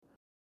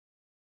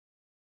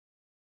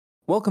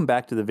Welcome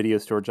back to the Video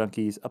Store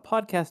Junkies, a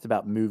podcast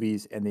about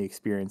movies and the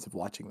experience of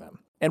watching them.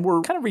 And we're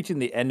kind of reaching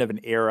the end of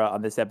an era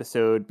on this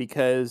episode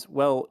because,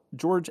 well,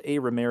 George A.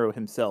 Romero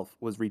himself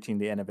was reaching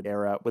the end of an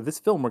era with this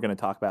film we're going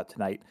to talk about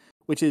tonight,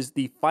 which is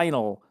the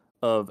final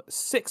of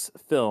 6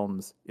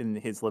 films in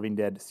his Living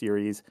Dead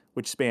series,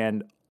 which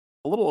spanned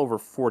a little over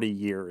 40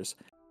 years.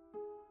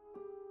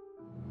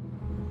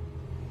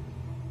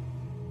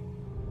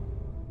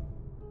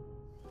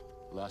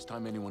 Last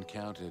time anyone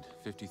counted,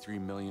 53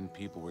 million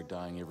people were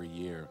dying every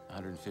year.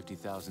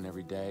 150,000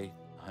 every day,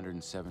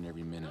 107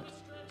 every minute.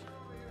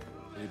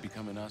 It had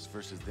become an us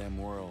versus them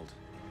world.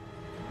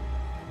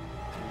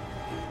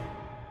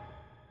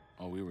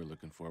 All we were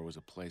looking for was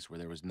a place where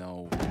there was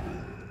no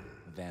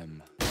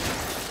them.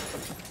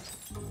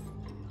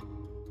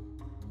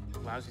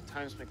 Lousy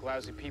times make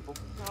lousy people.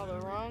 All the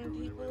wrong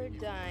people are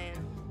dying.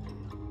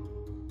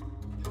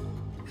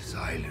 This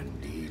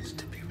island needs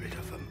to be rid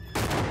of them.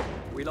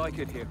 We like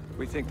it here.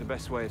 We think the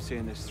best way of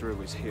seeing this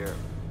through is here.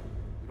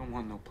 We don't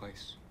want no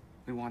place.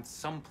 We want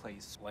some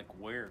place. Like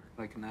where?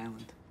 Like an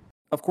island.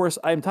 Of course,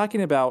 I'm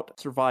talking about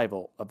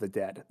Survival of the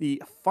Dead,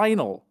 the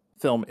final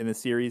film in the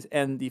series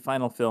and the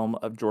final film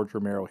of George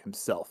Romero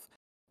himself.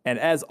 And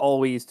as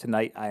always,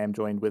 tonight I am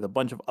joined with a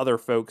bunch of other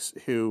folks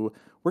who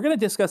we're going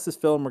to discuss this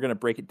film, we're going to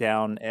break it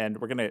down, and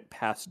we're going to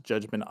pass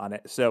judgment on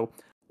it. So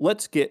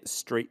let's get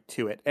straight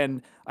to it.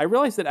 And I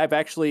realized that I've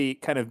actually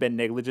kind of been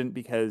negligent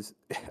because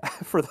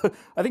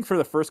I think for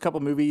the first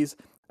couple movies,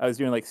 I was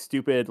doing like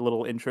stupid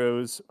little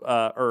intros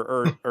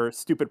or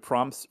stupid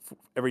prompts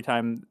every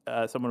time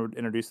someone would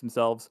introduce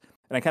themselves.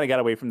 And I kind of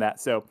got away from that.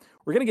 So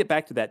we're going to get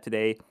back to that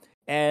today.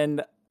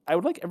 And I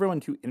would like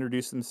everyone to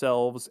introduce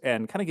themselves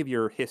and kind of give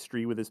your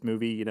history with this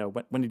movie. You know,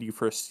 when did you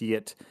first see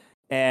it?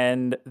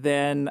 And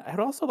then I'd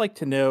also like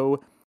to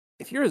know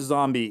if you're a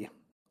zombie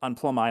on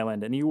Plum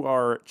Island and you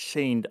are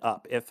chained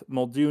up, if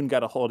Muldoon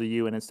got a hold of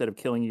you and instead of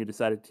killing you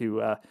decided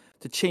to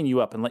chain you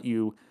up and let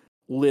you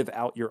live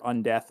out your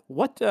undeath,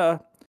 what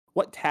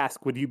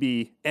task would you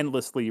be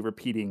endlessly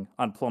repeating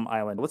on Plum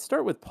Island? Let's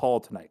start with Paul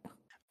tonight.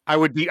 I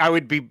would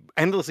be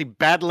endlessly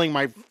battling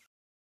my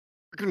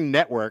freaking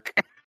network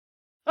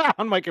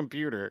on my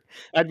computer.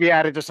 I'd be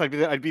at it just like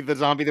I'd be the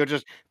zombie that was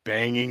just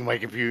banging my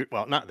computer.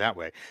 Well, not that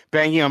way.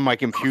 Banging on my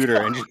computer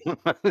and just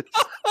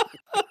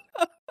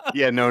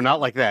yeah, no,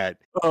 not like that.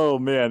 Oh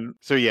man.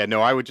 So yeah,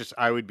 no, I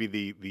would be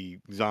the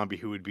zombie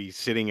who would be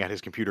sitting at his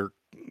computer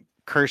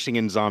cursing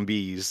in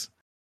zombies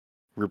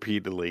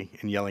repeatedly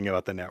and yelling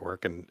about the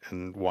network and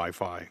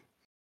Wi-Fi.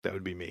 That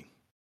would be me.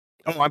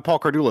 Oh, I'm Paul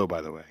Cardulo,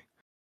 by the way.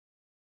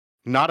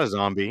 Not a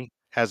zombie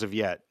as of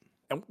yet.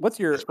 And what's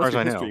your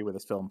history with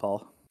this film,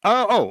 Paul?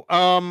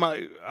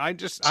 I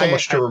just so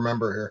much to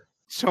remember here.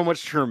 So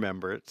much to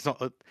remember.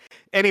 So,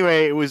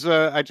 anyway, it was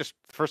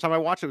first time I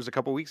watched it was a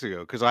couple weeks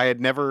ago because I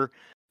had never.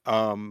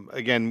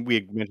 Again, we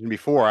had mentioned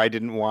before, I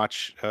didn't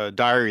watch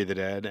Diary of the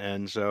Dead,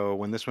 and so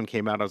when this one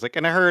came out, I was like,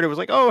 and I heard it was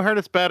like, oh, I heard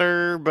it's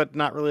better, but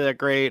not really that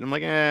great. And I'm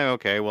like,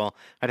 okay, well,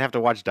 I'd have to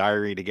watch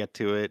Diary to get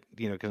to it,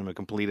 you know, because I'm a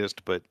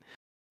completist. But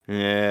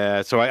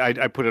yeah, so I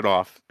put it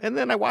off, and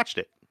then I watched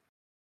it,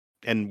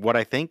 and what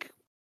I think,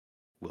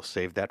 we'll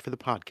save that for the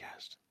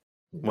podcast.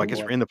 Well, I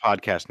guess we're in the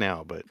podcast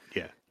now, but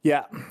yeah.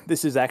 Yeah,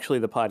 this is actually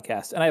the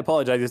podcast. And I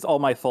apologize. It's all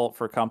my fault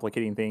for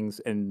complicating things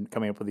and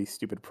coming up with these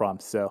stupid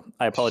prompts. So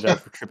I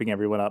apologize for tripping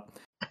everyone up.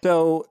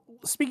 So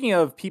speaking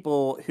of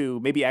people who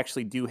maybe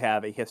actually do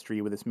have a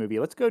history with this movie,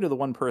 let's go to the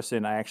one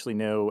person I actually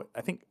know.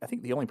 I think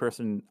the only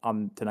person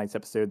on tonight's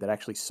episode that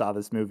actually saw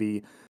this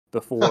movie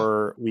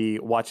before we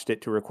watched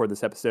it to record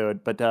this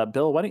episode. But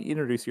Bill, why don't you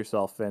introduce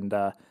yourself and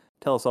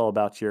tell us all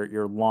about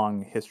your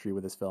long history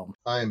with this film.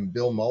 I'm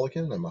Bill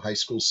Mulligan. I'm a high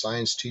school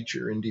science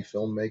teacher, indie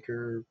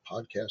filmmaker,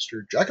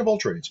 podcaster, jack of all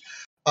trades.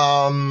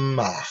 And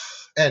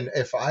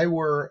if I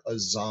were a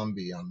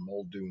zombie on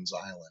Muldoon's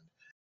Island,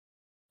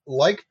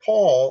 like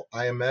Paul,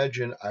 I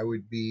imagine I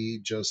would be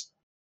just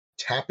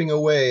tapping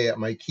away at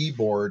my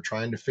keyboard,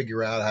 trying to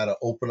figure out how to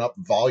open up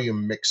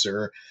Volume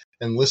Mixer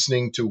and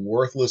listening to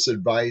worthless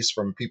advice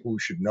from people who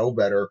should know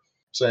better,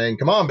 saying,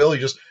 come on, Bill,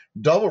 you just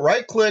double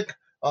right click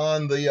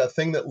on the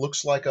thing that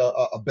looks like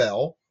a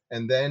bell,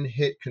 and then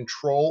hit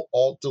Control,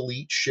 Alt,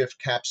 Delete,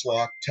 Shift, Caps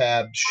Lock,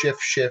 Tab,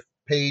 Shift,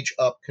 Page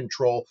Up,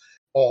 Control,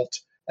 Alt,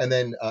 and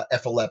then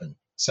F11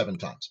 7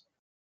 times.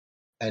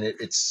 And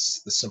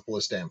it's the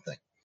simplest damn thing.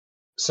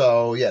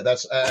 So yeah,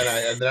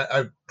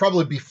 I'd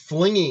probably be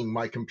flinging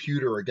my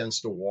computer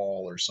against a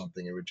wall or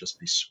something. It would just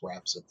be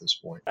scraps at this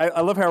point.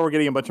 I love how we're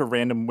getting a bunch of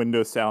random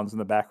Windows sounds in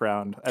the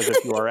background as if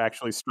you are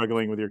actually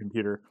struggling with your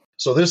computer.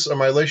 So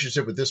my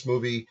relationship with this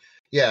movie,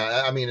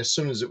 yeah, I mean, as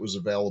soon as it was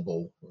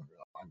available,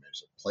 I mean,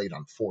 it played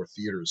on 4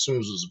 theaters. As soon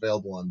as it was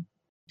available on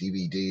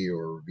DVD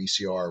or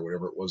VCR or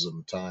whatever it was at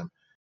the time,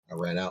 I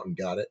ran out and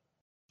got it.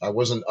 I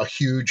wasn't a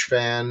huge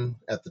fan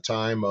at the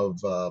time of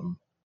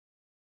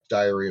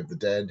Diary of the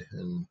Dead,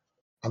 and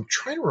I'm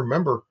trying to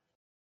remember.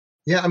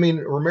 Yeah, I mean,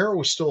 Romero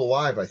was still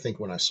alive, I think,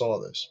 when I saw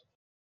this.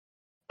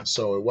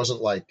 So it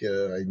wasn't like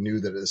I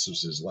knew that this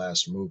was his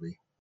last movie.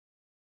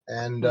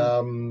 And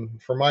Hmm.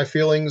 for my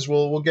feelings,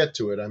 we'll get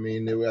to it. I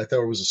mean, I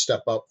thought it was a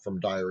step up from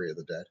Diary of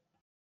the Dead.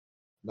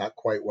 Not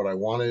quite what I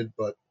wanted,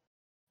 but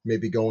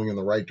maybe going in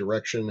the right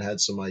direction. Had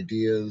some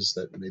ideas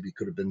that maybe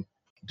could have been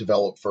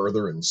developed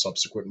further in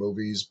subsequent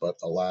movies, but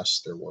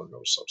alas, there were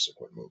no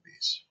subsequent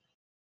movies.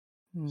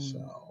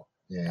 So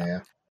Yeah. yeah.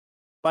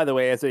 By the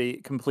way, as a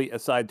complete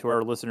aside to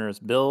our listeners,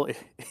 Bill,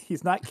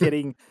 he's not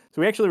kidding.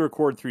 So we actually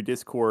record through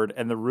Discord,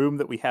 and the room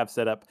that we have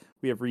set up,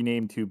 we have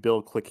renamed to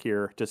Bill Click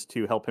Here just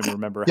to help him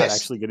remember how to Yes.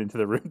 actually get into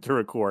the room to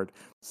record.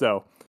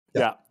 So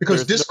yeah,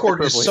 Because there's no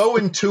Discord is hyperbole. so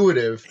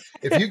intuitive.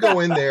 If you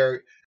go in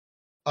there,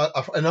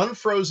 an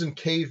unfrozen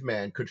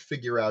caveman could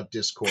figure out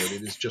Discord.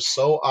 It is just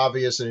so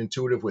obvious and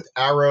intuitive with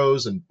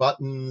arrows and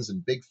buttons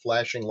and big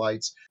flashing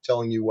lights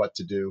telling you what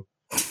to do.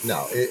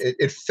 No,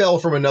 it fell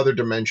from another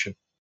dimension.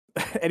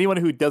 Anyone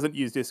who doesn't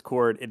use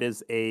Discord, it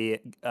is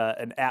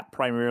an app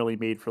primarily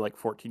made for like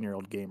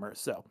 14-year-old gamers.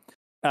 So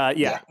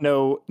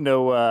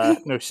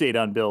no shade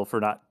on Bill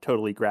for not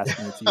totally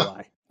grasping its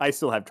UI. I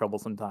still have trouble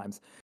sometimes.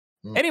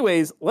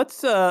 Anyways,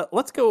 let's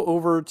go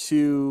over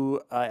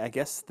to I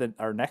guess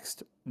our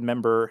next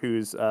member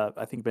who's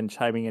I think been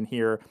chiming in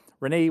here.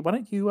 Renee, why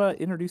don't you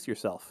introduce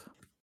yourself?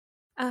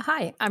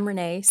 Hi, I'm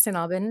Renee St.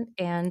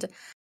 and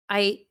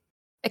I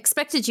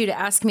expected you to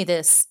ask me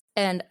this,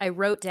 and I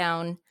wrote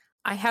down,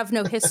 I have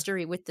no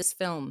history with this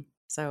film.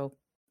 So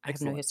I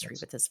have no Excellent. history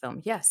with this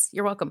film. Yes,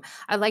 you're welcome.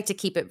 I like to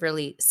keep it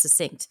really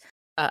succinct.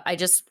 I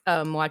just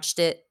watched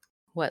it,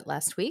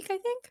 last week, I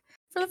think,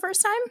 for the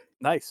first time.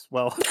 Nice.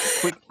 Well,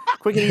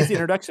 quick and easy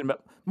introduction.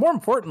 But more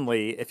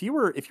importantly, if you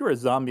were a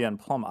zombie on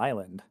Plum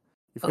Island,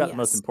 you've got the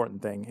most yes.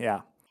 important thing.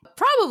 Yeah.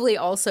 Probably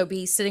also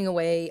be sitting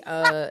away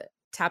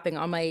tapping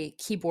on my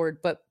keyboard,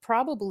 but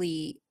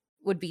probably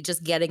would be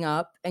just getting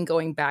up and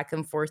going back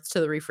and forth to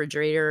the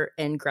refrigerator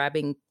and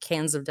grabbing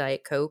cans of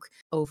Diet Coke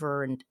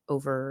over and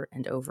over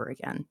and over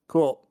again.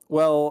 Cool.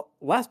 Well,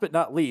 last but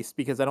not least,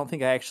 because I don't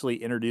think I actually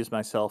introduced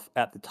myself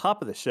at the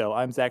top of the show,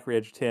 I'm Zachary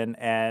Edgerton,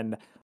 and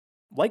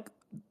like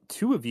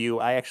two of you,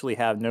 I actually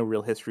have no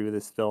real history with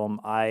this film.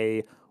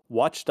 I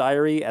watched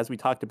Diary, as we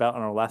talked about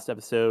on our last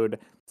episode,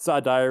 saw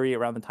Diary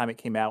around the time it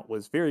came out,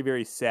 was very,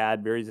 very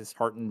sad, very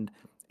disheartened,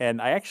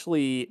 and I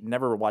actually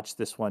never watched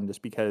this one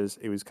just because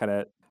it was kind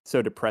of so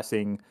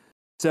depressing.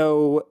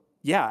 So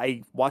yeah,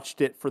 I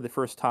watched it for the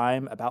first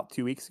time about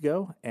 2 weeks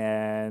ago,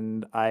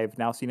 and I've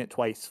now seen it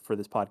twice for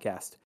this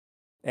podcast.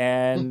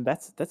 And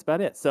that's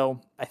about it. So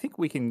I think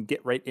we can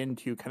get right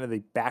into kind of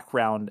the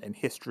background and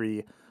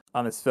history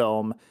on this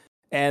film.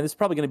 And this is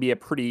probably going to be a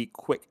pretty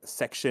quick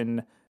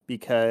section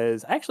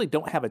because I actually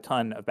don't have a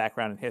ton of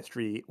background and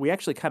history. We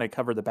actually kind of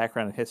covered the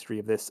background and history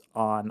of this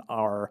on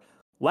our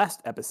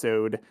last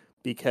episode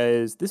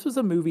because this was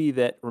a movie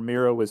that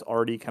Romero was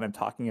already kind of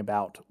talking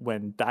about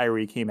when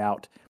Diary came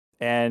out.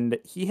 And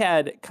he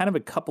had kind of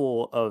a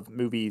couple of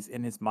movies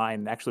in his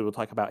mind. Actually, we'll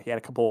talk about he had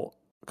a couple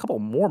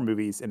more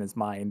movies in his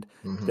mind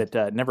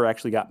that never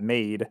actually got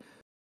made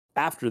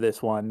after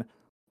this one.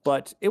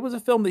 But it was a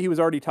film that he was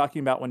already talking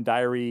about when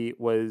Diary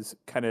was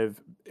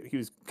he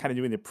was kind of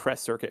doing the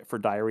press circuit for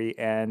Diary.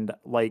 And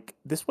like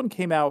this one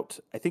came out,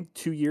 I think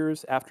 2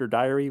 years after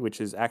Diary, which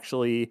is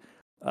actually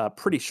a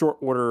pretty short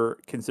order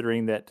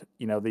considering that,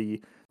 you know,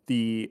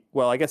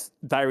 well, I guess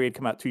Diary had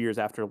come out 2 years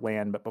after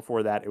Land, but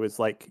before that it was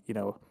like, you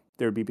know,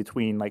 there would be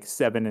between like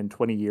 7 and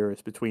 20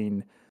 years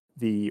between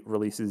the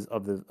releases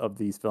of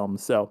these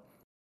films. So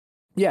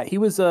yeah, he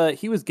was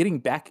getting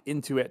back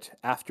into it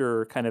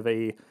after kind of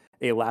a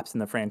lapse in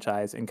the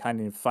franchise and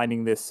kind of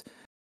finding this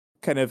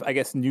kind of, I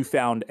guess,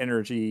 newfound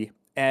energy.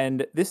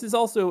 And this is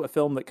also a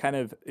film that kind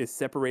of is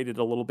separated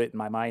a little bit in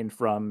my mind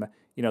from,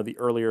 you know, the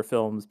earlier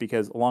films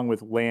because along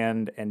with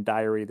Land and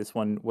Diary, this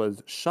one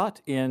was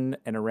shot in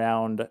and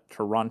around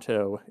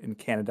Toronto in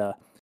Canada.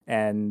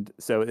 And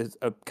so it's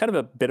a kind of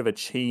a bit of a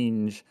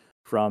change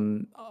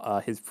from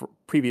his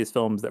previous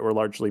films that were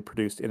largely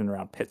produced in and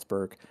around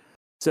Pittsburgh.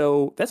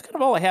 So that's kind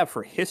of all I have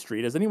for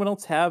history. Does anyone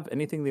else have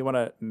anything they want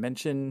to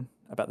mention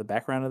about the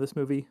background of this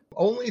movie?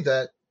 Only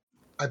that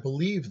I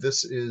believe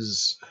this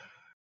is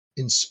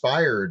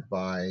inspired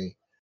by,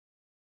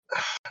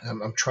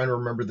 I'm trying to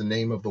remember the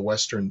name of the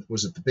Western.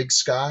 Was it The Big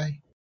Sky?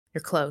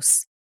 You're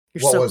close.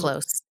 You're What so was it?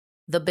 close.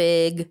 The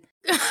Big.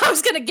 I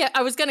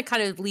was gonna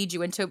kind of lead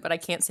you into it, but I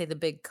can't say the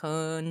big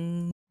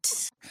cunt.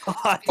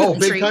 Oh,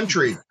 Big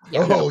Country.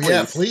 Yeah. Oh,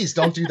 yeah, please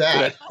don't do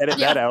that. Edit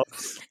that out.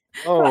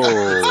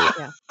 Oh,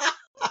 Yeah.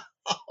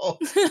 Oh,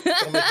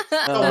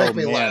 don't make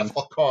me man. laugh.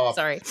 I'll cough.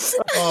 Sorry.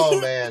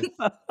 Oh, man. Which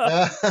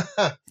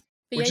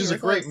yeah, is you a were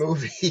great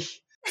close. movie.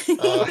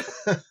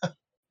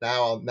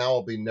 Now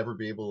I'll be never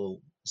be able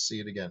to see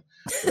it again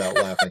without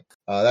laughing.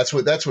 That's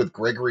with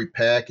Gregory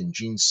Peck and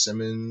Gene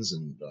Simmons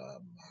and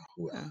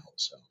who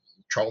else?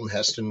 Charlton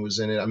Heston was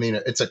in it. I mean,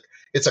 it's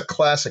a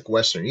classic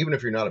Western. Even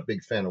if you're not a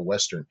big fan of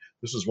Western,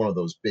 this was one of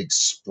those big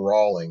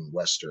sprawling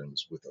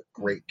Westerns with a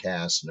great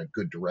cast and a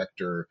good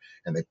director,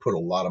 and they put a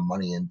lot of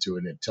money into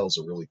it, and it tells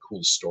a really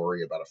cool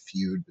story about a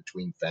feud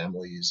between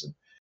families. And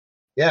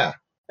yeah,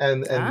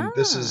 and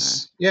this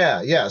is,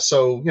 yeah.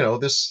 So, you know,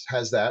 this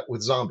has that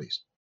with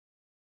zombies.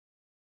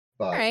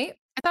 All But right.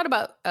 I thought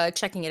about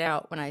checking it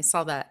out when I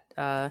saw that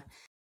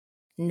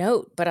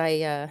note, but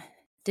I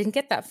didn't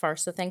get that far.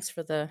 So thanks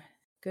for the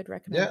good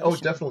yeah, oh,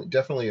 recommendation.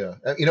 definitely.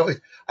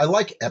 I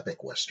like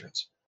epic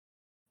westerns.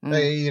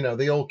 Mm.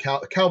 The old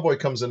cowboy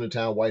comes into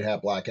town, white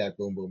hat, black hat,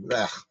 boom, boom.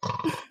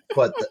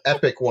 But the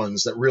epic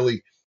ones that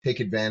really take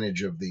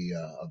advantage of the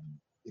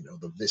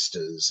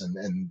vistas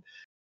and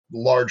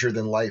larger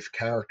than life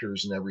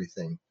characters and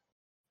everything.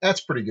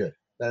 That's pretty good.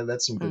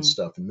 That's some good Mm.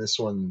 stuff. And this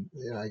one,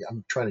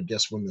 I'm trying to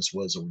guess when this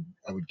was.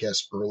 I would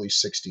guess early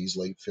 '60s,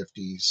 late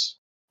 '50s.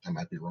 I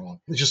might be wrong.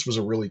 It just was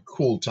a really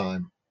cool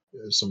time.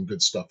 Some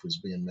good stuff was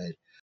being made.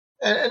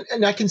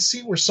 And I can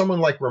see where someone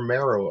like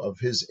Romero of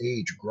his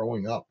age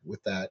growing up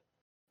with that,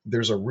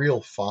 there's a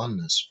real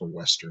fondness for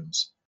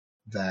westerns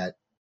that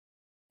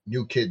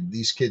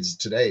these kids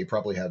today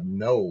probably have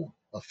no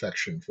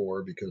affection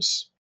for,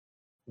 because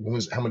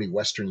how many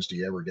westerns do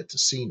you ever get to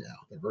see now?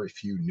 There are very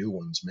few new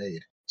ones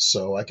made.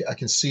 So I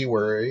can see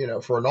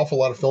where, for an awful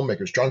lot of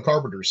filmmakers, John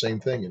Carpenter, same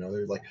thing,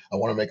 they're like, I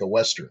want to make a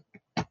western.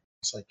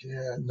 It's like,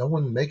 yeah, no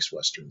one makes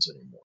westerns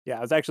anymore. Yeah,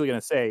 I was actually going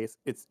to say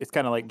it's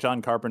kind of like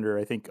John Carpenter.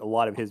 I think a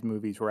lot of his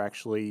movies were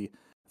actually,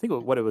 I think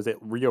what it was, it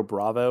Rio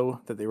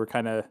Bravo that they were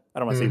kind of, I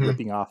don't want to say Mhm.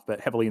 ripping off, but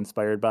heavily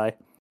inspired by.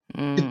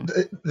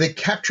 They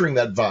capturing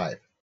that vibe.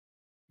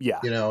 Yeah.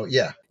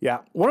 Yeah. Yeah.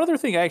 One other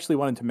thing I actually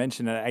wanted to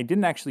mention, and I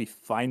didn't actually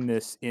find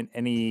this in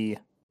any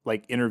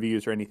like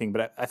interviews or anything,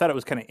 but I thought it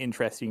was kind of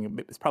interesting.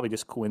 It's probably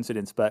just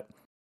coincidence, but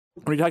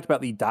when we talked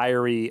about the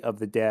Diary of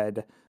the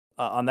Dead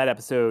on that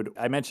episode,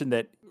 I mentioned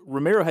that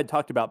Romero had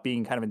talked about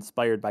being kind of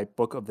inspired by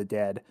Book of the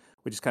Dead,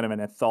 which is kind of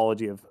an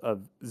anthology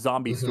of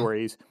zombie Mhm.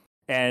 stories.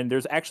 And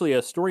there's actually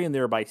a story in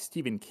there by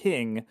Stephen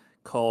King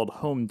called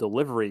Home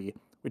Delivery,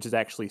 which is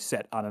actually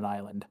set on an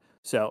island.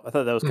 So I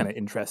thought that was kind of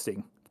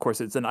interesting. Of course,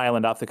 it's an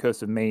island off the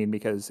coast of Maine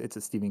because it's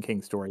a Stephen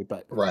King story,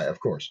 but Right, of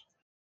course.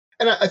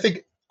 And I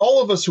think all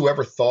of us who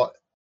ever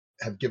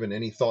have given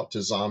any thought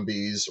to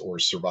zombies or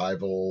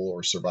survival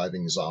or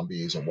surviving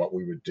zombies and what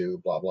we would do,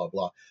 blah, blah,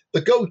 blah.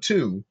 The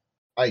go-to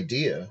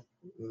idea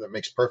that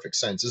makes perfect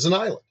sense is an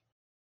island,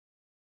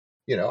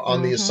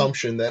 on the Mhm.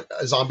 assumption that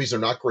zombies are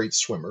not great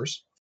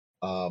swimmers.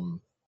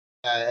 Um,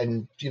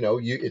 and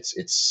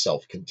it's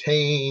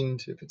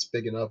self-contained. If it's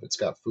big enough, it's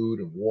got food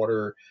and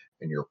water,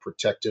 and you're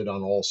protected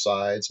on all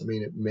sides. I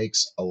mean, it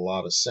makes a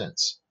lot of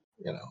sense.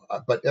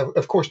 But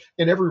of course,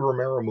 in every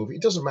Romero movie,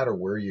 it doesn't matter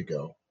where you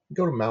go.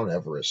 Go to Mount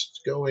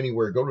Everest, go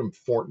anywhere, go to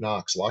Fort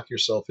Knox, lock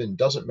yourself in.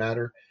 Doesn't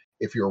matter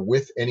if you're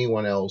with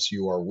anyone else,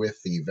 you are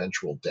with the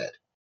eventual dead.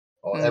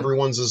 Mm.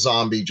 Everyone's a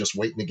zombie just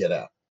waiting to get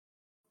out.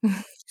 Holy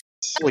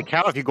So,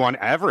 cow! If you go on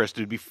Everest,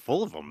 it'd be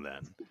full of them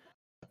then.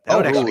 That oh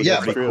would actually god, be yeah,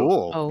 pretty but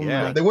cool. Oh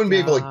Yeah. my they wouldn't be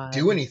able to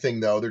do God. anything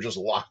though. They're just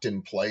locked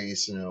in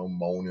place,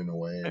 moaning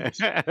away.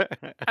 And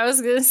I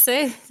was gonna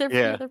say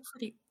Yeah. they're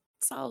pretty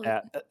solid. yeah,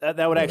 that would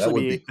Yeah, that actually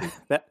would be be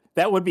cool.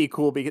 that would be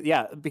cool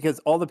because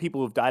all the people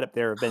who've died up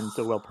there have been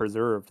so well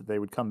preserved, they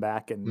would come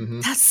back and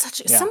Mhm. That's such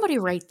a Yeah. somebody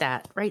write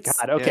that.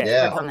 God, okay.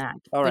 Yeah. Work on that.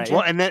 All Would right. you?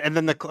 Well, and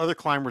then the other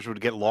climbers would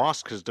get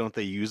lost because don't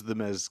they use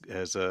them as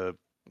a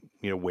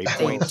They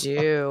waypoints?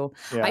 do.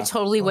 I Yeah.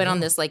 totally Oh, went on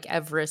yeah. this like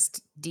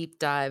Everest deep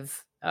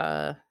dive.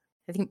 I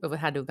think it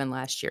had to have been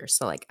last year.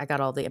 So like I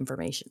got all the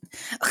information.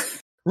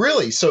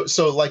 Really? So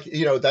like,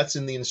 that's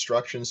in the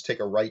instructions.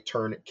 Take a right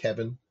turn at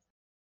Kevin.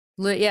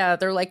 Yeah,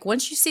 they're like,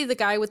 once you see the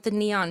guy with the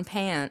neon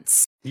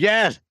pants,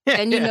 Yes.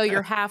 then you know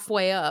you're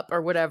halfway up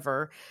or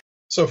whatever.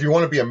 So if you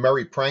want to be a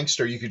merry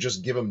prankster, you could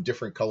just give him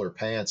different color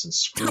pants and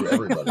screw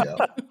everybody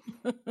up.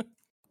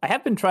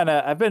 I've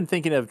been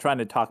thinking of trying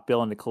to talk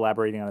Bill into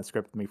collaborating on a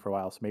script with me for a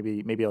while. So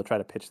maybe I'll try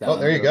to pitch that. Oh,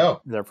 there you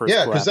go. Their first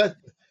Yeah, collab.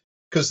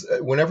 because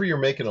whenever you're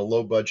making a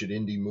low budget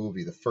indie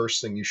movie, the first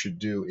thing you should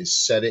do is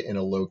set it in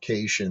a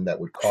location that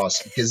would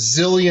cost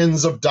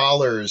gazillions of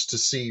dollars to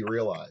see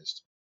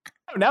realized.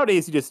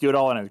 Nowadays, you just do it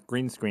all on a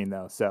green screen,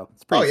 though, so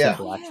it's pretty yeah.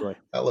 simple, actually.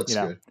 That looks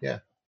You know. good. Yeah.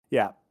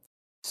 Yeah.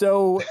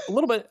 So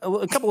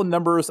a couple of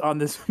numbers on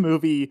this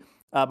movie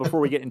before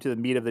we get into the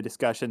meat of the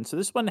discussion. So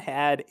this one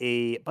had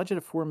a budget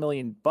of $4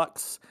 million,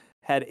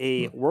 had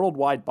a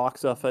worldwide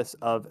box office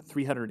of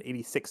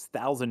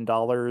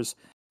 $386,000,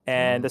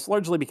 and that's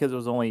largely because it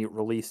was only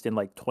released in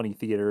like 20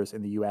 theaters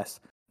in the U.S.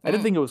 I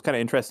did think it was kind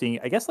of interesting.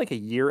 I guess like a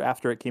year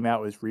after it came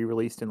out, it was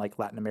re-released in like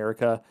Latin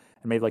America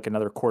and made like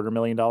another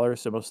 $250,000.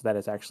 So most of that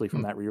is actually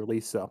from that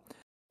re-release. So,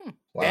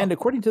 Wow. and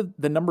according to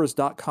the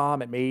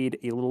numbers.com, it made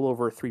a little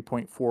over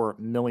 3.4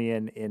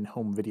 million in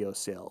home video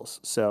sales.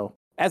 So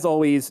as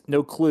always,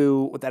 no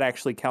clue what that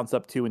actually counts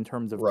up to in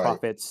terms of Right.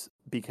 profits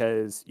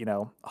because,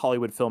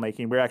 Hollywood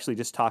filmmaking, we're actually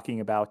just talking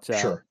about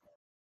Sure.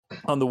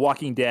 on The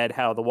Walking Dead,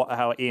 how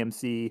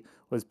AMC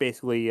was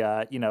basically,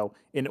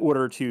 in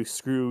order to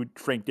screw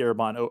Frank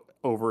Darabont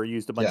over,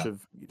 used a bunch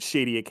of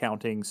shady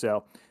accounting.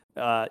 So,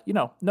 no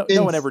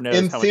one ever knows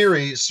In how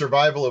theory,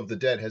 Survival of the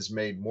Dead has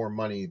made more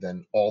money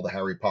than all the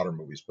Harry Potter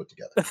movies put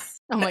together.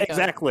 Oh my God.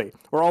 Exactly.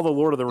 Or all the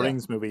Lord of the Yeah.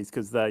 Rings movies,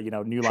 because New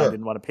Line Sure.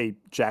 didn't want to pay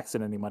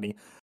Jackson any money.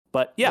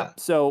 But Yeah.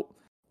 so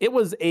it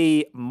was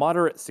a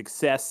moderate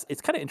success.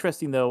 It's kind of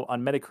interesting, though.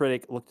 On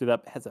Metacritic, looked it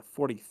up, it has a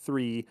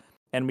 43.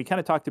 And we kind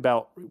of talked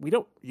about, we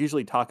don't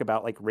usually talk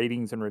about like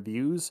ratings and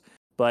reviews,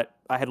 but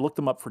I had looked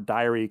them up for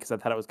Diary because I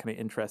thought it was kind of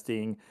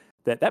interesting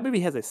that movie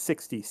has a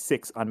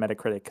 66 on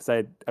Metacritic, because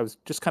I was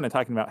just kind of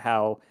talking about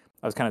how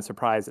I was kind of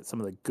surprised at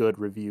some of the good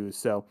reviews.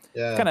 So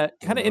Yeah. kind of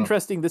I know.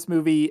 interesting. This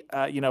movie,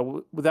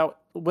 without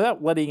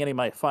letting any of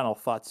my final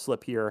thoughts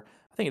slip here,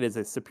 I think it is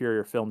a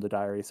superior film to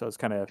Diary. So it's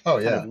kind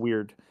of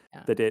weird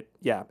Yeah. that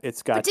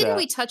it's got. But didn't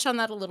we touch on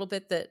that a little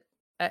bit? That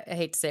I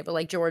hate to say it, but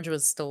like George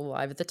was still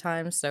alive at the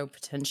time, so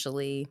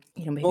potentially,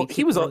 maybe Well,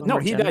 he was people were a little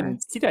more he died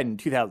generous. he died in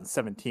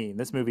 2017.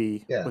 This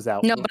movie Yeah. was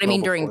out. No, but I well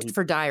mean before he-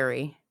 for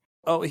Diary.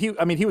 Oh, he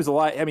was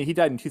alive. I mean, he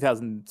died in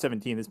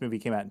 2017. This movie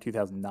came out in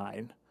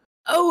 2009.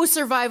 Oh,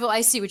 Survival.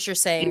 I see what you're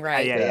saying.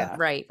 Right. Yeah.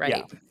 Right.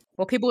 Yeah.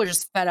 Well, people were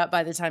just fed up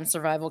by the time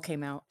Survival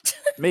came out.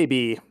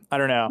 Maybe. I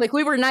don't know. Like,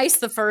 we were nice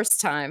the first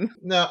time.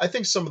 No, I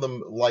think some of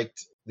them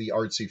liked the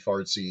artsy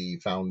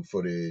fartsy found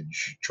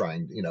footage,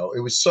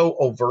 it was so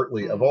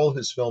overtly, of all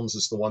his films,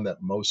 it's the one that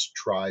most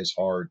tries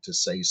hard to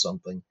say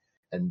something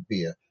and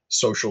be a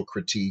social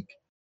critique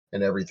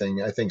and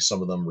everything. I think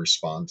some of them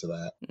respond to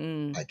that,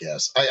 I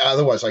guess.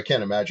 Otherwise, I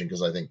can't imagine,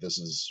 because I think this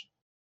is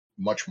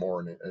much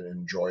more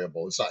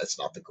enjoyable. It's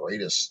not the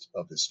greatest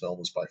of his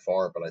films by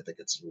far, but I think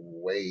it's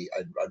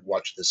I'd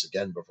watch this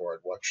again before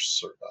I'd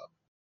watch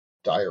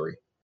Diary.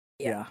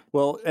 Yeah.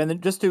 Well, and then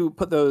just to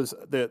put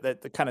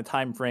the kind of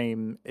time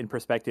frame in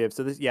perspective.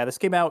 So this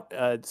came out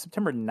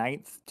September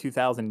 9th,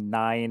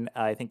 2009,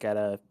 I think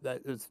it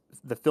was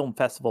the film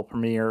festival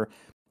premiere,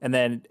 and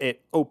then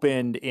it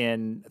opened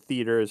in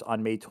theaters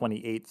on May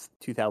 28th,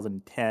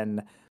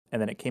 2010,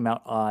 and then it came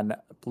out on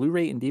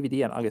Blu-ray and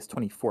DVD on August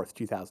 24th,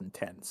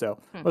 2010. So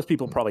most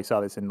people probably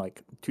saw this in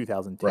like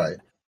 2010. Right.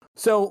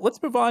 So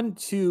let's move on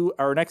to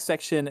our next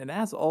section. And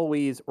as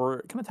always,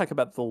 we're going to talk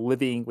about The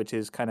Living, which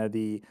is kind of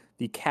the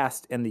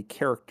cast and the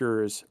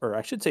characters, or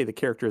I should say the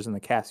characters and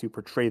the cast who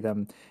portray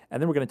them. And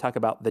then we're going to talk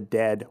about The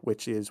Dead,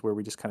 which is where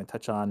we just kind of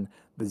touch on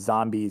the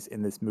zombies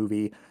in this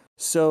movie.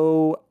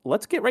 So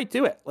let's get right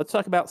to it. Let's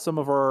talk about some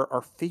of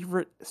our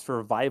favorite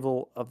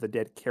survival of the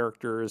dead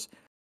characters.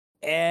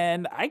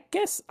 And I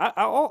guess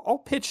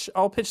I'll pitch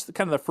the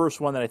kind of the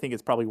first one that I think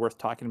is probably worth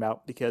talking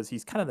about, because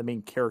he's kind of the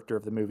main character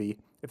of the movie,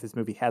 if this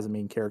movie has a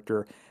main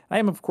character. And I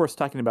am, of course,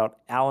 talking about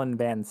Alan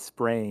Van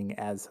Sprang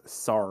as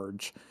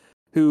Sarge,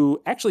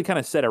 who actually kind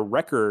of set a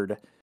record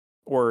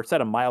or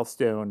set a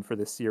milestone for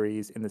this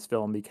series in this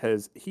film,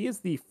 because he is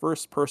the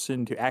first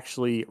person to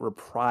actually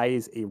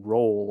reprise a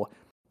role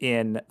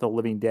in the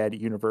Living Dead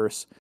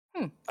universe.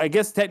 I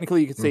guess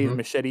technically you could say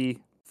Machete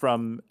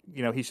from,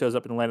 he shows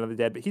up in Land of the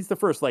Dead, but he's the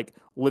first like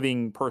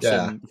living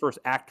person, the first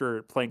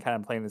actor playing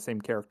the same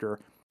character.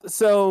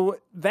 So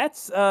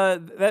that's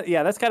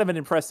that's kind of an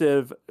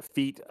impressive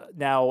feat.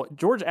 Now,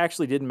 George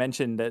actually did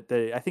mention that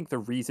I think the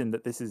reason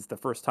that this is the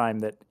first time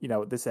that,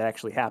 this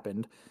actually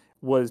happened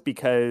was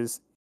because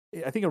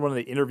I think in one of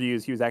the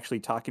interviews he was actually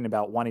talking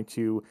about wanting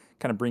to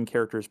kind of bring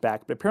characters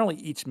back, but apparently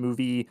each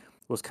movie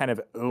was kind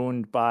of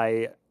owned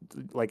by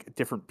like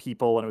different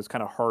people, and it was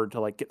kind of hard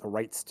to like get the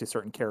rights to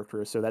certain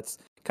characters. So that's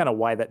kind of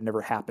why that never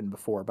happened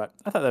before. But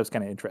I thought that was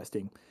kind of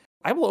interesting.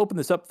 I will open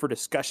this up for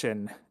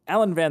discussion.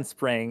 Alan Van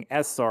Sprang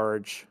as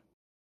Sarge.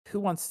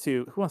 Who wants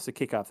to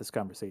kick off this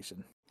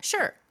conversation?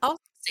 Sure, I'll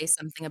say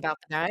something about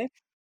the guy.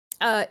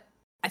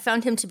 I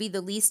found him to be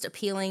the least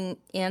appealing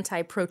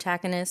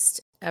anti-protagonist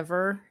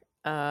ever.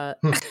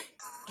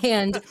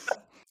 And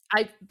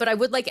I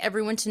would like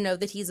everyone to know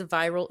that he's a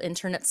viral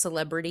internet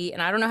celebrity,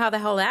 and I don't know how the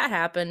hell that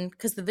happened,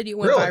 because the video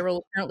went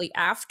viral apparently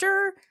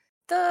after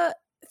the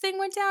thing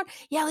went down.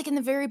 Yeah, like in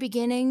the very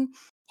beginning,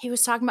 he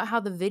was talking about how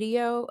the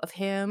video of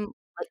him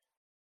like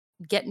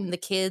getting the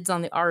kids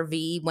on the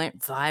RV went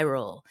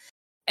viral,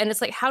 and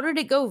it's like, how did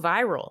it go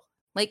viral?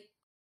 Like,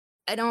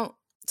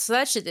 so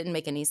that shit didn't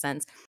make any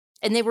sense.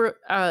 And they were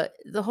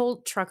the whole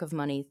truck of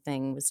money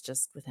thing was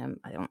just with him.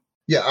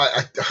 Yeah,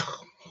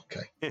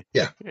 okay.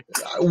 Yeah.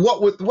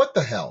 What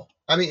the hell?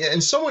 I mean,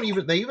 and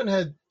they even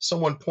had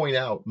someone point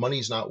out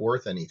money's not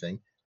worth anything,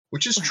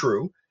 which is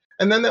true.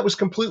 And then that was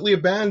completely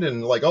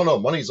abandoned. Like, oh no,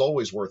 money's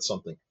always worth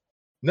something.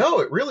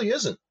 No, it really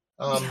isn't.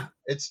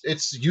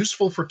 It's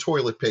useful for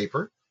toilet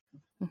paper,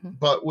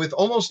 but with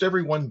almost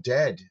everyone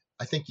dead,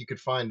 I think you could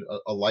find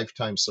a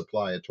lifetime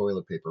supply of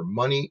toilet paper.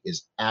 Money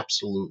is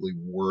absolutely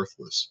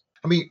worthless.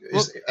 I mean,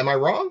 am I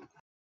wrong?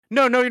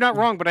 No, you're not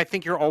wrong, but I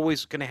think you're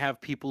always going to have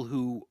people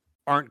who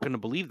aren't going to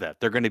believe that.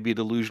 They're going to be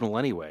delusional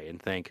anyway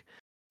and think,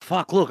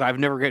 fuck, look, I've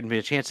never gotten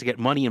a chance to get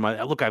money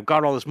look, I've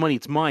got all this money,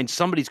 it's mine,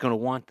 somebody's going to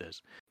want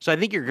this. So I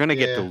think you're going to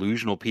get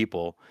delusional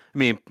people. I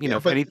mean,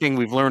 if anything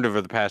we've learned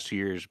over the past 2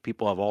 years,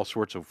 people have all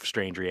sorts of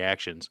strange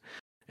reactions.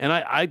 And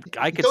I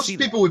could see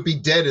those people would be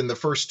dead in the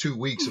first 2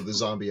 weeks of the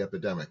zombie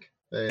epidemic.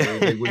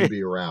 They wouldn't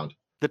be around.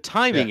 The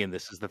timing in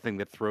this is the thing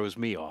that throws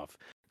me off.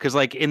 Because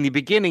like in the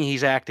beginning,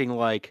 he's acting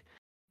like,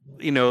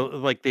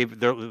 like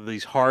they're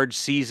these hard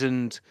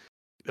seasoned,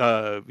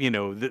 this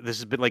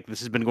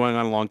has been going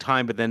on a long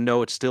time, but then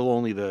no, it's still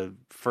only the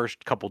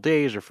first couple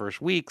days or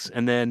first weeks.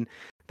 And then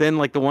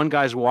like the one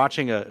guy's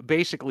watching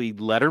basically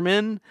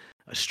Letterman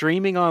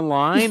streaming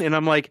online. And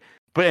I'm like,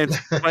 but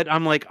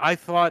I'm like, I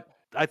thought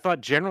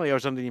generally I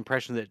was under the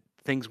impression that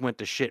things went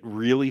to shit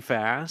really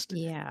fast.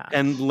 Yeah.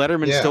 And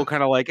Letterman's still Yeah.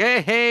 kind of like,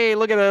 hey,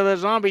 look at the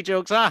zombie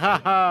jokes, ha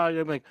ha ha.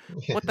 I'm like,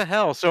 what the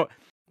hell? So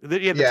the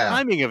Yeah.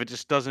 timing of it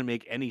just doesn't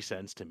make any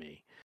sense to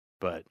me.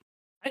 But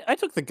I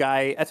took the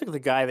guy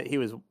that he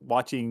was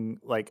watching,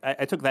 like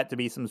I took that to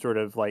be some sort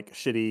of like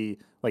shitty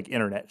like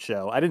internet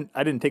show. I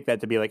didn't take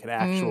that to be like an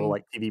actual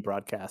like TV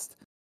broadcast.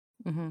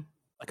 Mm-hmm.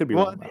 I could be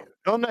well, wrong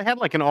though. they had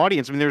like an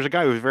audience. I mean, there was a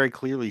guy who was very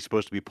clearly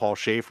supposed to be Paul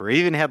Schaefer.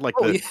 He even had like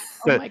Oh, the, yeah.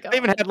 Oh my they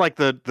even God. had like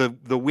the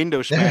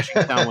window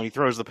smashing sound when he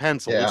throws the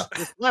pencil. Yeah.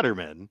 It's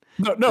Letterman.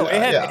 No,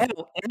 Yeah,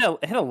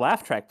 it had a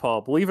laugh track,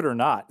 Paul. Believe it or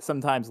not,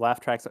 sometimes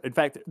laugh tracks. In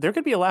fact, there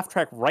could be a laugh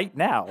track right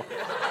now.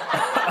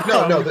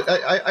 No,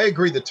 I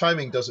agree. The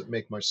timing doesn't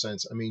make much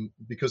sense. I mean,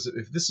 because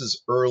if this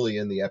is early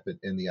in the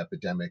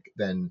epidemic,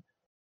 then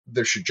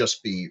there should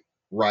just be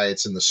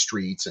riots in the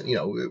streets, and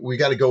we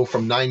got to go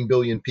from 9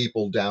 billion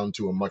people down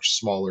to a much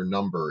smaller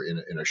number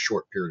in a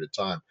short period of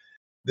time.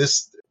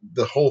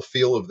 The whole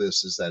feel of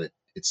this is that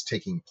it's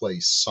taking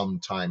place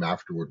sometime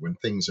afterward when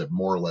things have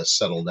more or less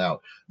settled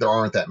out. There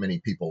aren't that many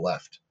people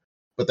left,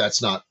 but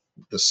that's not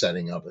the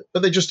setting of it.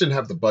 But they just didn't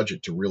have the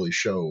budget to really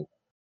show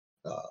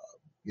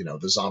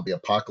the zombie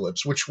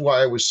apocalypse, which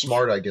why it was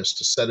smart, I guess,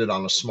 to set it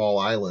on a small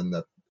island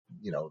that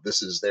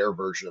this is their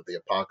version of the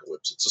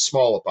apocalypse. It's a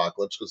small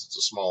apocalypse because it's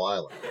a small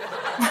island.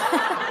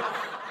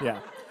 Yeah.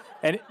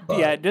 And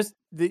But- just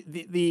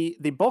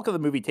the bulk of the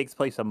movie takes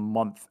place a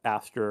month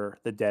after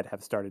the dead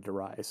have started to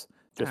rise,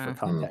 just for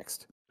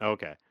context.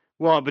 Okay.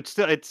 Well, but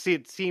still, it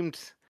seemed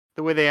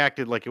the way they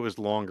acted like it was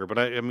longer. But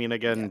I mean,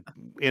 again,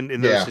 in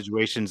those Yeah.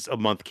 situations, a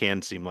month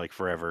can seem like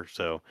forever.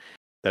 So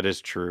that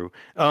is true.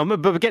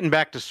 But getting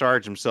back to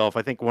Sarge himself,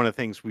 I think one of the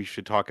things we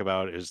should talk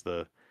about is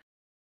the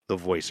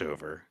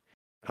voiceover.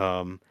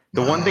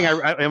 The one thing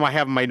I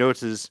have in my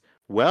notes is,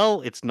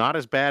 well, it's not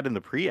as bad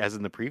as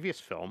in the previous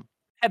film.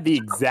 Had the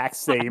exact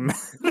same,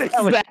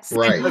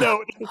 Right.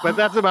 note. But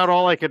that's about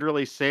all I could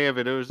really say of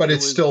it. But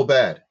it's still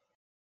bad.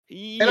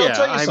 Yeah, And I'll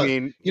tell you I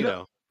something, mean, you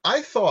know,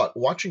 I thought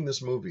watching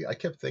this movie, I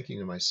kept thinking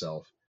to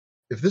myself,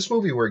 if this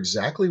movie were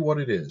exactly what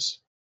it is,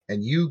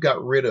 and you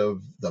got rid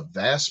of the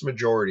vast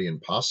majority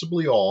and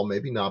possibly all,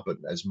 maybe not, but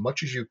as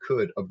much as you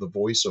could of the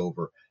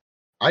voiceover,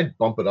 I'd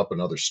bump it up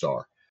another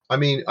star. I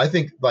mean, I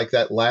think like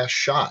that last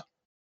shot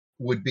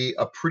would be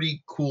a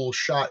pretty cool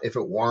shot if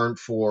it weren't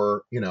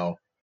for,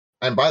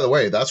 and by the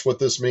way, that's what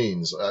this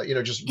means,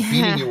 just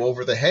beating you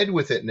over the head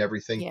with it and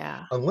everything.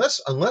 Yeah.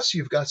 Unless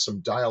you've got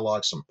some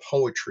dialogue, some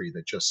poetry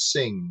that just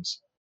sings,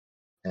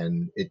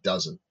 and it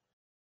doesn't.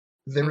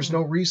 There is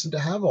no reason to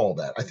have all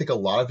that. I think a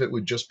lot of it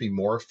would just be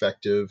more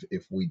effective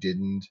if we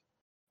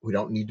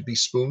don't need to be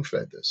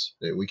spoon-fed this.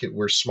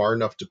 We're smart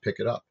enough to pick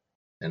it up,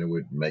 and it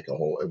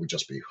would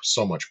just be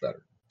so much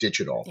better. Ditch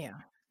it all. Yeah.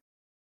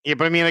 Yeah,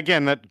 but I mean,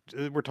 again, that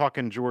we're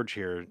talking George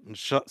here.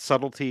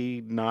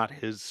 Subtlety, not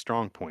his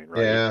strong point,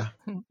 right? Yeah.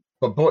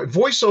 But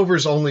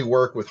voiceovers only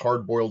work with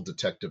hard-boiled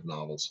detective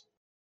novels.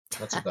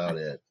 That's about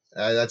it.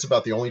 That's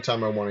about the only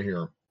time I want to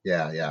hear him.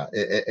 Yeah.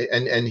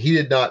 And he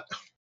did not.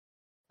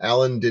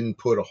 Alan didn't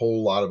put a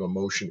whole lot of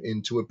emotion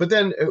into it. But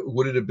then,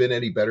 would it have been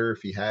any better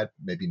if he had?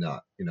 Maybe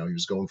not. He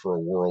was going for a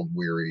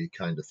world-weary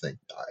kind of thing.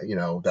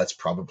 That's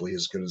probably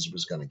as good as it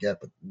was going to get.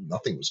 But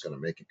nothing was going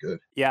to make it good.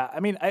 Yeah, I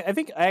mean, I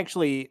think I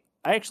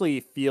actually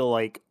feel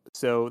like,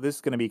 so this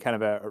is going to be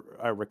kind of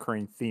a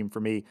recurring theme for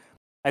me.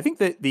 I think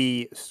that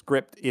the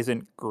script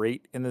isn't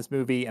great in this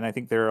movie, and I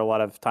think there are a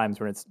lot of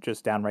times when it's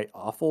just downright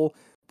awful.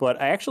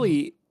 But I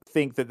actually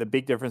think that the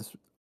big difference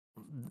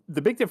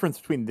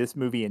between this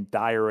movie and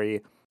Diary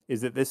is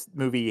that this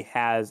movie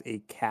has a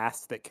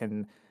cast that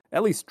can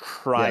at least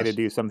try to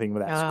do something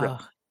with that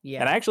script. Yeah.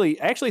 And I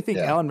actually think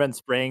Yeah. Alan Van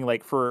Sprang,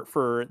 like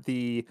for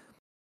the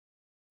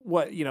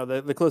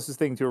the closest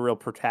thing to a real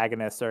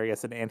protagonist, or I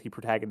guess an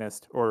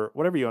anti-protagonist, or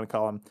whatever you want to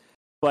call him.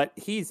 But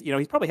he's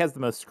he probably has the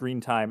most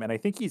screen time, and I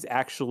think he's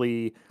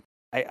actually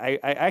I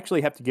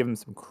actually have to give him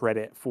some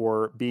credit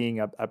for being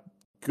a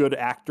good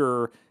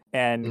actor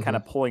and kind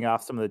of pulling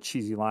off some of the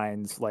cheesy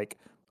lines like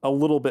a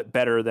little bit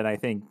better than I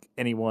think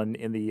anyone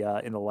in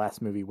the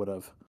last movie would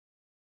have.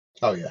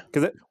 Oh yeah,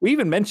 because we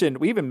even mentioned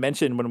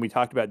when we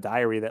talked about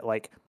Diary that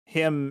like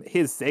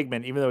his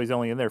segment, even though he's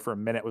only in there for a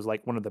minute, was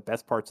like one of the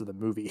best parts of the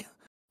movie.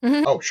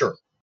 Oh sure.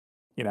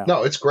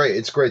 No, it's great.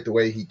 It's great the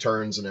way he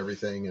turns and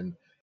everything, and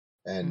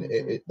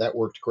that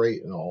worked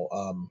great and all.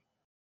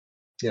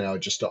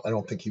 Just I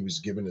don't think he was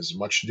given as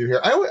much to do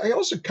here. I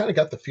also kind of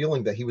got the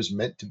feeling that he was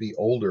meant to be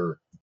older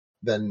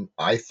than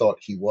I thought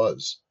he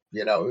was.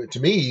 To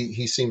me,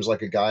 he seems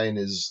like a guy in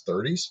his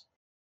 30s,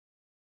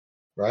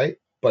 right?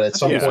 But at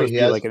some point, he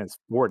has like in his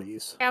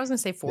 40s. I was gonna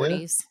say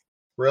 40s.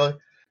 Really?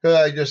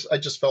 I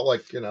just felt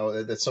like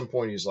at some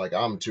point he's like,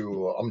 I'm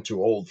too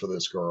old for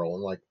this girl,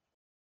 and like,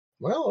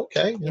 well,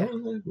 okay,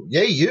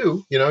 yay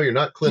you. You're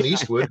not Clint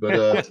Eastwood,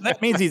 but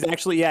that means he's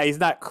actually he's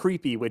not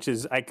creepy, which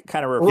is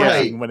kind of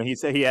refreshing when he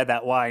said he had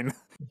that line.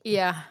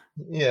 Yeah.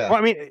 Yeah. Well,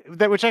 I mean,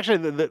 which actually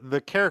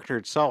the character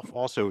itself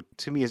also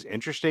to me is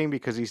interesting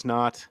because he's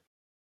not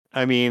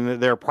I mean,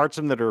 there are parts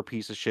of him that are a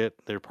piece of shit.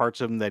 There are parts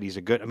of him that he's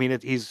a good. I mean,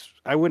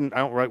 I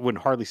wouldn't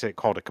hardly say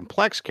called a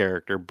complex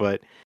character,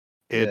 but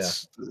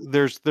it's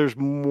there's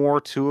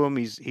more to him.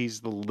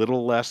 He's a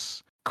little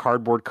less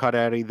cardboard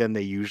cutouty than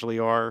they usually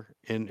are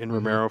in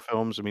Romero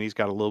films. I mean, he's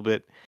got a little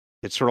bit.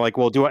 It's sort of like,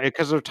 well, do I?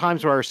 Because there are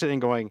times where I was sitting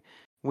going,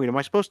 wait, am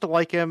I supposed to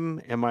like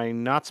him? Am I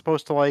not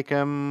supposed to like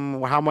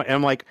him? How much? And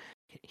I'm like,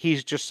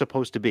 he's just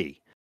supposed to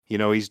be.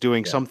 He's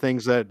doing some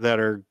things that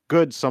are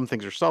good, some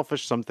things are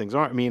selfish, some things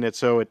aren't. I mean, I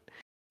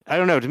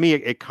don't know. To me,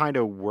 it kind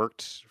of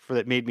worked for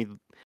that. Made me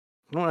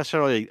not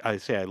necessarily I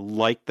say I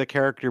like the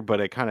character, but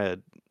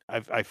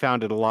I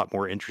found it a lot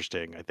more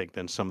interesting, I think,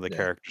 than some of the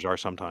characters are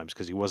sometimes,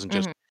 because he wasn't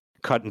just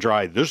cut and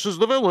dry. This is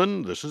the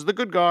villain. This is the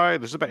good guy.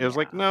 This is bad. It was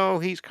like, no,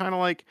 he's kind of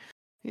like,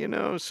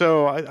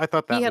 So I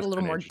thought that he had was a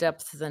little kinda more interesting.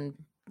 depth than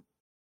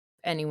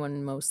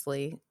anyone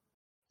mostly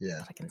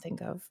Yeah. I can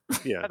think of.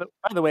 Yeah.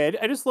 By the way,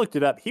 I just looked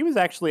it up. He was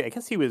actually, I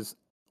guess he was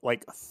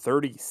like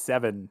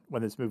 37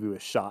 when this movie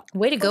was shot.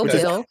 Way to go,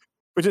 Okay. Bill.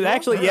 Which is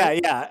actually,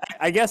 alright.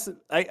 I guess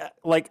I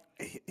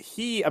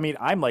mean,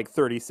 I'm like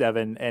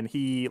 37 and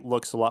he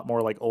looks a lot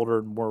more like older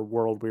and more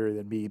world weary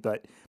than me,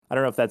 but I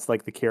don't know if that's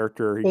like the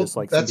character. He Well, just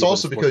like some that's people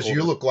also just because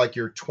you older. look like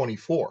you're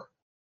 24.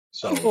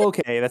 So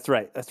Okay, that's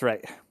right. That's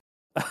right.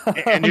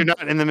 And you're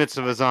not in the midst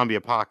of a zombie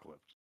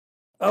apocalypse.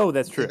 Oh,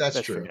 that's true.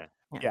 that's true.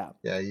 Yeah.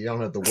 Yeah, you don't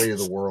have the weight of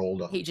the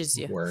world Ages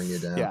you. wearing you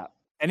down. Yeah.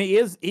 And he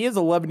is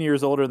 11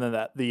 years older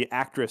than the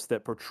actress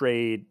that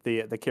portrayed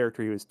the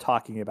character he was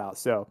talking about.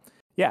 So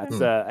yeah,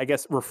 it's I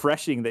guess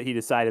refreshing that he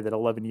decided that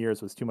 11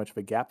 years was too much of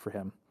a gap for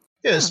him.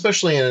 Yeah,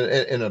 especially in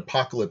an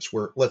apocalypse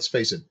where, let's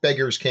face it,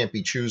 beggars can't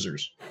be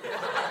choosers.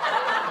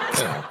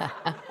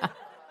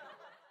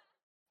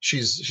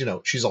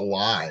 She's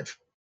alive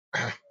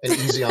and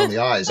easy on the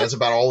eyes. That's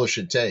about all it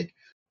should take.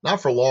 Not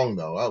for long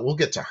though. We'll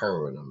get to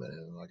her in a minute.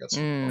 I got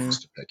some bones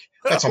to pick.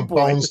 Got some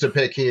bones to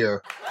pick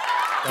here.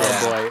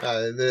 Oh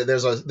boy.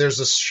 There's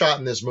a shot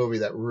in this movie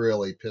that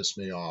really pissed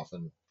me off,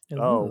 and I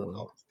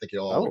think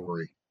you'll all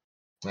agree.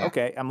 Yeah.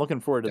 Okay, I'm looking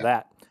forward to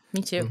that.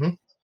 Me too. Mm-hmm.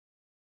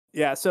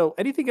 Yeah. So,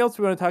 anything else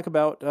we want to talk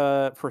about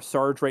for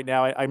Sarge right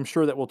now? I'm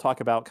sure that we'll talk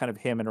about kind of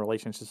him in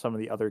relation to some of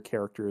the other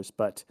characters,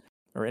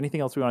 or anything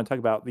else we want to talk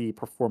about the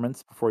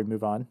performance before we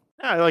move on?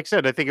 Yeah, like I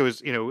said, I think it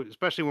was,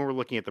 especially when we're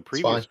looking at the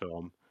previous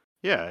film.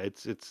 Yeah,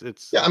 it's.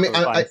 Yeah, I mean,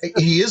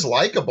 he is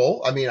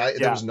likable. I mean, there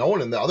Yeah. was no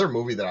one in the other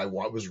movie that I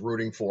was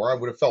rooting for. I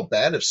would have felt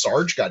bad if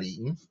Sarge got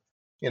eaten.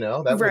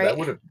 That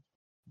would have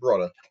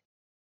brought a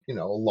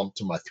lump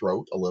to my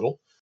throat a little,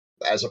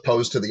 as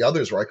opposed to the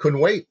others where I couldn't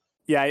wait.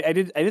 Yeah, I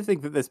did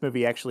think that this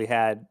movie actually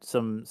had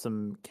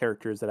some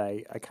characters that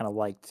I kind of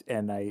liked,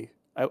 and I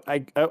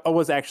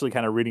was actually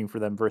kind of rooting for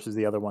them versus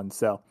the other ones.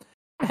 So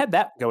I had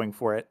that going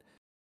for it.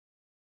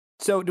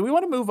 So do we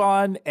want to move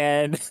on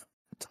and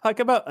talk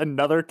about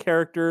another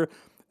character?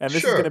 And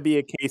this is going to be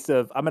a case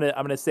of I'm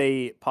gonna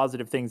say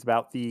positive things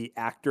about the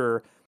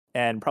actor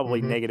and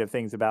probably negative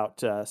things about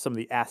some of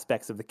the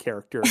aspects of the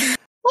character.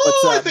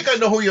 I think I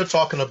know who you're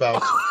talking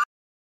about.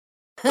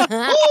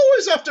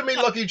 Always after me,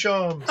 Lucky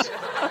Charms.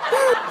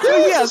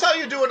 This is how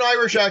you do an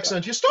Irish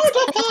accent. You start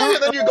up high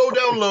and then you go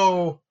down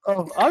low.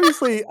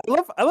 Obviously,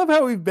 I love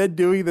how we've been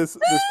doing this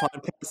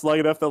podcast long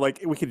enough that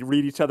like we can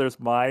read each other's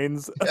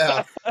minds.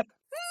 Yeah.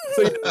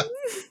 So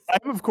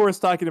I'm of course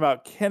talking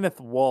about Kenneth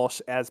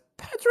Walsh as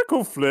Patrick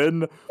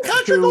O'Flynn.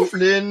 Patrick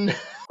O'Flynn.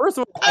 First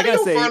of all, I gotta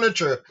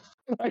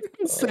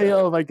say,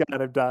 oh my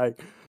god, I'm dying.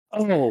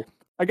 Oh,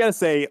 I gotta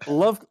say,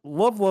 love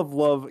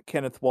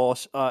Kenneth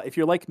Walsh. If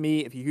you're like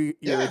me, if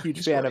you're a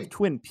huge fan of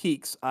Twin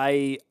Peaks,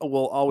 I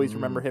will always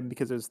remember him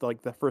because it was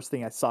like the first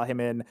thing I saw him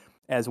in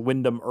as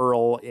Wyndham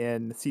Earl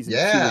in season 2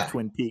 of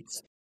Twin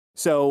Peaks.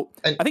 So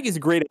I think he's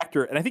a great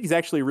actor, and I think he's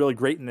actually really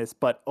great in this.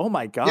 But oh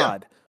my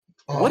god.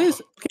 What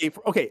is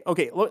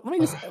okay? Let me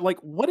just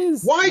what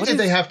is? Why did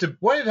it have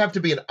to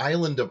be an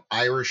island of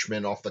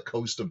Irishmen off the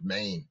coast of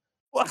Maine,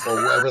 or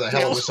wherever the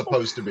hell it was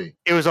supposed to be?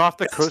 It was off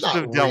the coast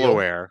of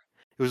Delaware.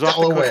 It was off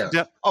Delaware.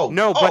 The coast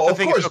but the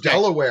thing of course, is,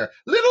 Delaware.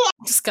 Little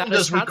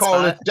as we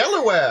call it,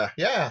 Delaware.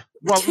 Yeah.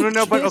 Well,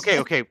 no, but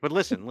okay, but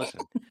listen.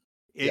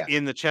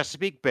 In the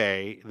Chesapeake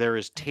Bay, there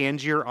is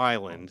Tangier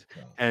Island,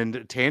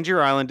 and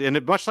Tangier Island,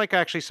 and much like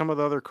actually some of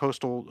the other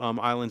coastal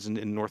islands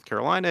in North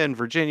Carolina and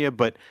Virginia,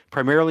 but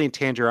primarily in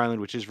Tangier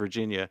Island, which is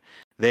Virginia,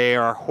 they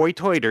are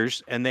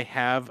Hoyt-Hoyters, and they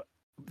have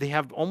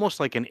almost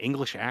like an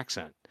English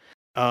accent.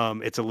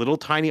 It's a little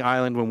tiny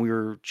island. When we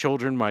were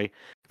children, we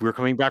were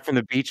coming back from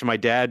the beach, and my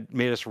dad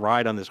made us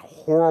ride on this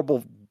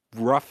horrible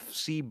rough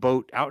sea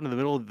boat out into the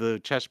middle of the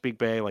Chesapeake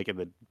Bay, like in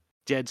the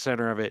dead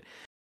center of it,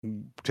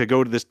 to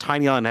go to this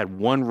tiny island, had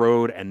one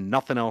road and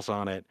nothing else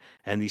on it,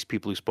 and these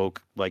people who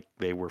spoke like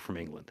they were from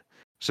England.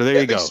 So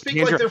there you go. They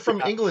speak like they're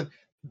from England.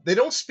 They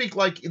don't speak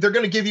like they're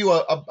going to give you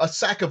a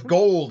sack of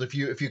gold if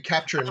you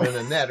capture him in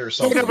a net or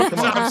something.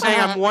 I'm saying,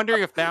 I'm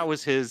wondering if that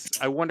was his.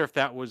 I wonder if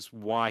that was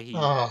why he.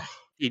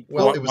 It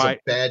was a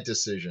bad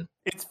decision.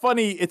 It's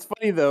funny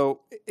though,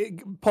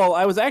 Paul.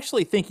 I was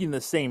actually thinking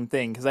the same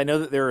thing because I know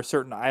that there are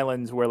certain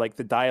islands where like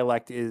the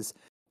dialect is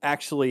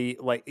actually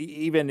like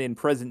even in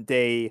present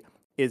day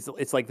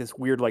it's like this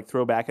weird like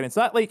throwback, and it's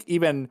not like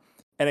even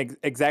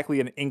exactly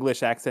an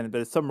English accent,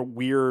 but it's some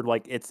weird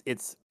like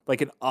it's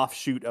like an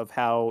offshoot of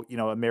how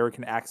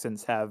American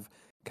accents have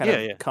kind Yeah,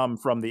 of yeah. come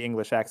from the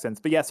English accents.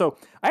 But yeah, so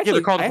Yeah,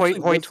 they're called I actually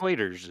was-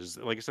 hoit-toiters. Is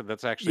like I said,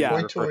 that's actually Yeah.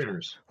 what they're referred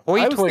to.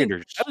 Hoit-toiters.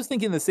 Hoit-toiters. I was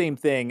thinking the same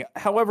thing.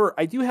 However,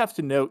 I do have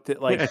to note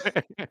that like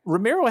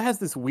Romero has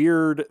this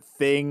weird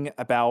thing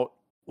about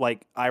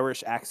like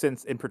Irish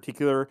accents in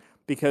particular,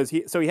 because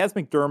he has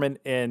McDermott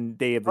in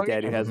Day of the Oh,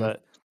 Dead, yeah. who has a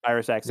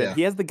Irish accent. Yeah.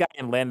 He has the guy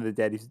in Land of the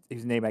Dead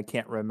whose name I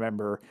can't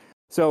remember.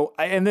 So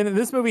and then in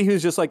this movie, he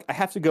was just like, I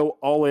have to go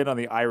all in on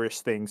the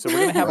Irish thing. So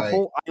we're gonna have a Right.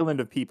 whole island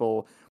of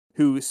people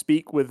who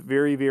speak with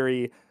very,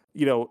 very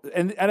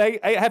and I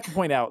have to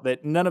point out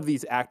that none of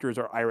these actors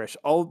are Irish.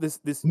 All of this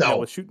No,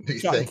 was you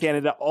shot in think?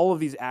 Canada. All of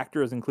these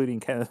actors,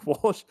 including Kenneth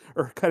Welsh,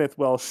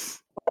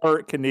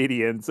 are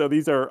Canadian. So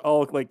these are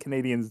all like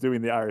Canadians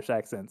doing the Irish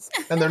accents.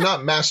 And they're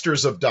not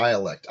masters of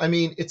dialect. I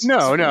mean, it's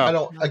No, no. I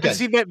don't. Again,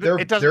 See, that their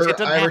it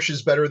doesn't Irish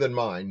is better than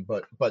mine,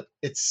 but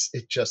it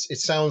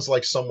sounds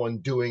like someone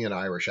doing an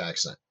Irish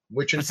accent,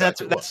 which in But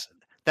fact it was.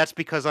 that's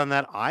because on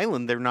that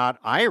island they're not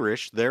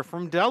Irish, they're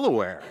from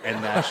Delaware,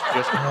 and that's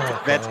just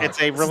Oh, that's God.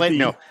 it's a relate.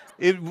 No,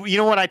 you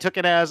know what I took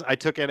it as? I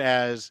took it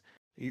as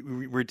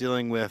we're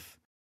dealing with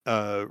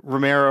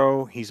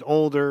Romero. He's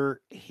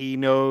older. He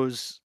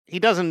knows. He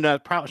doesn't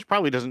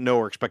probably doesn't know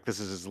or expect this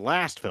is his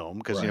last film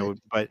because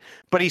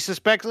but he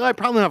suspects I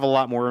probably have a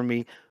lot more in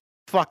me.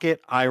 Fuck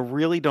it, I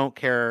really don't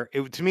care.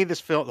 To me, the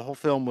whole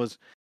film was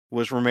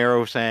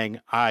Romero saying,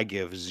 I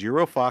give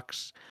zero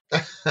fucks.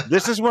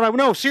 This is what I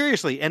know,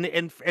 seriously.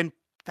 And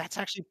that's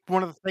actually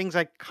one of the things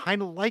I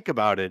kind of like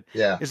about it.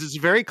 Yeah. Is it's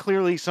very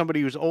clearly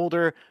somebody who's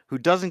older, who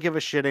doesn't give a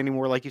shit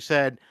anymore. Like you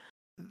said,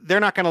 they're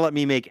not going to let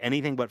me make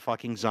anything but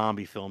fucking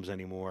zombie films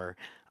anymore.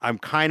 I'm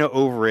kind of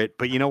over it,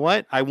 but you know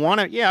what? I want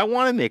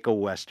to make a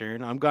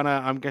Western.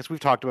 I guess we've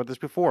talked about this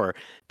before,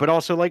 but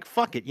also like,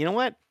 fuck it. You know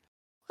what?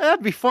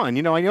 That'd be fun.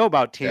 I know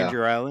about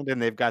Tangier Island and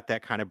they've got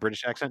that kind of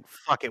British accent.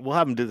 Fuck it. We'll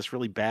have them do this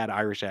really bad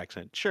Irish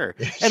accent. Sure.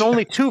 And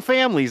only 2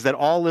 families that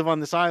all live on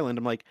this island.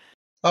 I'm like,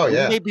 oh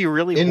yeah, they be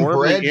really Inbred?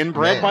 horribly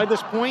inbred Man. by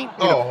this point?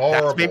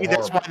 Horrible.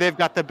 That's why they've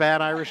got the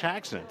bad Irish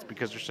accents,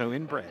 because they're so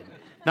inbred.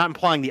 Not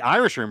implying the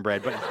Irish are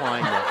inbred, but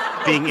implying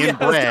that being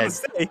inbred. Put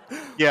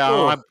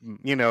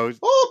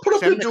up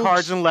send the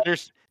cards and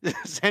letters.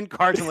 Send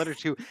cards and letters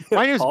to.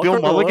 My name is Bill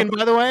Mulligan,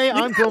 by the way.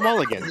 I'm Bill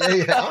Mulligan.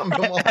 Yeah, I'm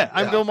Bill Mulligan.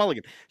 I'm Bill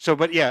Mulligan. So,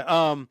 but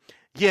no,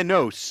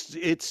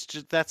 it's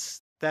just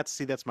that's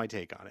my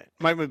take on it.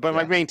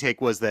 My main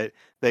take was that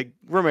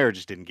Romero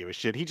just didn't give a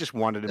shit. He just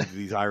wanted him to do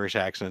these Irish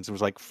accents and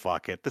was like,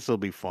 "Fuck it, this will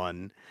be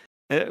fun."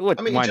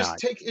 Why not?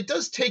 It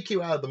does take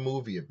you out of the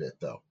movie a bit,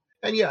 though.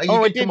 And yeah,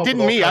 it didn't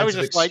me. I was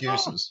just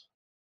excuses.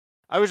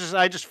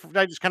 I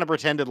just kind of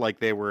pretended like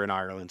they were in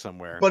Ireland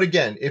somewhere. But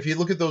again, if you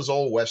look at those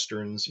old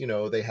westerns,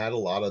 they had a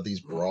lot of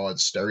these broad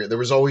stereo. There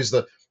was always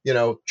the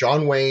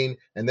John Wayne,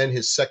 and then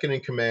his second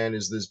in command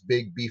is this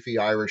big beefy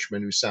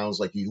Irishman who sounds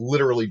like he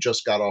literally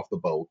just got off the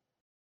boat.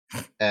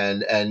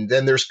 And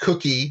then there's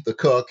Cookie, the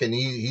cook, and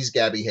he's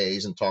Gabby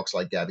Hayes and talks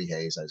like Gabby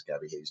Hayes, as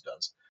Gabby Hayes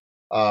does.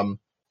 I'm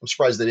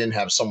surprised they didn't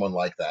have someone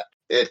like that.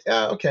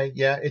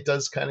 It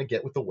does kind of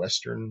get with the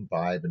Western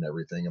vibe and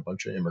everything. A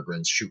bunch of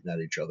immigrants shooting at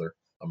each other,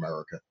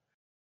 America.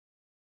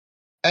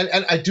 And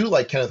I do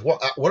like Kenneth.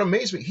 What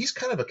amazed me, he's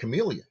kind of a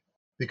chameleon,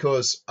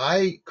 because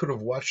I could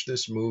have watched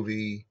this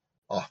movie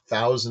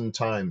 1,000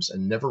 times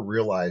and never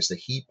realized that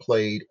he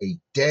played a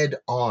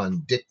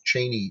dead-on Dick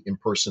Cheney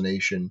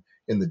impersonation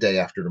in The Day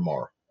After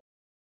Tomorrow.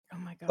 Oh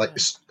my god! Like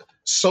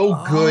so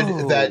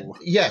good that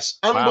yes,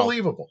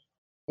 unbelievable.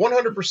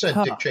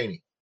 100% Dick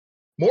Cheney.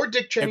 More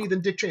Dick Cheney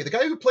than Dick Cheney. The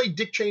guy who played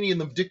Dick Cheney in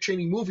the Dick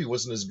Cheney movie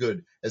wasn't as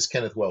good as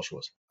Kenneth Welsh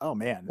was. Oh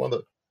man.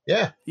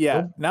 Yeah.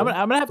 Now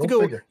I'm gonna have to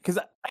go, because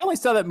I only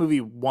saw that movie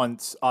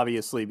once,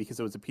 obviously, because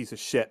it was a piece of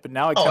shit. But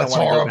now I kind of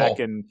want to go back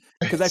and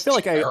because I feel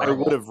like I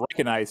would have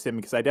recognized him,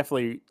 because I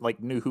definitely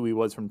knew who he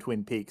was from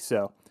Twin Peaks.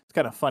 So it's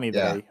kind of funny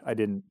that I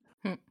didn't.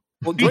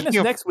 Well, join us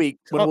next week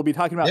when we'll be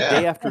talking about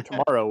Day After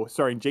Tomorrow,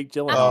 starring Jake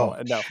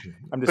Gyllenhaal. No,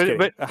 I'm just kidding.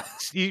 But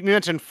you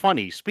mentioned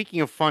funny.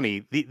 Speaking of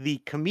funny,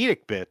 the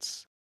comedic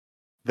bits.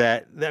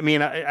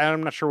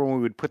 I'm not sure when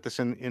we would put this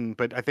in,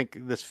 but I think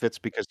this fits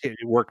because it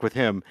worked with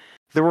him.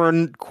 There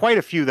were quite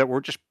a few that were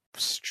just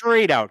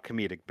straight out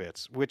comedic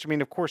bits, which,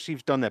 of course,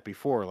 he's done that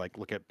before. Like,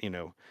 look at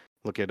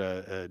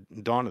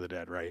Dawn of the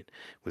Dead, right?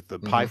 With the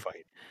pie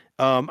fight.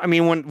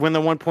 When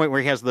the one point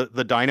where he has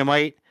the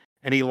dynamite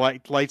and he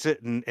lights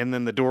it and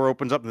then the door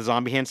opens up and the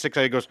zombie hand sticks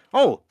out, he goes,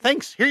 "Oh,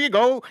 thanks, here you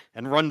go,"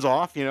 and runs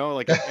off,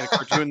 like in a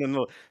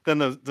cartoon. Then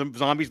the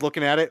zombie's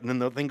looking at it and then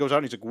the thing goes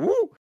out and he's like,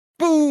 "Woo!"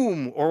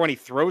 Boom! Or when he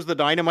throws the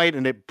dynamite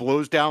and it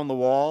blows down the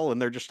wall,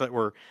 and they're just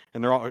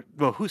they're all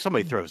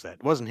somebody throws that.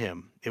 It wasn't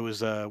him. It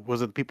was it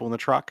the people in the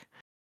truck?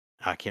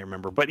 I can't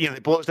remember. But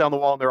it blows down the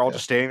wall and they're all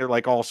just standing there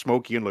like all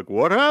smoky and like,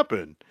 what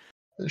happened?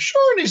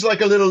 Sure, and he's like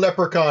a little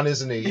leprechaun,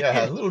 isn't he?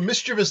 Yeah, a little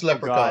mischievous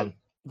leprechaun.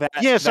 That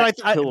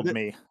killed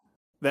me.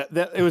 That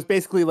it was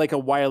basically like a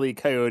Wile E.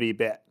 Coyote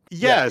bit.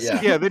 Yes,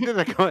 yeah. they did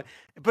that.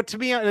 But to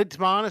be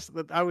honest,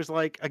 I was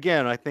like,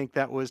 again, I think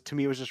that was to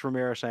me it was just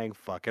Romero saying,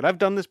 "Fuck it, I've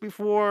done this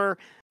before,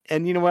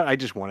 and you know what? I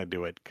just want to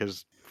do it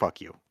because fuck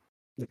you."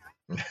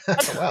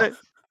 Well,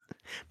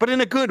 But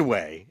in a good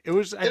way. It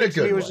was. I in a think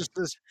to me it good was way. just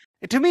this.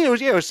 To me,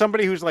 it was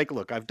somebody who's like,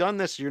 "Look, I've done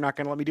this. You're not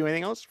going to let me do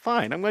anything else.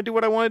 Fine, I'm going to do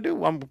what I want to do.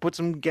 I'm going to put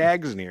some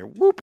gags in here.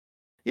 Whoop."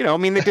 I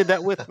mean, they did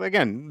that with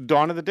again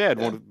Dawn of the Dead,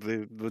 Yeah. one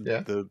of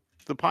Yeah.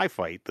 the pie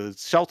fight, the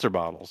seltzer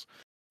bottles.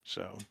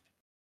 So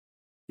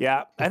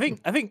Yeah, I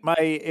think my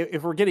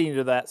if we're getting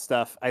into that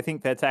stuff, I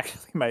think that's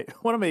actually my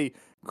one of my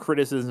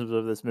criticisms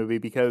of this movie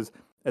because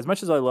as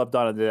much as I love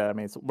Dawn of the Dead, I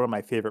mean it's one of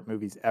my favorite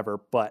movies ever,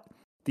 but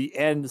the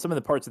end, some of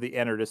the parts of the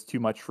end are just too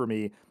much for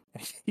me.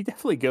 He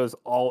definitely goes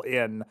all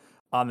in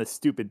on the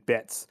stupid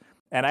bits,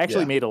 and I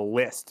actually Yeah. made a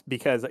list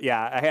because I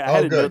had Oh,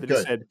 a note good, that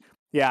just good.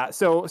 said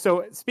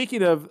So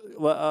speaking of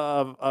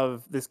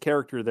this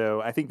character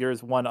though, I think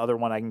there's one other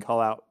one I can call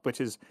out, which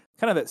is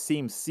kind of that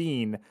same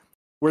scene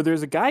where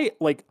there's a guy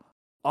like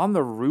on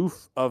the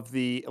roof of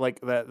the like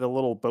the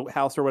little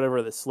boathouse or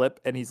whatever, the slip,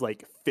 and he's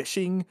like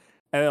fishing,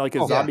 and then like a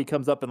Oh, yeah. zombie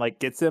comes up and like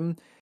gets him.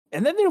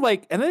 And then they're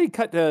like, and then they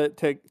cut to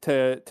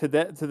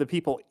the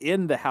people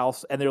in the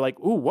house, and they're like,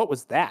 "Ooh, what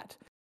was that?"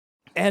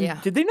 And Yeah.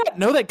 did they not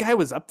know that guy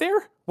was up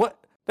there? What?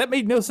 That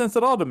made no sense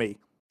at all to me.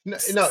 No,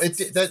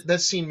 that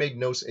scene made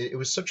no sense. It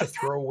was such a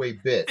throwaway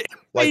bit. It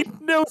Like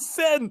made no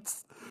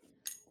sense.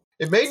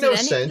 it made no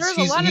sense. There's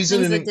a lot of He's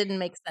in things an that didn't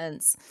make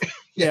sense.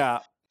 Yeah.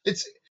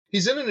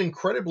 he's in an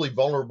incredibly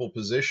vulnerable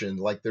position.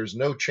 Like there's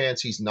no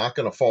chance he's not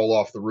going to fall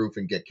off the roof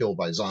and get killed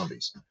by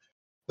zombies.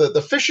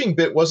 The fishing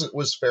bit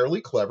was fairly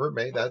clever.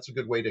 Maybe that's a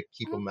good way to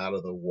keep him out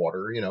of the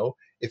water.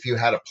 If you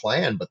had a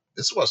plan, but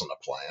this wasn't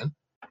a plan.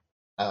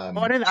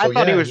 I didn't. So I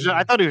thought yeah,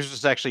 I thought he was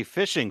just actually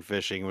fishing.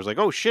 It was like,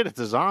 oh shit, it's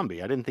a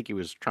zombie. I didn't think he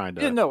was trying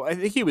to. Yeah, no, I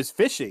think he was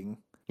fishing.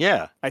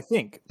 Yeah, I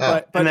think,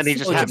 Ah. but and then he it's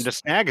just still happened to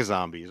snag a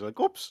zombie. He's like,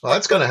 oops. well,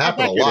 that's going to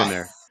happen a Get in lot.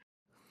 there.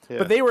 Yeah.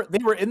 But they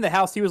were in the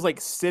house. He was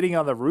like sitting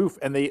on the roof,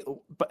 and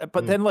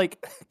but then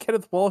like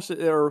Kenneth Walsh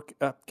or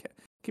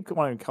keep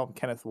wanting to call him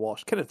Kenneth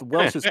Walsh. Kenneth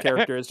Welsh's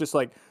character is just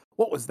like,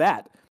 what was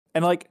that?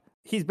 And like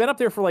he's been up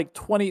there for like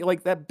 20,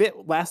 like that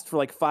bit lasts for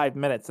like 5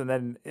 minutes, and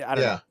then I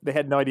don't know. They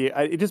had no idea.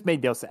 It just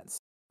made no sense.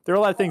 There are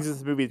a lot of things in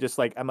this movie just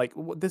like I'm like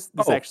this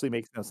actually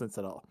makes no sense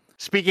at all.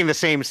 Speaking of the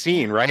same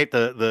scene, right?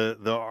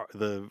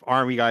 The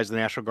army guys, the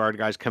National Guard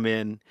guys come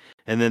in,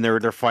 and then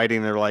they're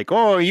fighting. They're like,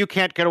 "Oh, you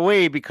can't get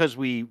away because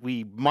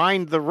we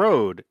mined the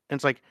road." And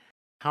it's like,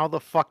 how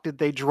the fuck did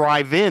they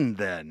drive in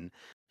then?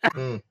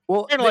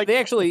 Well, And, like-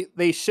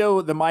 they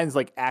show the mines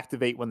like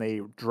activate when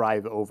they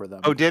drive over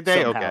them. Oh, did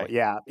they? somehow. Okay.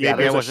 Yeah. Maybe I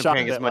there's a wasn't shot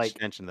paying as that, much like,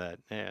 attention to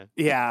that.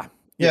 Yeah.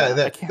 Yeah,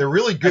 I can't- they're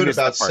really good missed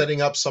that about part.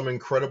 setting up some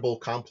incredible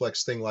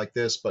complex thing like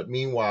this, but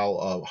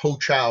meanwhile, Ho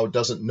Chow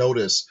doesn't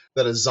notice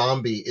that a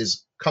zombie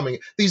is coming.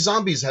 These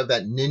zombies have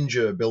that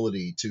ninja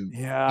ability to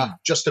Yeah. be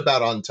just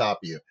about on top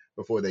of you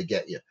before they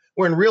get you.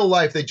 Where in real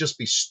life, they'd just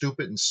be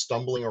stupid and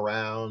stumbling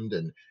around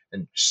and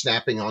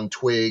snapping on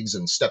twigs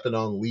and stepping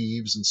on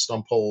leaves and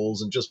stump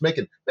holes and just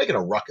making a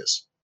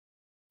ruckus.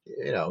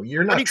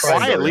 You're not Pretty trying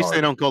quiet. At very least hard.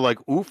 they don't go like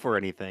oof or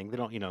anything. They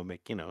don't,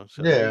 make,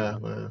 so Yeah,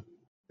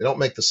 they don't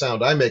make the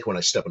sound I make when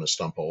I step in a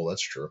stump hole.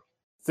 That's true.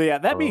 So yeah,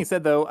 that being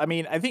said, though, I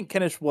mean, I think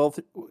Kenneth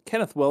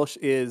Welsh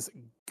is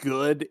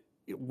good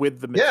with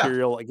the Yeah.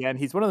 material. Again,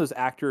 he's one of those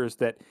actors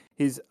that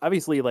he's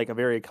obviously like a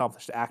very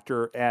accomplished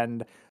actor,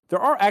 and there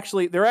are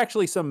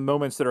actually some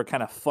moments that are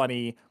kind of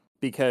funny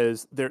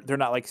because they're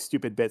not like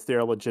stupid bits.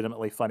 They're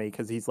legitimately funny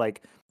because he's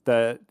like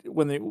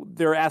when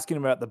they're asking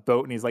him about the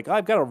boat, and he's like, oh,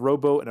 I've got a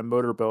rowboat and a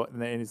motorboat,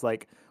 and then he's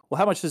like, well,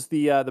 how much is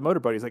the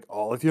motorboat? He's like,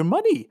 all of your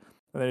money.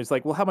 And then he's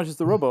like, well, how much is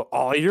the rowboat?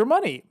 All of your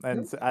money.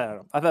 And so, I don't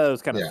know. I thought it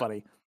was kind of Yeah.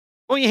 funny.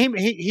 Well,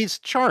 he's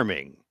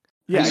charming.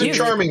 Yeah, He's he a is.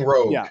 charming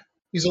rogue. Yeah.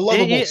 He's a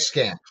lovable Yeah.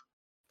 scamp.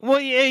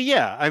 Well,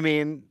 yeah. I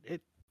mean,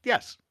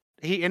 yes.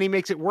 He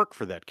makes it work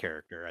for that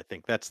character. I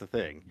think that's the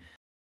thing.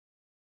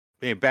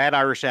 Bad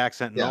Irish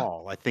accent and Yeah.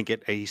 all. I think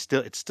it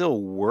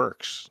still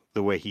works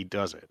the way he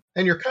does it.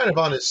 And you're kind of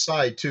on his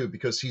side too,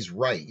 because he's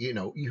right.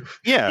 You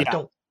Yeah.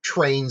 don't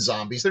train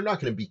zombies. They're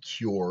not going to be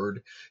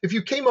cured. If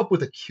you came up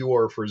with a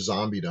cure for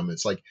zombiedom,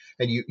 it's like,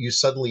 and you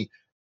suddenly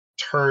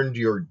turned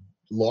your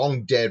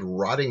long dead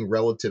rotting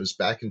relatives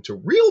back into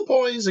real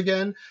boys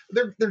again,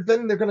 they're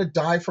going to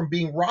die from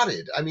being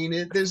rotted. I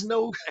mean, there's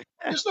no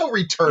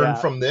return Yeah.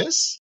 from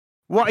this.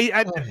 Well,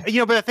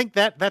 but I think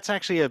that's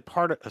actually a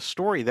part of a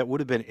story that would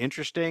have been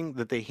interesting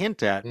that they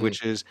hint at,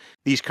 which is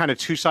these kind of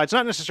two sides.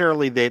 Not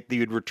necessarily that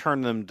you'd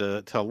return them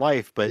to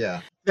life, but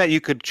Yeah. that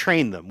you could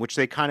train them, which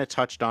they kind of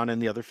touched on in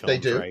the other films, They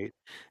do. right?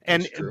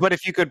 And That's true. but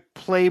if you could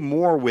play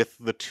more with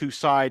the two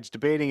sides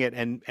debating it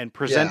and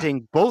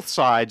presenting both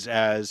sides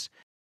as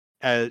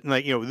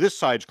like, this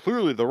side's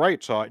clearly the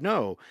right side.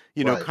 No,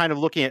 Right. kind of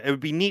looking at it would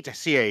be neat to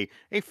see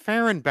a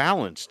fair and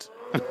balanced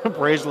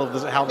appraisal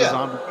of how the Yeah.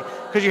 zombie,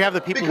 because you have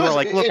the people who Because are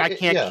like, look, I it-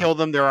 can't yeah. kill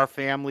them. They're our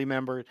family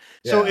members.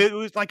 So Yeah. it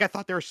was like I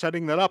thought they were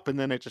setting that up, and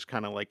then it just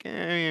kind of like,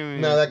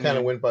 No, that kind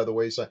of went by the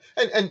wayside.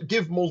 And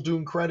give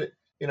Muldoon credit.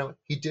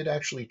 he did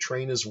actually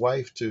train his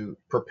wife to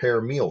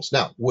prepare meals.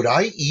 Now, would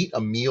I eat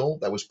a meal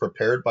that was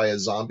prepared by a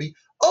zombie?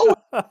 Oh,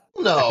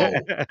 no.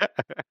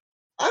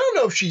 I don't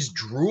know if she's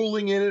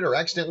drooling in it or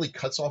accidentally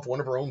cuts off one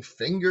of her own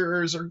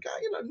fingers or,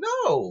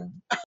 no.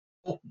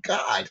 Oh,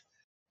 God.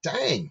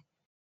 Dang.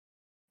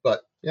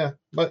 But, yeah,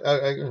 but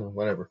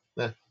whatever.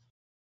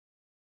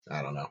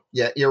 I don't know.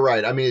 Yeah, you're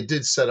right. I mean, it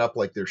did set up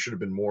like there should have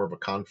been more of a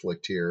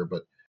conflict here,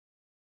 but.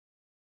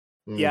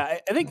 Yeah,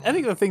 I think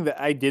the thing that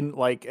I didn't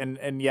like,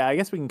 and yeah, I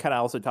guess we can kind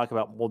of also talk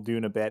about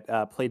Muldoon a bit,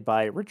 played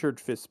by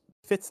Richard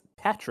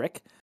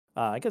Fitzpatrick.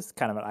 I guess it's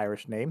kind of an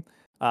Irish name,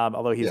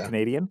 although he's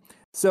Canadian.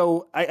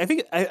 So I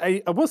think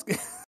I almost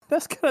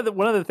that's kind of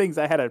one of the things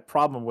I had a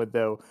problem with,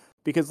 though,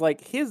 because like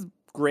his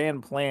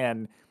grand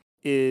plan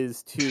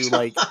is to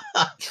like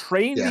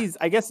train these,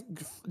 I guess,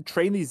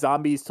 train these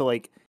zombies to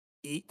like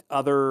eat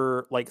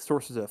other like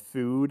sources of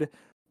food.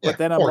 But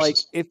then I'm like,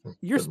 if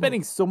you're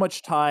spending so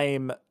much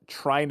time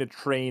trying to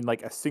train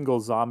like a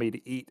single zombie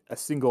to eat a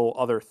single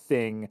other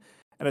thing,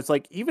 and it's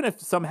like, even if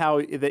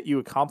somehow that you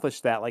accomplish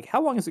that, like, how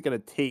long is it going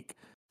to take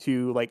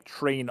to like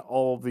train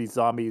all of these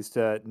zombies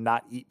to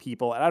not eat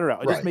people? And I don't know,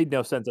 it just made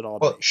no sense at all.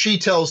 Well, she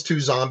tells two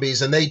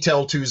zombies, and they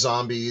tell two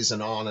zombies,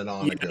 and on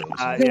it goes.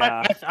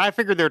 Yeah, I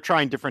figured they're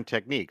trying different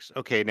techniques.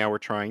 Okay, now we're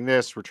trying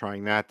this, we're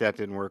trying that. That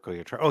didn't work.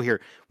 Oh, here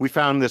we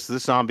found this.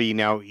 This zombie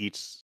now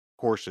eats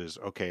horses.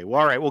 Okay, well,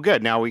 all right, well,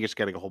 good. Now we just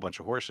got a whole bunch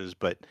of horses,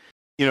 but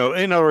in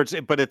other words,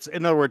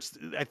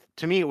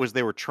 to me, it was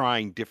they were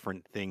trying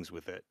different things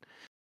with it.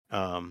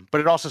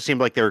 But it also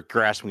seemed like they were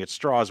grasping at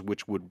straws,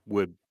 which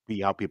would be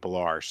how people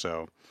are.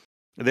 So,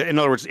 in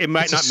other words, it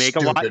might not make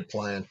a lot.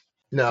 Plan.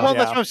 No, well,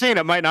 that's what I'm saying.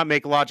 It might not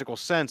make logical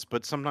sense,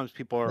 but sometimes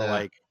people are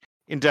like,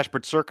 in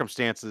desperate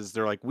circumstances,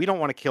 they're like, we don't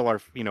want to kill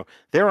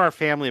they're our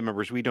family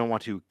members. We don't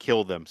want to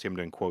kill them. See, I'm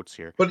doing quotes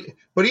here.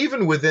 But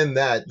even within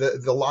that,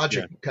 the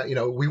logic,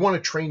 we want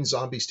to train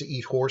zombies to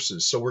eat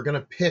horses. So we're going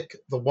to pick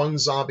the one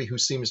zombie who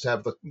seems to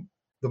have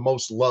the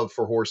most love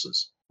for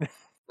horses.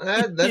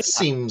 That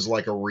seems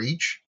like a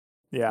reach.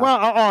 Yeah. Well,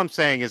 all I'm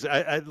saying is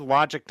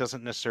logic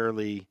doesn't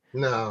necessarily.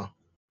 No.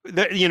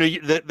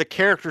 The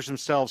characters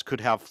themselves could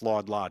have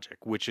flawed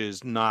logic, which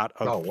is not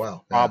a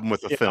problem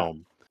with the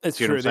film. It's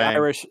true.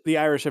 The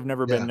Irish have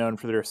never been known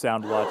for their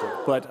sound logic,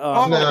 but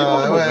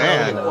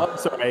I'm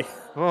sorry.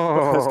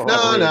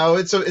 No,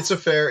 it's a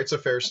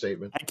fair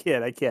statement. I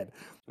kid.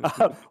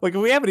 Like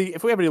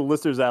if we have any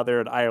listeners out there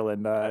in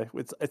Ireland,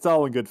 it's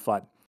all in good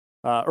fun,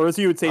 or as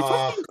you would say, it's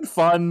all in good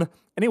fun.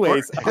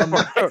 Anyways,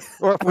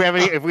 or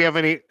if we have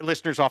any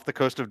listeners off the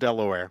coast of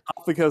Delaware,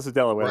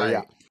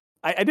 yeah.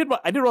 I did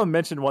want to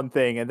mention one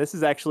thing, and this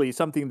is actually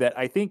something that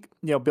I think,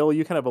 Bill,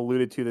 you kind of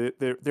alluded to.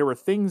 There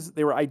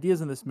were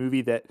ideas in this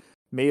movie that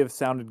may have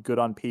sounded good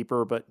on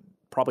paper, but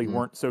probably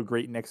weren't so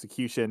great in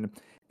execution.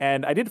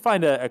 And I did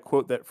find a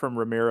quote from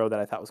Romero that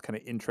I thought was kind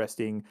of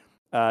interesting.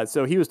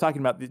 So he was talking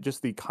about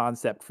just the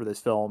concept for this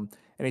film,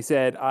 and he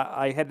said,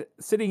 I had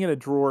sitting in a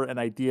drawer an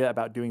idea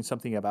about doing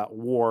something about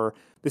war,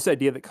 this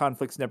idea that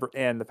conflicts never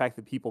end, the fact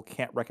that people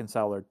can't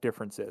reconcile their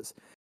differences.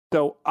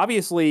 So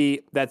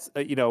obviously that's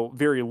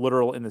very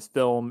literal in this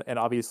film, and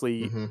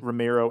obviously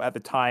Romero at the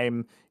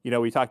time,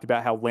 we talked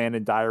about how Land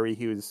and Diary,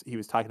 he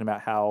was talking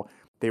about how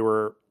they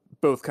were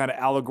both kind of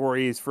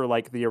allegories for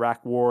like the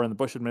Iraq War and the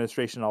Bush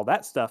administration and all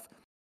that stuff.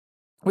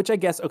 Which I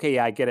guess, okay,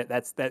 yeah, I get it.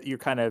 That's you're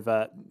kind of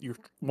you're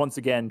once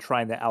again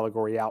trying the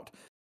allegory out,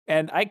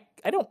 and I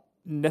don't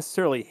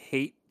necessarily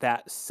hate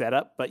that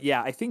setup, but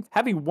yeah, I think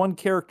having one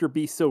character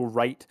be so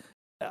right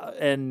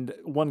and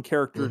one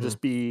character just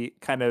be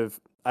kind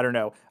of, I don't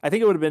know. I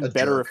think it would have been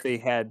better if they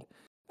had,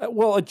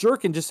 a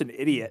jerk and just an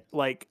idiot.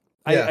 Like,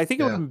 I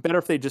think it would have been better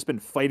if they'd just been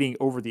fighting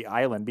over the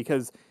island,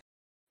 because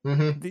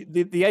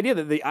the idea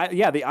that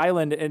the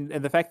island and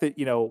the fact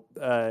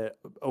that,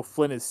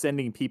 O'Flynn is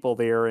sending people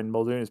there and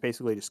Muldoon is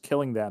basically just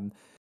killing them.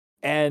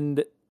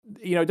 And,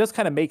 it does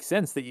kind of make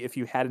sense that if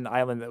you had an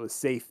island that was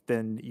safe,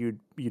 then you'd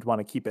want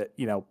to keep it,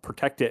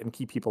 protect it and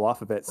keep people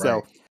off of it.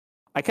 Right. So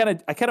I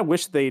kind of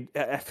wish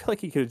I feel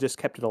like he could have just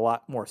kept it a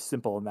lot more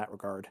simple in that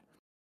regard.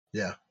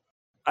 Yeah.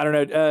 I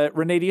don't know.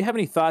 Renee, do you have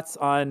any thoughts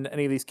on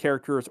any of these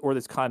characters or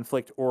this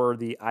conflict or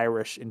the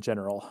Irish in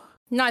general?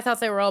 No, I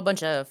thought they were all a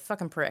bunch of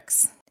fucking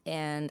pricks,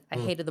 and I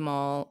hated them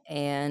all.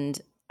 And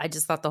I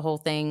just thought the whole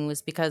thing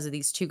was because of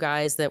these two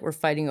guys that were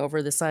fighting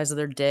over the size of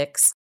their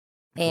dicks.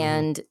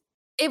 And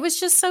it was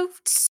just so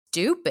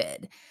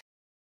stupid.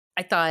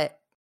 I thought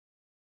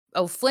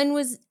O'Flynn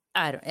was,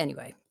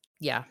 anyway.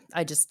 Yeah,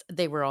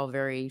 they were all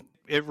very...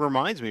 It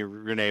reminds me,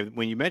 Renee,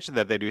 when you mentioned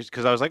that they do,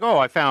 because I was like, oh,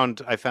 I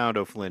found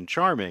O'Flynn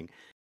charming,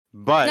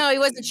 but no, he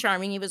wasn't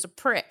charming. He was a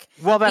prick.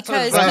 Well, that's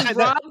because he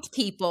robbed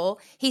people.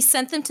 He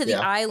sent them to the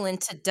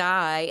island to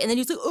die, and then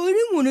he was like, oh, I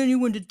didn't want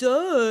anyone to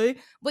die,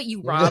 but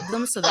you robbed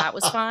them, so that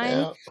was fine.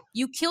 Yeah.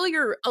 You kill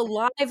your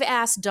alive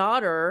ass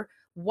daughter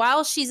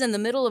while she's in the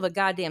middle of a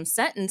goddamn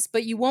sentence,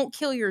 but you won't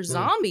kill your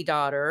zombie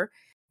daughter.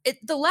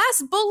 The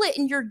last bullet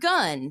in your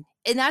gun.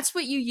 And that's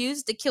what you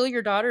use to kill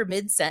your daughter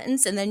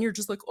mid-sentence, and then you're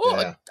just like,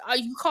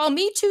 you call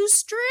me too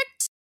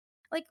strict?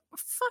 Like,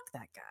 fuck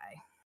that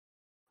guy.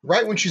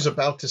 right when she's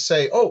about to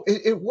say, "Oh,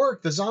 it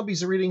worked. The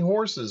zombies are eating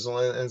horses,"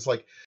 and it's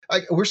like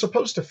we're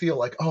supposed to feel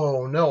like,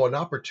 "Oh no, an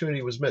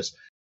opportunity was missed."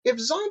 If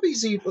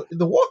zombies eat,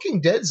 the Walking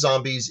Dead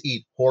zombies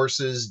eat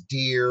horses,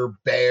 deer,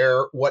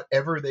 bear,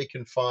 whatever they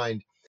can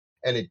find,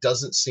 and it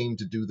doesn't seem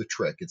to do the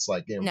trick. It's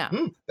like,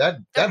 No, that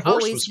they're horse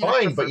always was gonna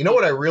fine, prefer but you know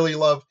what I people. really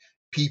love?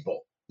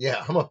 People.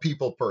 Yeah, I'm a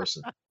people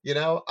person.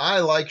 I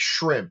like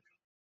shrimp.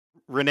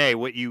 Renee,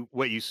 what you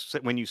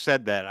said when you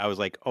said that, I was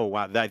like, oh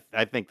wow, that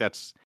I think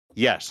that's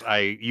yes.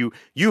 You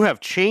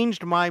have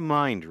changed my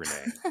mind,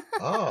 Renee.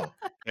 Oh,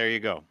 There you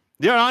go.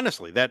 Yeah,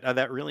 honestly,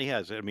 that really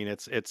has. I mean,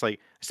 it's like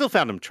I still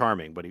found him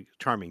charming, but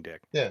charming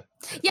dick. yeah.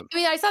 Yeah, I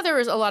mean, I thought there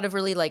was a lot of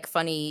really like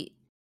funny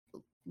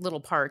little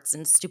parts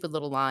and stupid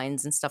little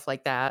lines and stuff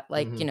like that.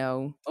 Like,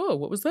 Mhm. oh,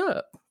 what was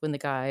that? When the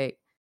guy,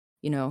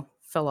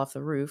 fell off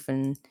the roof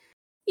and,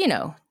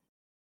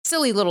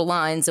 silly little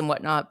lines and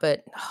whatnot.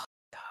 But oh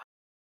God,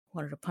 I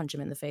wanted to punch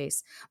him in the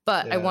face.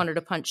 But I Yeah. wanted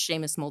to punch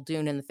Seamus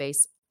Muldoon in the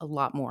face a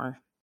lot more.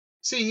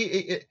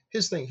 See,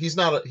 his thing. He's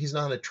not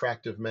an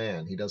attractive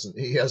man. He doesn't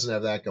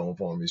have that going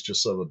for him. He's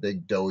just sort of a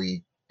big,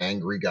 doughy,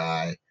 angry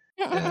guy,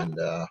 and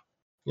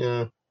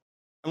yeah.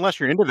 Unless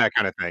you're into that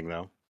kind of thing,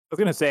 though. I was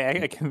gonna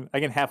say I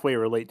can halfway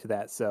relate to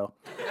that, so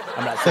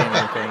I'm not saying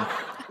anything.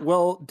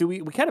 Well, do we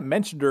kind of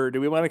mentioned her? Do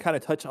we want to kind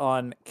of touch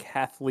on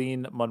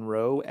Kathleen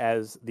Monroe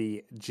as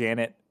the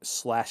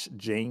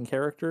Janet/Jane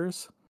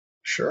characters?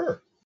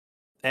 Sure.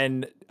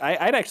 And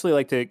I'd actually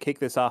like to kick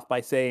this off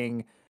by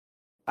saying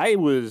I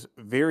was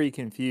very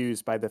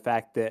confused by the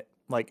fact that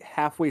like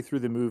halfway through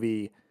the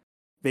movie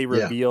they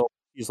Yeah. reveal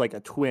she's like a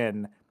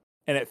twin,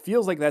 and it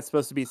feels like that's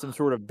supposed to be some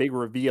sort of big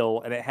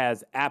reveal, and it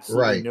has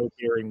absolutely Right. no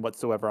bearing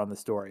whatsoever on the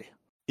story.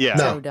 Yeah.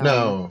 So No, dumb.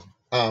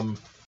 no.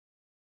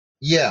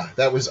 Yeah,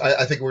 that was.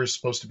 I think we were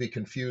supposed to be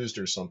confused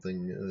or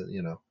something.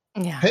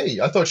 Yeah. Hey,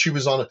 I thought she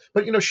was on a,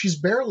 but she's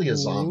barely a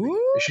zombie.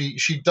 Ooh.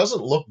 She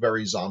doesn't look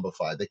very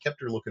zombified. They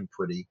kept her looking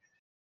pretty,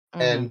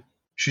 Mhm. and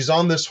she's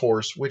on this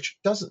horse, which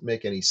doesn't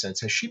make any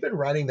sense. Has she been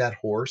riding that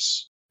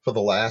horse for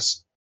the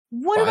last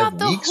What 5 about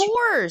the weeks?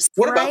 horse?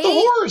 What about the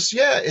right? horse?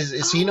 Yeah,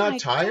 is he Oh not my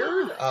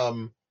tired?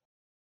 God.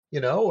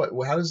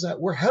 How does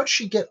that work? How'd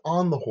she get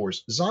on the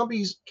horse?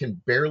 Zombies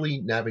can barely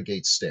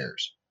navigate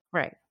stairs.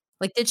 Right.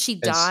 Like, did she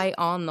And die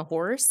on the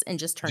horse and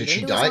just did turned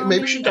she into a die?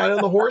 Maybe she zombie? died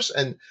on the horse,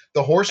 and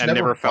the horse And never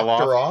never fell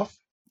bucked her off.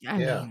 I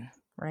Yeah, mean,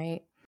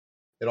 right?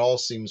 it all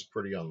seems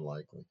pretty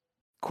unlikely.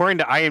 According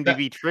to That,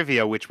 IMDb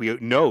trivia, which we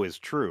know is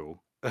true,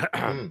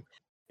 mm,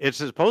 it's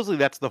supposedly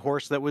that's the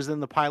horse that was in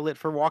the pilot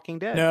for Walking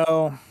Dead.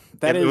 No,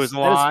 It was a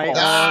lie. false.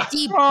 ah, That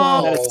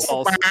is false.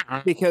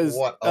 false because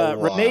What a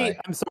Renee. lie.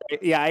 I'm sorry.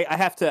 Yeah, I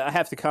have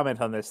to comment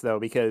on this though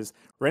because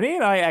Renee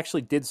and I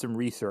actually did some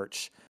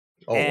research,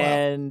 Oh wow.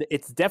 and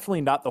it's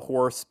definitely not the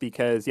horse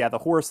because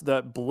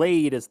the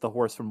Blade is the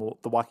horse from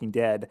The Walking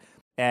Dead,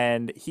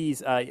 and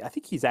he's I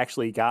think he's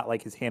actually got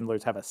like his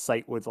handlers have a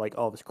site with like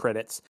all of his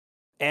credits,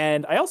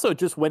 and I also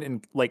just went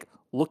and like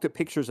looked at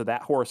pictures of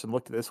that horse and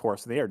looked at this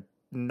horse, and they are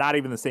not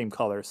even the same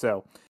color.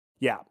 So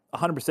yeah,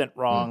 100%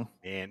 wrong.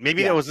 And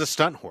maybe Yeah. that was the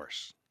stunt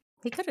horse.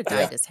 He could have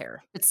Yeah. dyed his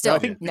hair, but No, still, I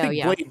think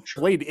yeah,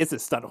 Blade is a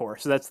stunt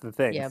horse. So that's the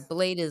thing. yeah.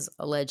 Blade is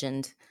a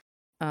legend.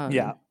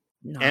 Yeah.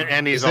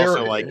 And he's Is there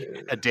also like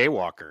a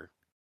daywalker.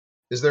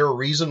 is there a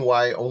reason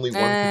why only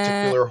one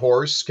particular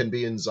horse can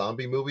be in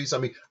zombie movies? I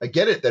mean, I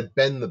get it that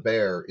Ben the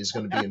bear is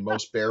going to be in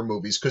most bear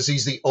movies because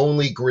he's the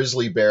only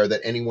grizzly bear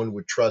that anyone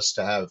would trust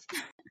to have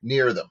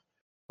near them.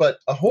 But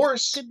a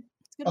horse,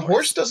 Good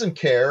horse doesn't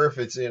care if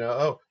it's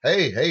oh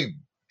hey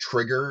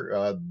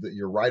Trigger,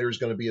 your rider's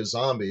going to be a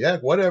zombie. Yeah,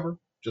 whatever.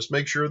 Just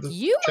make sure the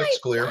You check's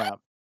might clear. Yeah.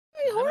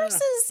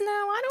 horses now.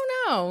 I don't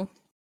know.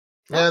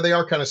 Yeah, they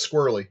are kind of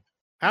squirrely.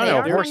 I don't They know.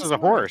 are A horse nice is a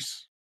horses.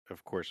 horse.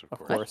 Of course. Of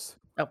course.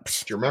 Oh,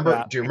 psh. Do you remember?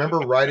 Yeah. Do you remember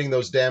riding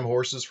those damn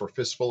horses for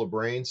Fistful of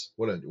Brains?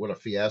 What a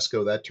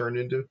fiasco that turned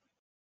into.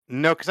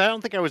 No, because I don't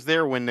think I was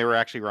there when they were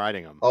actually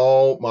riding them.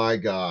 Oh my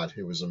God,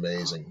 it was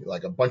amazing.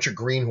 Like a bunch of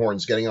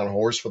greenhorns getting on a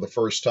horse for the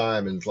first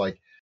time, and it's like,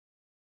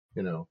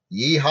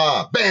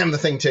 yeehaw, bam, the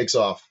thing takes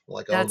off.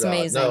 Like, That's oh God,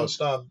 amazing. no,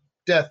 stop,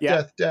 death,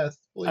 Yeah. death.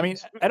 I mean,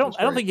 Please. I It don't was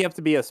I don't great. think you have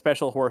to be a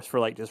special horse for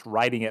like just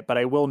riding it, but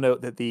I will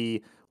note that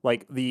the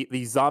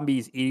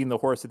zombies eating the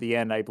horse at the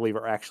end, I believe,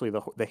 are actually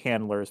the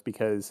handlers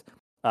because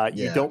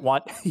you Yeah. don't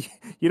want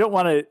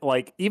to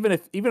like even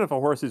if a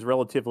horse is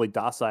relatively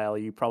docile,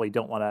 you probably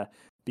don't want to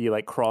be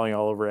like crawling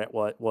all over it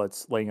while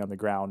it's laying on the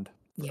ground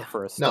Yeah.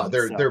 for a No, stunt.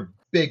 they're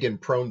big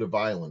and prone to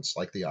violence,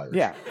 like the Irish.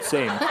 Yeah,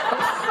 same.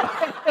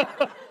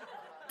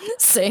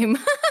 Same.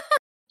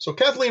 So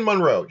Kathleen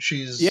Monroe,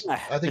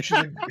 I think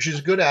Yeah. she's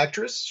a good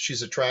actress.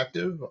 She's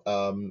attractive.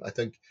 I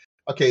think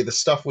okay, the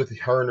stuff with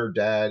her and her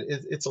dad,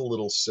 it's a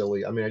little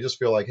silly. I mean, I just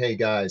feel like, hey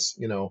guys,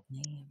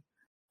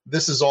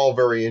 this is all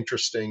very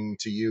interesting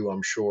to you,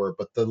 I'm sure,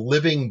 but the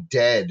living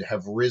dead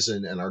have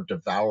risen and are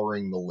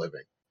devouring the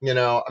living.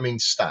 I mean,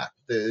 stop.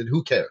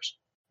 Who cares?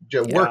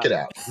 Work it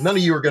out. None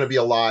of you are going to be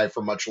alive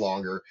for much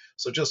longer.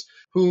 So just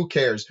who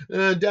cares?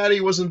 Daddy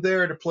wasn't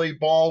there to play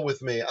ball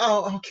with me.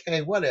 Oh,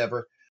 okay,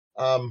 whatever.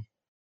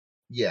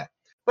 Yeah.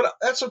 But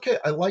that's okay.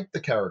 I liked the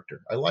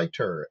character. I liked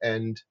her,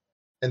 and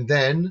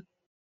then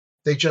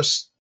they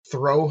just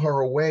throw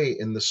her away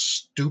in the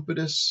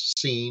stupidest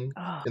scene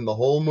in the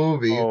whole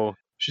movie. Oh,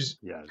 She's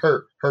yes.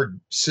 her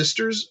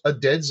sister's a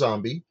dead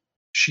zombie.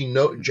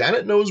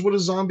 Janet knows what a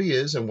zombie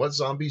is and what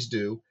zombies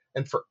do,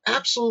 and for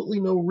absolutely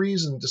no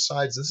reason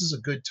decides this is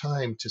a good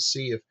time to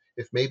see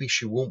if maybe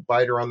she won't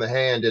bite her on the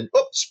hand. And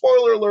oh,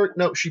 spoiler alert!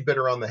 No, she bit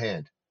her on the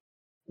hand.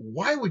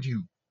 Why would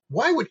you?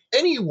 Why would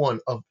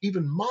anyone of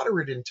even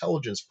moderate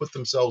intelligence put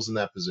themselves in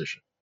that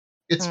position?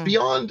 It's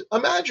beyond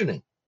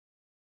imagining.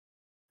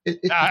 It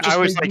I just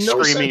was made like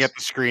no screaming sense. at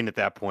the screen at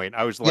that point.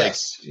 I was like,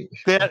 Yes.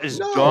 that is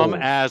dumb No.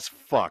 as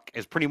fuck,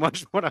 is pretty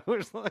much what I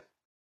was like.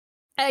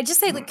 I just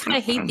say like kind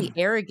of hate the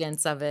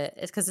arrogance of it.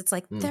 It's because it's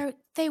like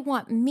they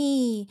want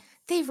me.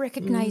 They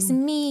recognize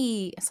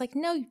me. It's like,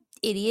 no, you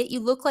idiot. You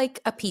look like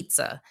a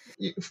pizza.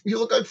 You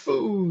look like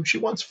food. She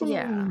wants food.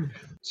 Yeah.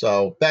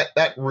 So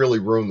that really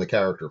ruined the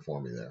character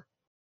for me there.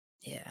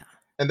 Yeah.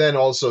 And then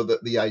also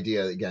the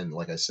idea, again,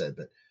 like I said,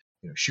 that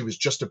she was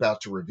just about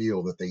to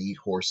reveal that they eat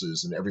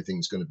horses and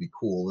everything's going to be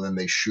cool, and then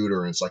they shoot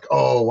her, and it's like,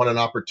 oh, what an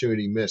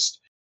opportunity missed.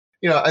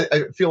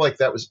 I feel like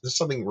that's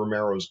something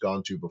Romero's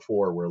gone to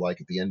before, where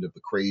like at the end of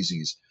The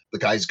Crazies, the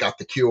guy's got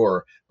the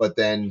cure, but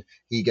then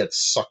he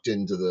gets sucked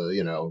into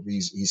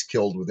he's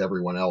killed with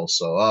everyone else.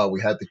 So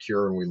we had the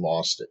cure and we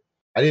lost it.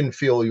 I didn't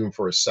feel even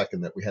for a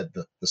second that we had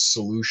the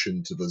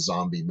solution to the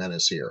zombie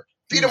menace here.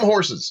 Feed them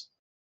horses.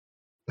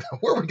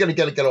 Where are we going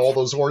to get all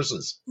those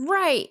horses?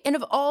 Right. And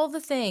of all the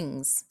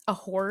things, a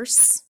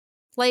horse,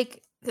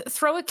 like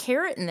throw a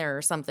carrot in there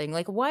or something.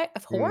 Like what?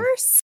 A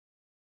horse?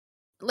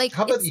 Like,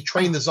 how about you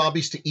train the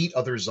zombies to eat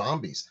other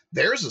zombies?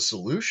 There's a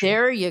solution.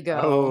 There you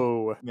go.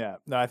 Oh, yeah.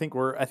 No, I think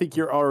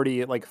you're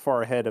already like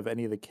far ahead of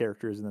any of the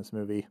characters in this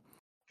movie.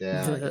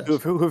 Yeah,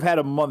 who've had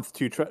a month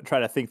to try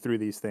to think through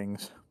these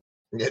things.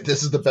 Yeah,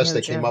 this is the best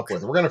they came up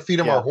with. We're going to feed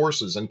them our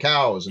horses and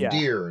cows and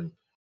deer, and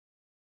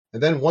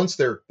then once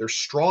they're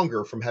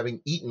stronger from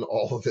having eaten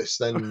all of this,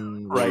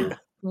 then right,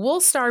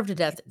 we'll starve to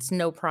death. It's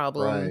no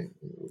problem. Right.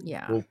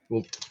 Yeah.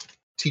 We'll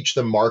teach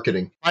them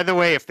marketing. By the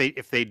way, if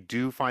they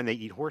do find they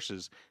eat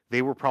horses,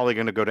 they were probably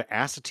going to go to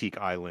Assateague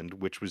Island,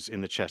 which was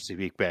in the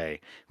Chesapeake Bay,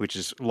 which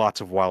is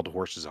lots of wild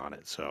horses on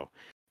it. So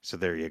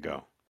there you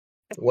go.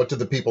 What do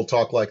the people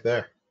talk like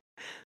there?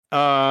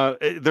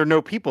 There are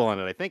no people on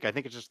it. I think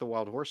it's just the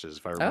wild horses,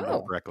 if I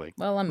remember correctly.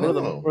 Well, I'm what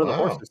do the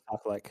horses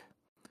talk like?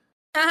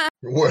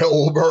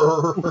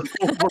 Wilbur.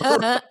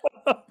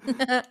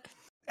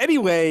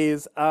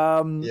 Anyways,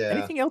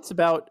 anything else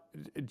about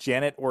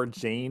Janet or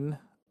Jane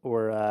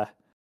or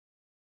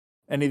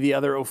any of the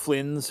other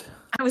O'Flynns?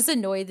 I was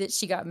annoyed that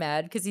she got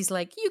mad because he's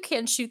like, you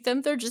can't shoot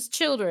them. They're just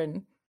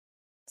children.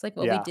 It's like,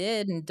 well, we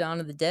did in Dawn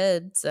of the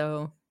Dead,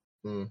 so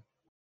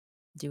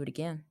do it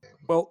again.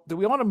 Well, do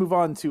we want to move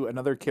on to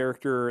another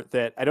character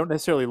that I don't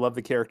necessarily love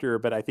the character,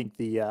 but I think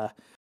the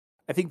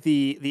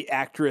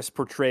actress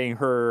portraying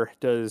her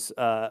does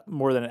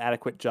more than an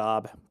adequate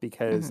job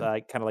because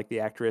I kind of like the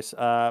actress.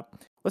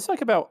 Let's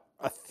talk about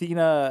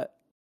Athena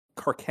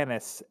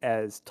Karkanis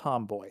as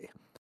Tomboy,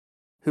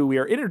 who we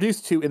are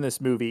introduced to in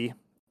this movie,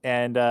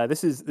 and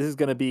this is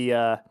going to be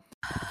an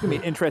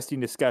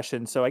interesting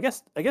discussion. So I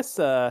guess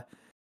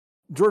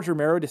George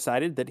Romero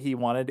decided that he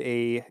wanted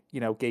a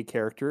gay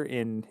character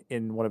in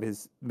one of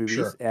his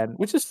movies, and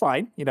which is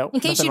fine. In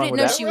case you didn't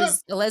know she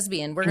was a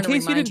lesbian, we're going to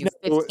remind you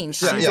 15 times.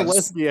 She's a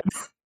lesbian.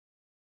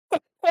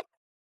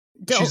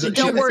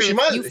 Don't worry,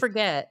 if you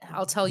forget,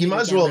 I'll tell you. He might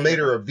as well have made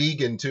her a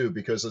vegan too,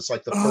 because it's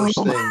like the first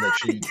thing that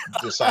she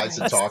decides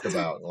to talk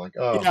about. Like,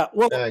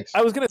 thanks.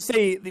 I was gonna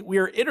say that we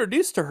are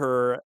introduced to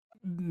her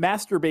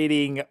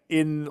masturbating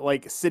in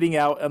sitting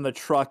out on the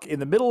truck in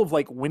the middle of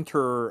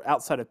winter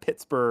outside of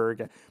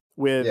Pittsburgh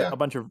with a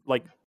bunch of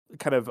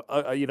kind of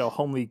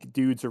homely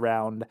dudes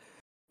around,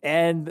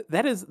 and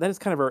that is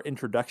kind of our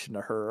introduction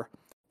to her.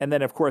 And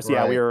then, of course, we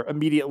are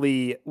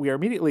immediately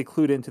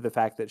clued into the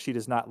fact that she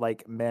does not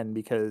like men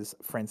because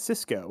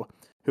Francisco,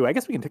 who I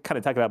guess we can kind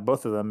of talk about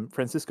both of them.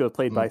 Francisco,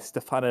 played by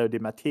Stefano Di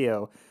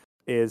Matteo,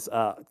 is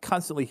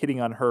constantly hitting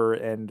on her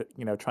and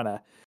trying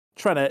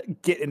to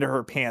get into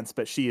her pants,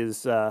 but she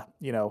is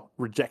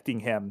rejecting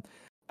him.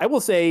 I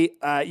will say,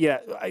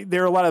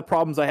 there are a lot of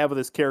problems I have with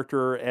this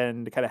character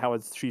and kind of how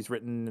she's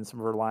written and some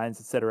of her lines,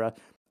 etc.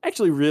 I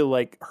actually really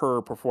like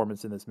her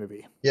performance in this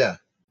movie. Yeah,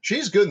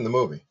 she's good in the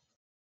movie.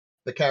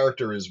 The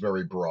character is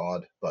very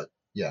broad, but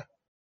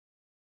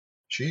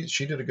she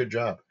did a good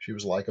job. She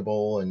was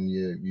likable, and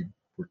you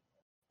were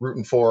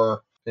rooting for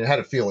her, and I had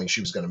a feeling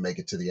she was going to make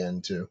it to the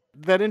end too.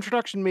 That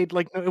introduction made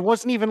it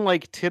wasn't even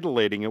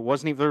titillating. It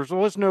wasn't even there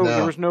was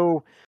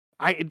no.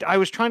 I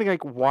was trying to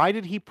why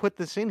did he put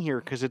this in here?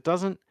 Because it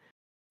doesn't.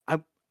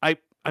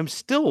 I'm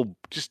still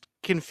just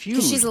confused.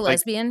 Because she's a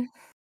lesbian.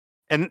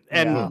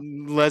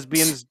 And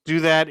lesbians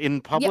do that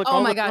in public. Yeah, oh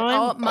all my the god! time?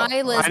 All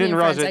my lesbian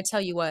friends, I tell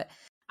you what,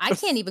 I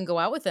can't even go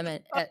out with them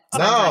at No,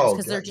 sometimes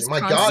because they're just my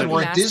God, constantly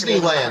we're at masturbating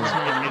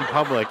Disneyland. in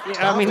public. I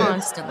Stop mean, it.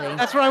 constantly.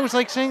 that's what I was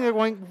like saying. They're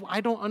going, I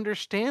don't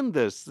understand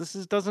this.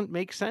 Doesn't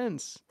make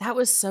sense. That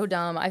was so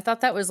dumb. I thought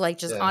that was like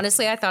just Yeah.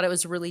 honestly, I thought it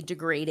was really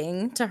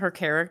degrading to her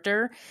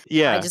character. I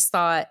Yeah. just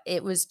thought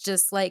it was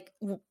just like,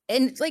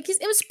 and like it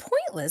was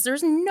pointless.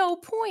 There's no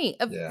point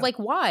of Yeah. like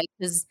why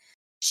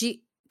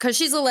because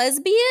she's a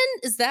lesbian.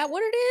 Is that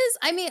what it is?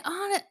 I mean,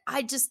 on it,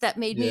 that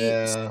made me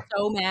Yeah.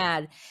 so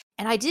mad,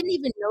 and I didn't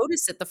even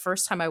notice it the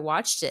first time I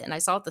watched it, and I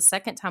saw it the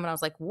second time, and I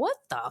was like, what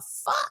the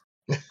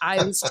fuck?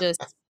 I was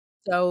just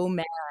so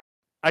mad.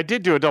 I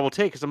did do a double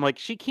take because I'm like,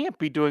 she can't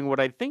be doing what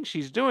I think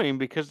she's doing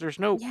because there's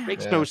no Yeah.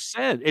 makes Yeah. no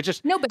sense. It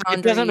just No it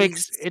doesn't make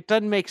boundaries. it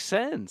doesn't make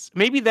sense.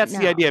 Maybe that's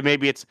the No. idea.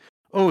 Maybe it's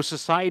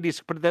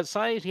but that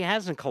society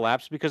hasn't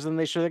collapsed because then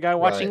they show the guy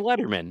watching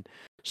Letterman.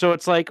 So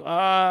it's like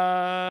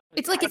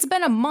It's like it's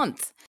been a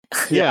month.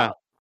 yeah.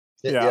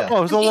 Yeah. Oh,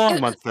 it was a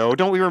long month though.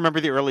 Don't we remember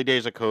the early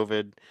days of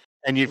COVID?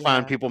 And you'd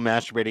find Yeah. people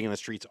masturbating in the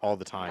streets all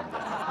the time.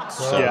 Then. Oh,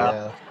 So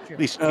yeah. at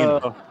least you know,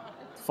 Oh,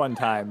 fun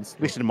times.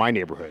 at least in my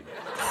neighborhood.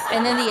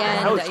 And then the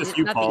end, That was just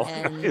you, not Paul. the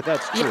end.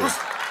 That's true.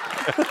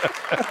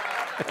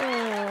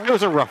 Yeah. It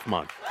was a rough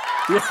month.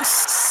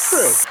 Yes,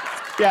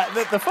 true. Yeah,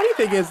 the funny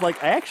thing is,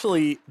 like, I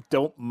actually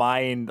don't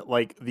mind,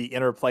 like, the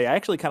interplay. I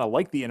actually kind of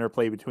like the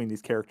interplay between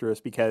these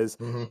characters because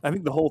Mhm. I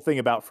think the whole thing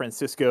about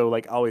Francisco,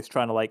 like, always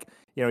trying to, like,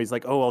 he's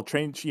like, oh, I'll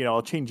change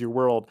your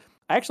world.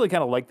 I actually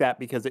kind of like that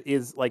because it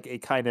is, like, a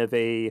kind of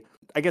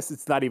I guess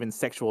it's not even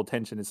sexual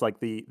tension. It's like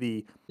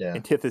the Yeah.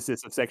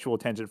 antithesis of sexual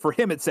tension. For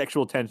him, it's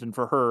sexual tension.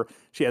 For her,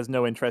 she has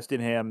no interest in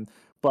him.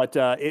 But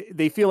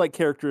they feel like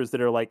characters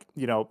that are, like,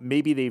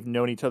 maybe they've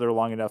known each other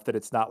long enough that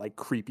it's not, like,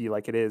 creepy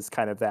like it is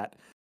kind of that.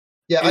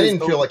 Yeah, I It is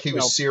didn't feel like he you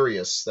was know-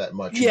 serious that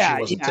much. and Yeah,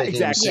 she wasn't yeah, taking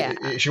exactly.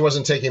 Yeah. she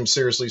wasn't taking him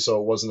seriously, so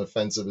it wasn't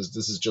offensive. As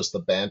this is just the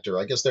banter.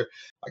 I guess they're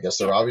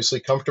obviously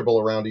comfortable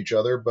around each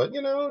other, but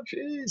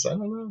geez, I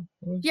don't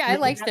know. Yeah, I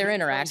liked their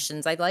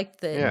interactions. I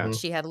liked that Yeah.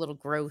 she had a little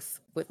growth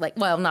with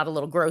not a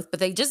little growth, but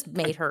they just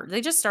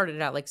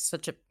started out like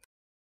such a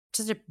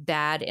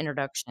bad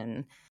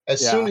introduction.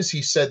 As Yeah. soon as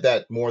he said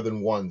that more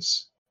than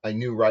once, I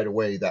knew right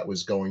away that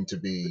was going to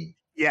be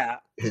Yeah.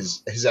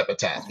 his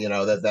epitaph.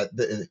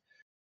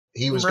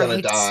 He was going to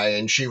Right. die,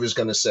 and she was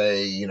going to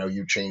say,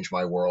 you changed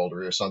my world,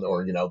 or something,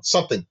 or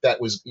something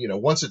that was,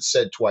 once it's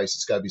said twice,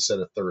 it's got to be said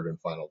a third and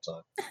final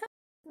time.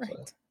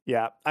 Right.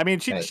 Yeah. I mean,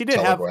 she Kinda did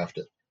have. telegraphed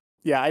it.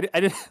 Yeah, I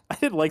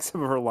did like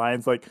some of her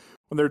lines, like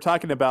when they're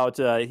talking about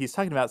he's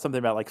talking about something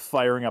about like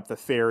firing up the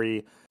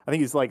ferry. I think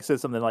he's like says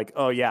something like,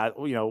 "Oh yeah,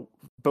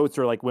 boats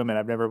are like women.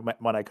 I've never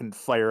met one I couldn't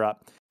fire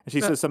up." And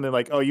she says something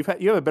like, "Oh, you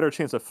have a better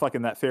chance of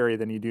fucking that ferry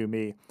than you do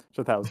me."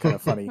 So I thought was kind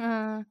of funny.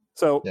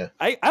 So Yeah.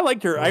 I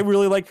liked her. I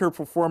really liked her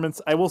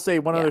performance. I will say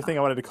one other Yeah. thing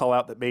I wanted to call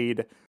out that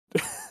made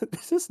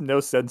just no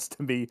sense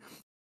to me,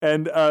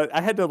 and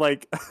I had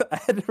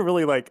to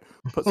really like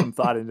put some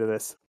thought into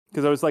this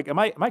because I was like, am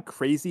I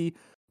crazy?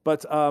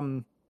 But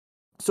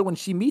so when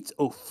she meets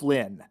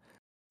O'Flynn,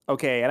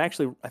 okay, and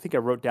actually I think I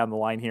wrote down the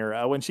line here.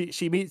 When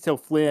she meets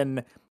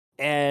O'Flynn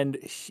and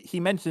he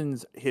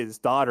mentions his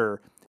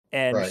daughter,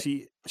 and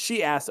Right.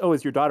 she asks, "Oh,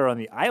 is your daughter on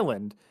the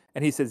island?"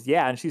 And he says,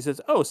 "Yeah." And she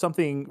says, "Oh,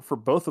 something for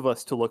both of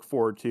us to look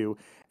forward to."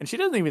 And she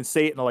doesn't even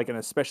say it in like an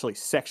especially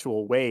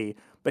sexual way,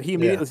 but he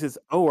immediately says,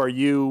 "Oh, are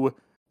you?"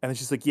 And then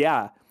she's like,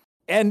 "Yeah."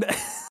 And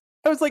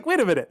I was like, "Wait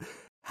a minute.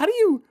 How do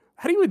you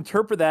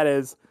interpret that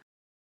as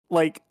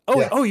like,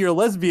 oh, you're a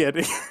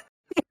lesbian?"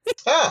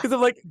 Ah, Because I'm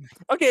like,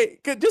 okay,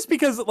 just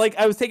because like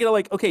I was taking it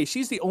like, okay,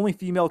 she's the only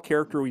female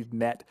character we've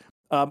met.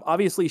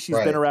 Obviously, she's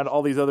been Right. around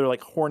all these other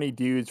like horny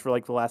dudes for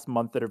like the last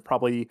month that have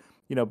probably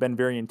been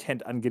very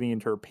intent on getting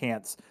into her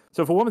pants.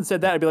 So if a woman said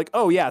that, I'd be like,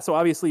 oh yeah, so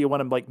obviously you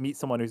want to like meet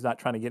someone who's not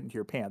trying to get into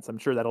your pants. I'm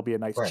sure that'll be a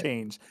nice Right.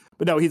 change.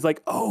 But no, he's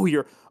like,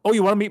 you want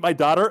to meet my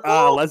daughter?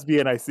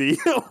 Lesbian, I see.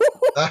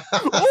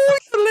 Oh,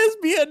 you're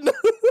lesbian.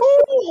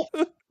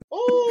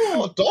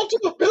 daughter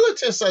of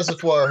Bilitis, as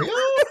it were. Yeah.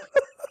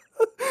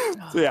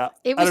 So yeah,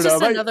 It I was don't know.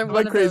 just another Am I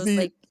one of those crazy?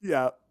 like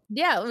Yeah.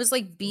 it was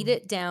like beat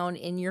it down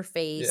in your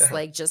face, Yeah.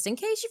 like just in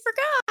case you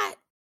forgot.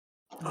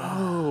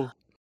 Oh.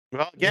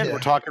 Well, again, Yeah. we're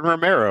talking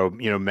Romero,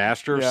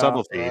 master of Yeah.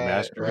 subtlety,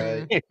 Right,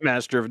 right.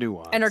 master of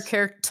nuance. And her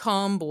character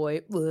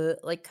tomboy,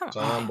 like come on.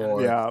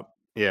 Tomboy. Yeah.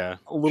 Yeah.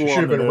 A little She on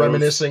should have the been nose.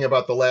 reminiscing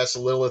about the last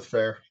Lilith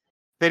fair.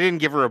 They didn't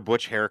give her a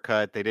butch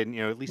haircut. They didn't,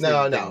 at least they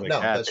No, did no, things like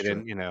no, that. that's They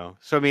true. didn't,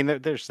 So I mean,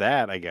 there's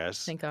that, I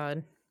guess. Thank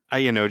God.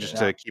 Just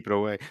to keep it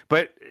away.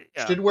 But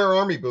She did wear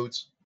army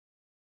boots.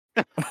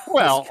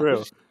 well,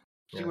 true.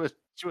 She Yeah. was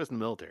in the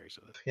military,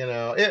 so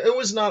It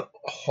was not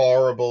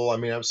horrible. I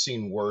mean, I've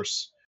seen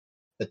worse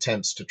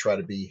attempts to try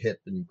to be hip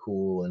and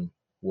cool and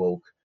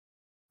woke,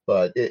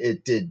 but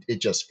it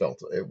just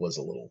felt it was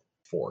a little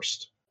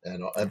forced.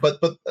 And but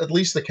at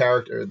least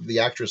the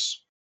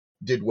actress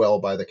did well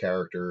by the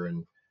character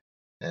and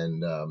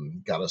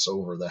got us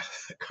over that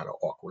kind of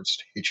awkward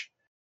stage.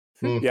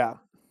 Yeah.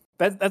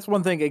 That's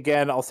one thing,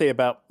 again, I'll say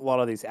about a lot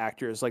of these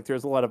actors. Like,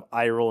 there's a lot of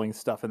eye-rolling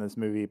stuff in this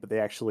movie, but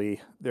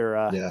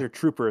they're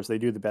troopers. They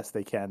do the best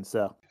they can.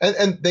 So,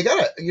 And they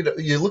gotta,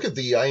 you look at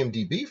the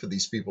IMDb for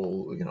these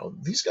people,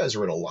 these guys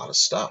are in a lot of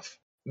stuff.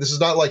 This is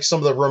not like some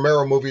of the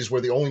Romero movies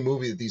where the only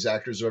movie that these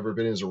actors have ever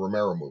been in is a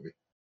Romero movie.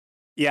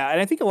 yeah,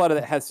 and I think a lot of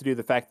that has to do with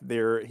the fact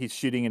that he's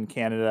shooting in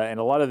Canada, and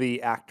a lot of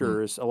these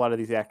actors,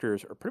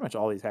 or pretty much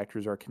all these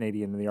actors, are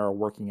Canadian, and they are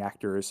working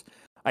actors.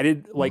 I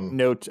did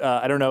note.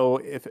 I don't know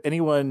if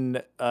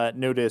anyone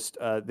noticed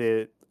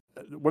the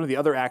one of the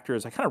other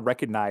actors. I kind of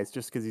recognized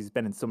just because he's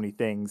been in so many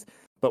things.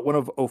 But one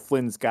of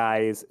O'Flynn's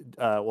guys,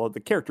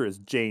 the character is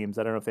James.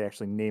 I don't know if they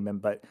actually name him,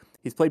 but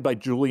he's played by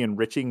Julian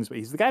Richings. But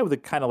he's the guy with the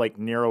kind of like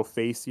narrow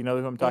face. You know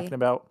who I'm talking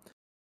about?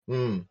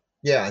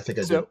 Yeah, I think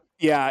I do.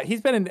 Yeah,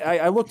 he's been in.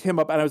 I looked him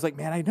up, and I was like,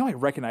 man, I know I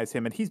recognize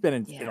him, and he's been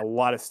in a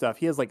lot of stuff.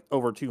 He has like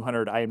over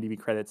 200 IMDb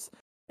credits,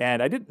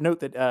 and I did note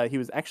that he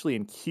was actually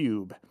in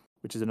Cube,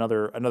 which is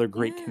another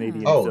great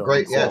Canadian film. Oh,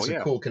 great! Yeah, it's a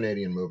cool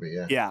Canadian movie.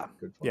 Yeah,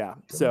 good fun. Yeah.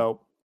 So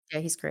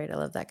yeah, he's great. I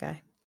love that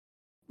guy.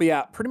 But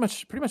yeah, pretty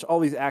much all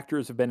these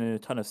actors have been in a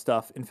ton of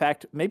stuff. In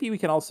fact, maybe we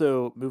can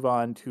also move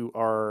on to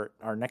our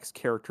next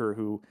character,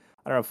 who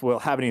I don't know if we'll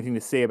have anything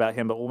to say about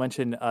him, but we'll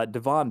mention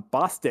Devon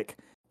Bostick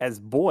as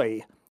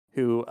Boy,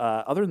 who,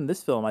 other than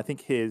this film, I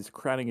think his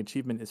crowning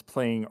achievement is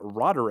playing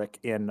Roderick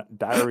in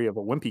Diary of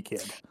a Wimpy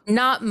Kid.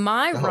 Not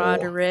my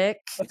Roderick.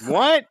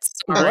 What?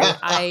 Sorry,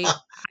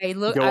 when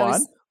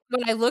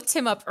I looked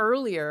him up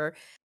earlier,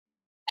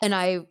 and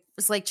I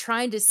was like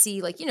trying to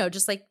see, like,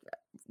 just like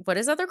what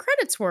his other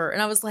credits were,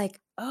 and I was like,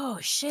 oh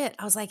shit!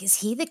 I was like, is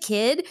he the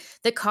kid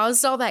that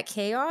caused all that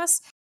chaos?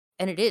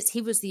 And it is.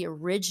 He was the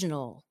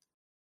original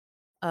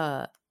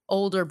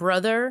older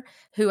brother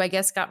who I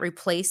guess got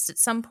replaced at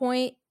some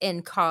point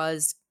and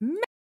caused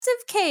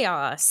massive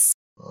chaos.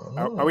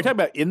 Are we talking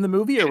about in the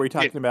movie, or are we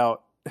talking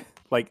about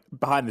like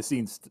behind the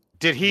scenes?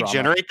 Did he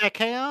generate that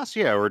chaos?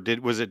 Yeah, or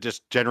was it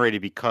just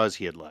generated because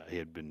he had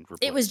been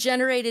replaced? It was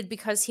generated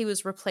because he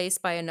was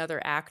replaced by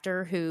another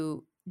actor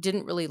who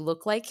didn't really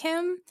look like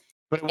him.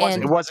 But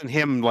it wasn't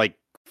him like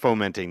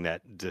fomenting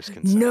that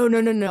discontent.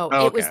 No.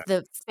 Oh, it was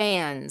the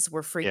fans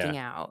were freaking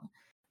out.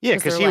 Yeah,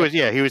 because he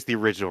was the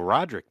original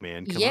Roderick,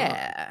 man. Come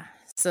on.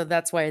 So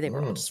that's why they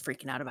were all just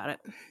freaking out about it.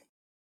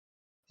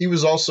 He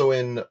was also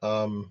in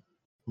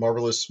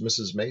Marvelous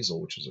Mrs.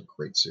 Maisel, which is a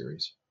great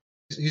series.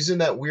 He's in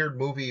that weird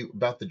movie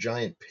about the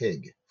giant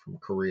pig from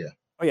Korea.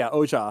 Oh yeah,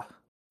 Oja.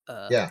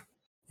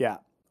 Yeah,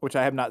 which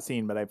I have not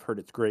seen, but I've heard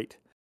it's great.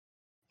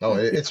 Oh,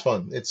 it's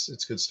fun.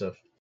 It's good stuff.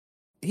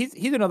 He's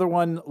another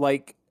one.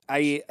 Like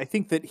I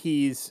think that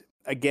he's,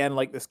 again,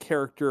 like, this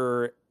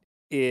character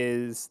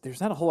there's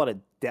not a whole lot of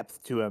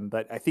depth to him,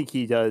 but I think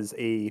he does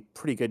a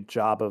pretty good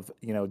job of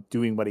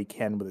doing what he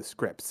can with a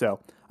script. So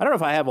I don't know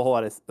if I have a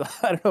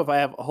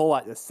whole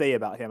lot to say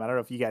about him. I don't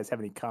know if you guys have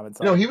any comments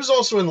on No, him. he was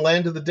also in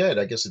Land of the Dead.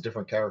 I guess a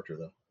different character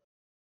though.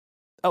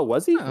 Oh,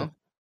 was he? Oh.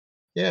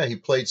 Yeah, he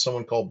played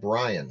someone called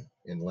Brian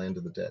in Land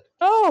of the Dead.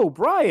 Oh,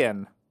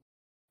 Brian.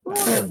 I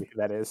don't know who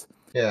that is.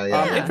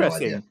 Yeah.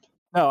 Interesting.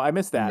 No, I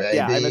missed that. Maybe,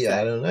 yeah, I missed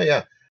that. I don't know.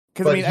 Yeah,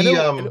 because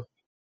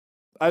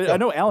I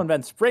know Alan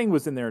Van Spring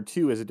was in there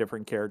too as a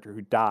different character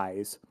who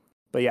dies,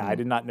 but I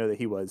did not know that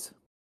he was.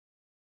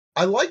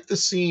 I like the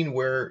scene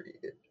where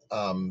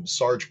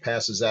Sarge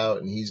passes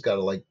out and he's got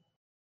to like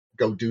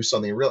go do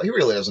something. He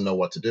really doesn't know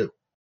what to do.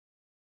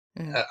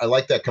 I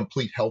like that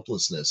complete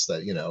helplessness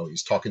that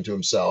he's talking to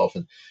himself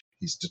and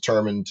he's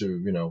determined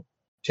to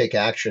take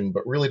action,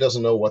 but really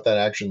doesn't know what that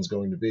action is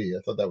going to be.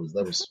 I thought that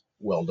was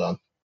well done.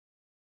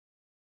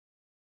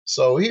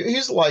 So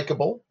he's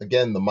likable.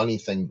 Again, the money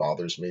thing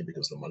bothers me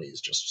because the money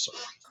is just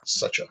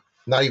such a,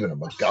 not even a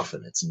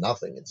MacGuffin. It's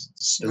nothing. It's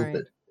stupid.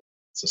 Right.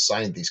 It's a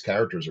sign these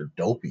characters are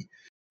dopey.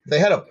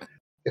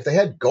 If they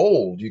had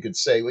gold, you could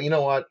say, well, you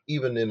know what?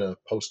 Even in a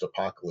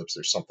post-apocalypse,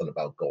 there's something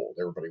about gold.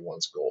 Everybody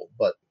wants gold,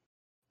 but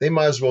they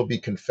might as well be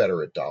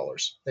Confederate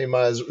dollars.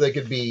 They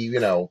could be,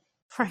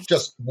 right,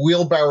 just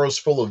wheelbarrows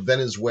full of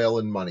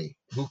Venezuelan money.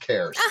 Who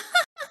cares?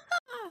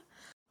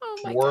 Oh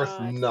my Worth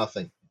God.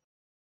 Nothing.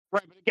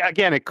 Right, but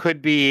again, it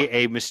could be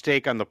a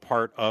mistake on the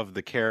part of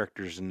the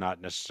characters and not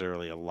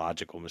necessarily a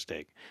logical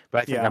mistake.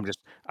 But I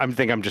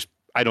think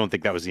I don't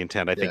think that was the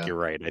intent. I think you're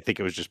right. I think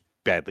it was just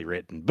badly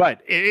written,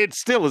 but it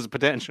still is a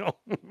potential.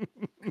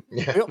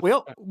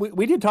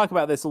 We did talk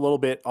about this a little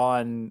bit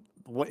in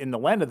the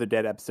Land of the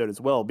Dead episode as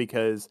well,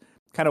 because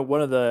kind of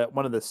one of the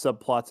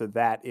subplots of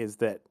that is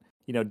that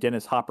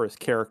Dennis Hopper's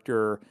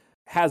character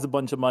has a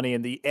bunch of money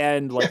in the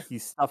end, like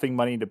he's stuffing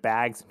money into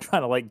bags and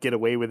trying to like get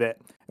away with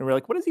it, and we're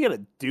like, what is he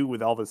gonna do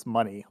with all this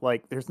money?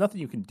 Like, there's nothing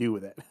you can do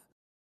with it.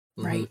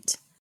 Right.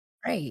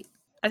 I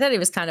thought he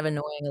was kind of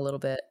annoying a little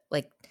bit,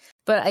 like,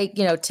 but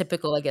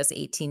typical, I guess,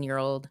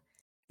 18-year-old.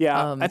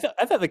 Yeah, I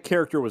thought the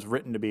character was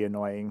written to be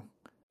annoying.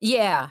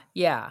 Yeah.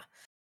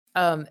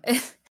 I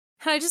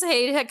kind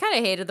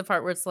of hated the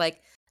part where it's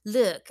like,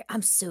 look,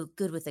 I'm so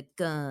good with a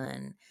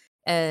gun,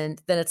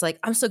 and then it's like,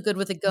 I'm so good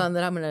with a gun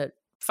that I'm gonna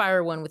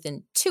fire one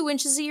within 2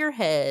 inches of your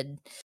head.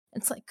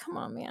 It's like, come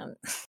on, man.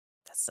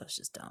 So it's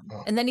just dumb.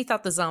 Oh. And then he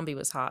thought the zombie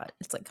was hot.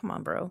 It's like, come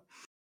on, bro.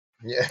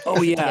 Yeah.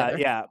 Oh yeah,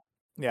 Together.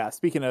 yeah.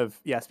 Speaking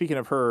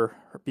of her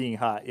being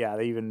hot, yeah,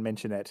 they even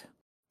mention it.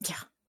 Yeah.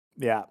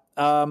 Yeah.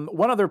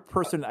 One other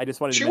person I just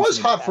wanted to She mention. was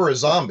hot for a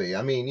zombie.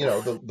 I mean,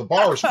 the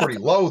bar was pretty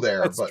low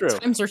there, That's but true.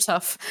 Times are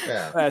tough.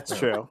 yeah, That's yeah.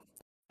 true.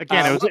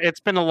 Again,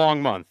 it's been a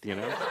long month, you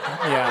know.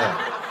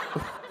 Yeah.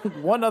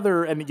 One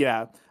other, and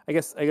yeah, I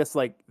guess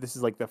like this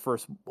is like the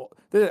first,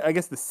 I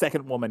guess the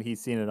second woman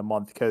he's seen in a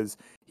month, because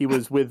he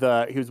was with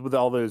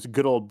all those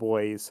good old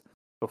boys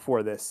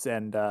before this,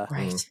 and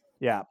Right.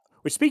 yeah.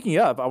 Which, speaking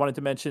of, I wanted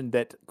to mention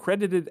that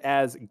credited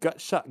as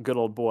Gutshot Good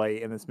Old Boy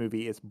in this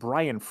movie is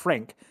Brian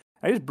Frank.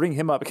 I just bring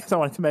him up because I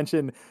wanted to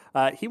mention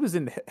he was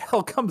in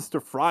Hell Comes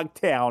to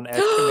Frogtown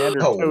as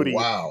Commander Oh Cody.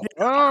 wow!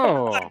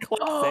 Oh, Classic.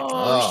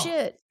 Oh.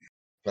 Shit.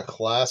 The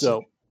classic.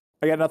 So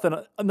I got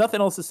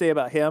nothing else to say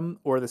about him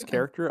or this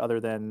character other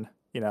than,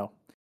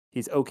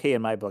 he's okay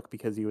in my book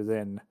because he was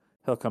in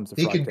Hell Comes to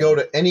He Frogtown. can go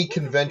to any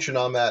convention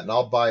I'm at, and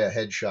I'll buy a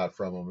headshot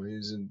from him.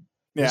 He's in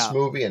this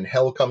movie, and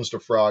Hell Comes to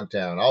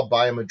Frogtown. I'll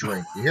buy him a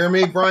drink. You hear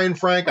me, Brian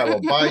Frank? I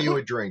will buy you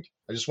a drink.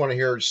 I just want to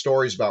hear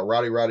stories about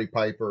Roddy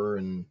Piper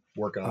and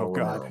working on a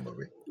Romero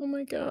movie. Oh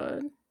my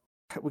god.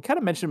 We kind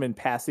of mentioned him in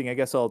passing. I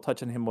guess I'll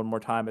touch on him one more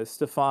time. As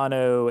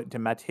Stefano Di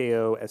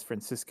Matteo as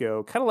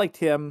Francisco. Kind of liked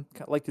him.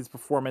 Kind of liked his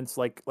performance.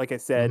 Like I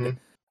said,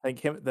 I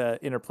think the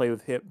interplay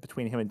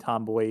between him and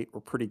Tomboy were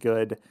pretty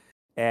good.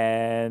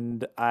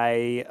 And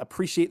I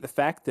appreciate the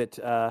fact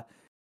that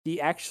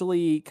he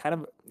actually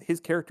his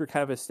character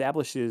kind of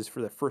establishes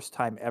for the first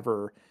time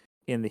ever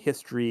in the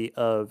history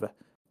of,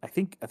 I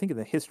think in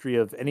the history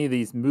of any of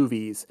these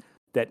movies,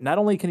 that not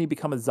only can he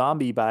become a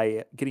zombie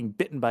by getting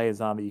bitten by a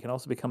zombie, you can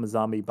also become a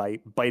zombie by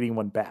biting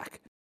one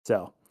back.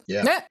 So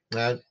yeah,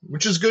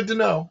 which is good to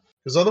know,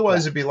 because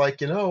otherwise it'd be like,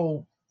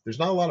 there's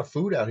not a lot of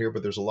food out here,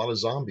 but there's a lot of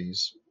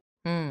zombies.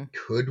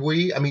 Could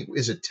we? I mean,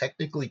 is it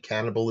technically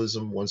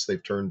cannibalism once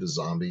they've turned to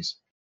zombies?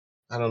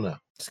 I don't know.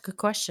 It's a good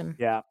question.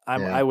 Yeah,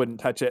 I wouldn't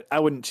touch it. I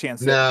wouldn't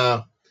chance it.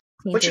 No.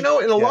 But in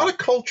a lot of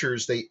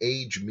cultures, they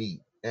age meat.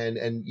 And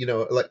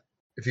like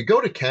if you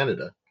go to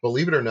Canada,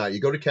 believe it or not,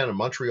 you go to Canada,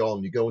 Montreal,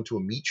 and you go into a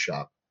meat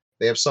shop,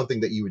 they have something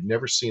that you would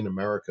never see in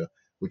America,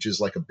 which is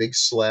like a big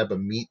slab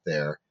of meat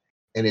there,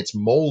 and it's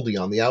moldy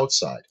on the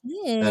outside.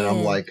 And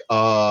I'm like,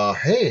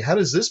 hey, how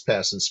does this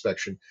pass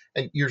inspection?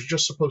 And you're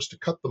just supposed to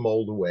cut the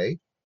mold away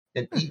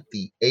and eat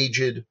the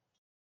aged,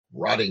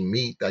 rotting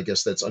meat, I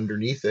guess, that's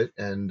underneath it.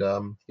 And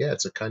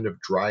it's a kind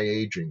of dry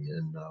aging,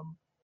 and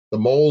the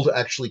mold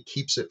actually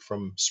keeps it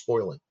from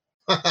spoiling.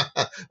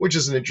 Which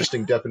is an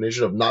interesting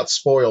definition of not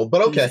spoiled,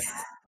 but okay.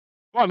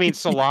 Well, I mean,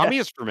 salami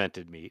is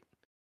fermented meat.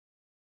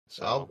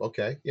 So,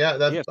 okay. Yeah,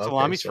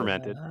 salami's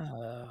fermented.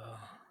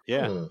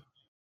 Yeah.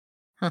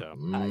 So,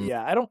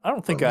 yeah, I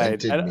don't think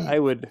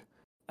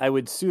I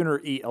would sooner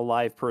eat a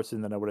live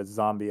person than I would a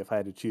zombie if I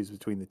had to choose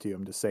between the two.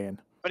 I'm just saying.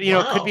 But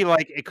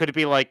it could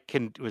be like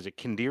was it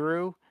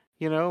Kindiru?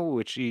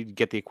 Which you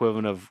get the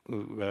equivalent of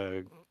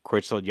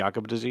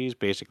Creutzfeldt-Jakob disease,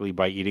 basically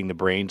by eating the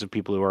brains of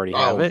people who already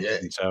have it. Yeah.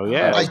 So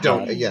yeah,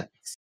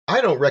 I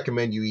don't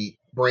recommend you eat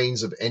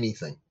brains of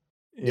anything.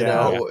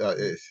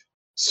 Scrapey,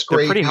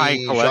 pretty high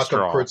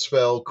cholesterol. Jakob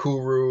Creutzfeldt,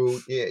 Kuru,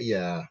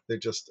 they're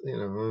just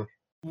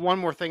One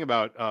more thing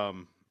about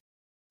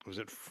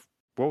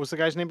what was the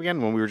guy's name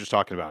again when we were just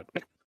talking about?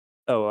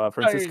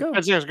 Francisco.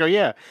 Francisco,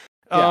 yeah.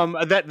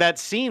 That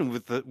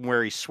scene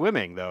where he's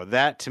swimming, though,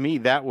 that to me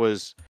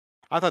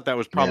I thought that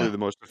was probably the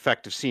most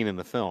effective scene in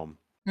the film.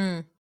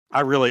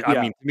 I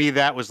mean, to me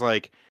that was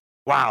like,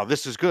 wow,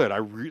 this is good.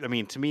 I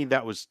mean, to me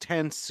that was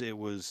tense. It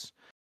was,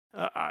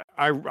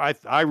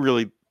 I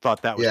really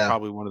thought that was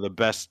probably one of the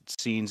best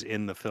scenes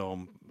in the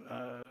film,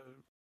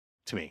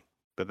 to me.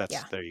 But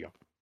there you go.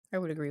 I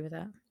would agree with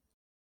that.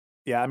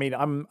 Yeah, I mean,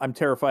 I'm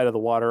terrified of the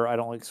water. I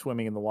don't like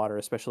swimming in the water,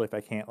 especially if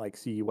I can't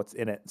see what's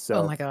in it. So,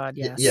 oh my god,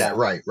 yes. Yeah,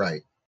 right.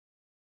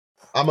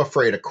 I'm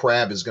afraid a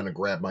crab is going to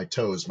grab my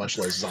toes, much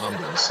like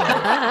zombies.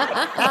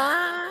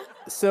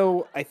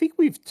 So I think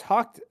we've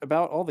talked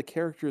about all the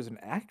characters and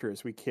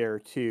actors we care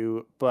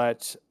to,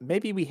 but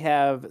maybe we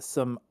have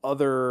some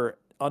other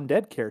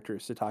undead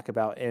characters to talk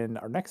about in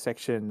our next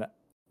section,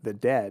 The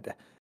Dead.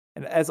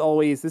 And as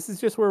always, this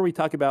is just where we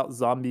talk about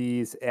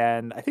zombies,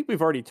 and I think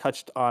we've already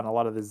touched on a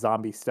lot of the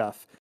zombie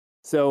stuff.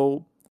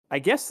 So I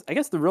guess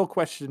the real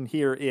question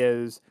here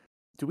is,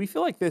 do we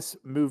feel like this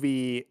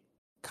movie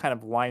kind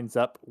of lines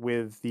up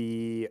with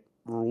the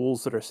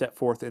rules that are set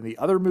forth in the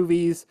other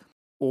movies,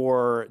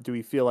 or do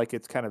we feel like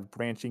it's kind of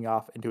branching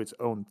off into its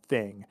own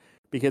thing?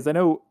 Because I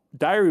know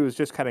Diary was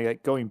just kind of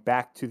like going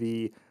back to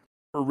the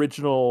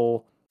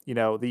original,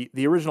 the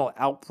original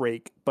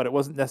outbreak, but it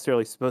wasn't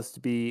necessarily supposed to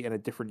be in a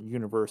different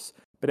universe.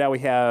 But now we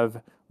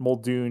have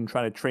Muldoon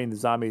trying to train the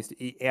zombies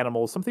to eat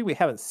animals, something we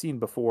haven't seen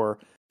before.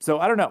 So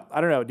I don't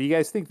know. Do you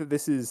guys think that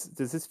does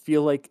this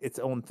feel like its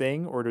own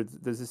thing, or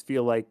does this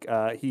feel like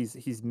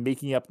he's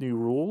making up new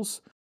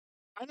rules?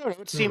 I don't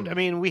know. It seemed. I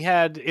mean, we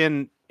had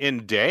in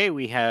Day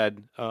we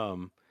had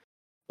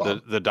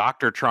the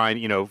doctor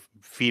trying,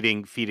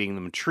 feeding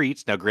them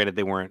treats. Now, granted,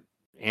 they weren't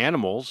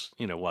animals.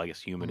 Well, I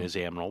guess human is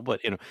animal, but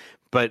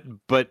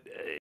but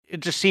it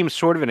just seems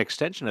sort of an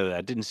extension of that.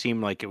 It didn't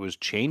seem like it was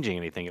changing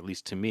anything, at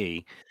least to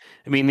me.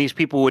 I mean, these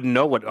people wouldn't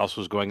know what else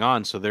was going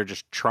on, so they're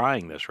just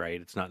trying this, right?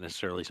 It's not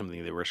necessarily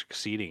something they were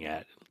succeeding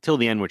at till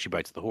the end when she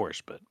bites the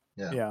horse, but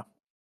Yeah.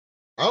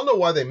 I don't know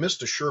why they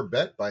missed a sure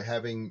bet by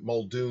having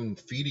Muldoon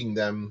feeding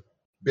them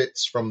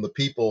bits from the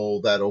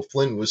people that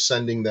O'Flynn was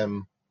sending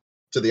them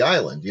to the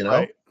island.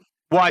 Right.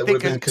 well, I That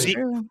think would have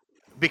been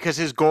because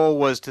his goal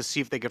was to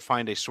see if they could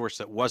find a source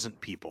that wasn't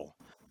people.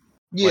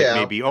 Like yeah.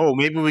 maybe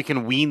we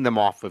can wean them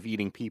off of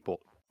eating people.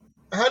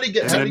 How do you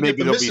get the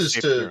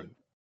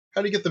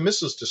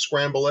missus to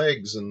scramble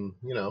eggs and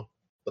the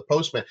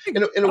postman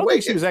in I a don't way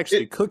think she was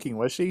actually cooking,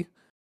 was she?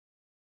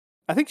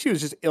 I think she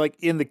was just like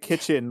in the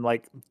kitchen,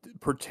 like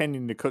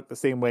pretending to cook the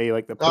same way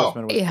like the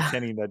postman was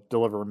pretending to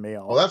deliver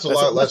mail. Well, that's a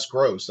lot less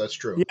gross. That's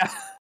true. Yeah.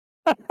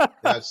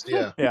 That's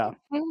Yeah.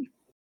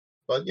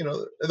 But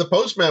the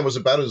postman was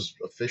about as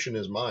efficient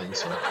as mine.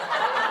 So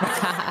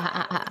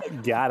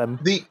got him.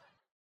 It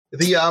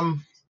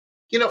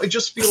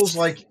just feels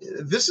like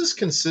this is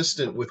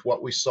consistent with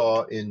what we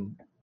saw in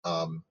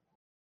Land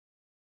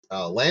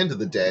of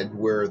the Dead,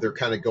 where they're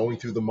kind of going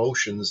through the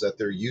motions that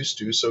they're used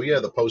to. So yeah,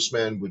 the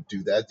postman would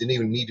do that. Didn't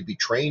even need to be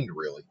trained,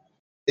 really.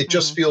 It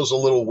just feels a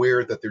little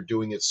weird that they're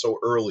doing it so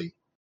early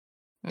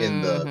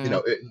in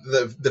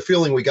the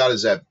feeling we got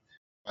is that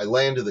by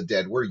Land of the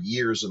Dead, we're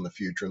years in the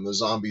future, and the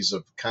zombies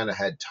have kind of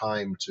had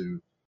time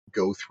to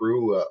go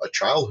through a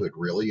childhood,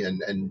 really,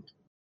 and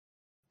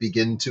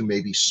begin to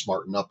maybe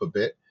smarten up a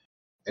bit.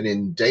 And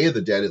in Day of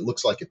the Dead, it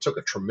looks like it took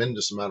a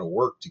tremendous amount of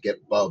work to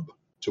get Bub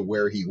to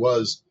where he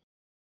was.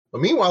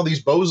 But meanwhile,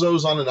 these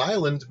bozos on an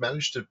island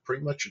managed to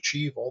pretty much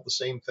achieve all the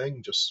same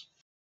thing.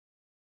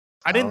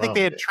 I didn't think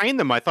they had trained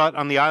them. I thought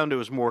on the island it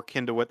was more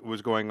akin to what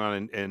was going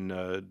on in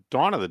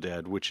Dawn of the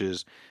Dead, which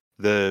is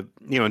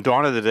in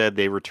Dawn of the Dead,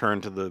 they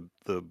return to the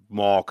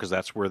mall because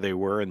that's where they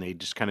were, and they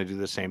just kind of do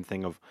the same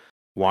thing of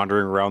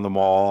wandering around the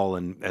mall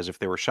and as if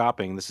they were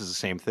shopping. This is the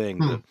same thing.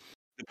 The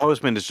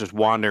postman is just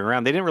wandering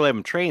around. They didn't really have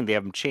them trained. They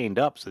have them chained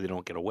up so they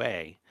don't get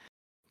away,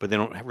 but they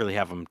don't really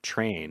have them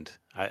trained.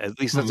 At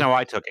least that's how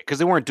I took it, because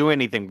they weren't doing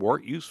anything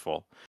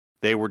useful.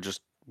 They were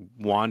just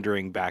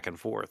wandering back and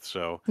forth.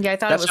 So yeah, I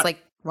thought it was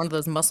like one of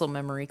those muscle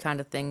memory kind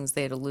of things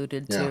they had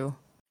alluded to.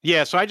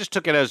 Yeah, so I just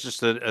took it as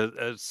just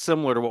a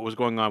similar to what was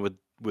going on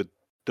with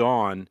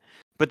Dawn.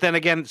 But then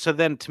again, so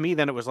then to me,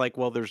 then it was like,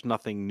 well, there's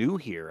nothing new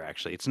here,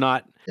 actually. It's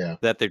not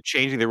that they're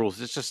changing the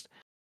rules. It's just,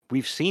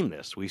 we've seen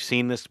this,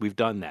 we've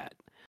done that.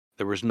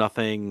 There was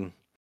nothing,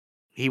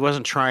 he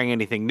wasn't trying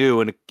anything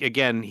new. And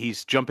again,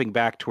 he's jumping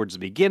back towards the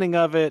beginning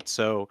of it,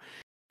 so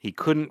he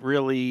couldn't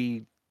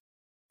really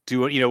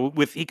do it,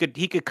 he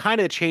could kind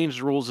of change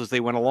the rules as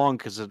they went along,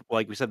 because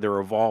like we said, they're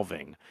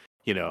evolving.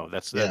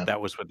 That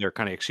was what their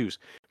kind of excuse.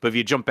 But if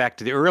you jump back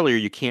to the earlier,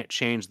 you can't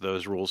change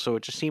those rules. So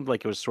it just seemed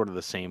like it was sort of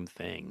the same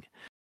thing,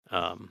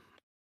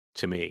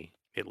 to me,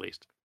 at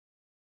least.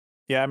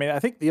 Yeah, I mean, I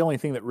think the only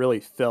thing that really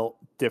felt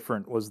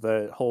different was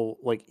the whole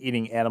like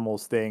eating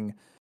animals thing,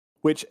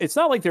 which it's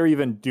not like they're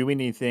even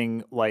doing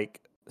anything like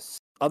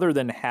other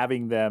than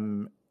having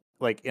them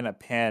like in a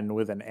pen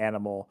with an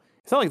animal.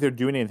 It's not like they're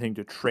doing anything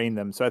to train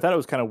them. So I thought it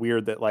was kind of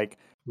weird that like,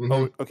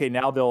 oh, okay,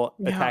 now they'll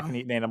attack and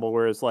eat an animal,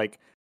 whereas like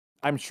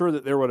I'm sure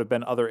that there would have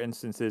been other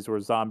instances where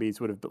zombies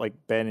would have like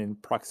been in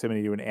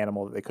proximity to an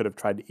animal that they could have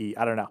tried to eat.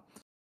 I don't know,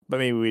 but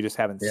maybe we just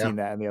haven't seen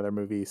that in the other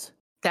movies.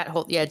 That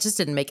whole it just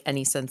didn't make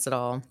any sense at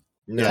all.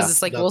 Because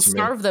it's like, we'll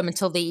starve them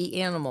until they eat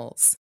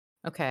animals.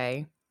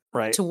 Okay,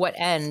 right? To what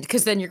end?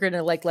 Because then you're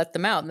gonna like let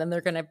them out, and then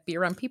they're gonna be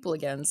around people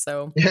again.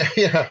 So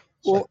yeah.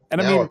 Well,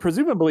 and I mean,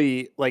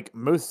 presumably, like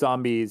most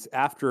zombies,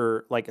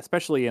 after like,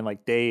 especially in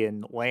like Day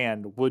and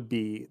Land, would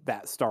be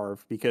that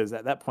starved, because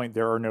at that point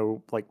there are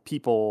no like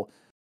people.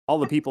 All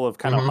the people have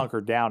kind of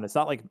hunkered down. It's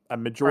not like a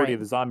majority of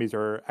the zombies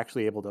are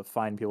actually able to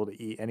find people to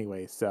eat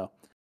anyway. So,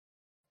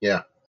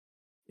 yeah.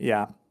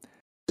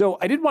 So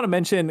I did want to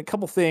mention a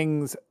couple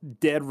things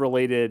Dead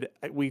related.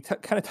 We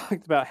kind of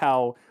talked about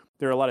how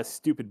there are a lot of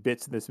stupid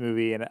bits in this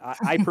movie, and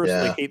I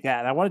personally hate that.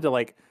 And I wanted to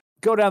like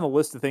go down the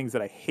list of things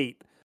that I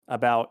hate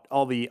about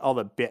all the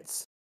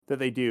bits that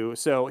they do.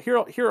 So here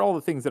are all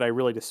the things that I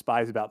really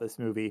despise about this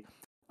movie.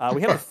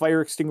 We have a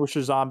fire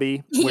extinguisher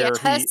zombie where he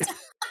come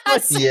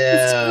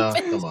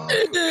on.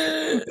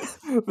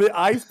 The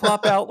eyes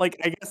pop out,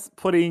 like I guess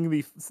putting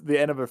the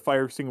end of a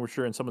fire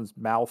extinguisher in someone's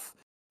mouth.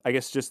 I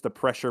guess just the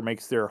pressure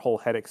makes their whole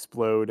head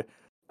explode.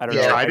 I don't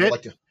know. Tried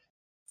it?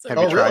 Have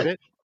you tried it?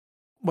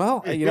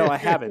 Well, I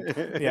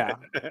haven't. Yeah,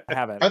 I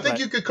haven't. I think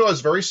you could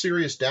cause very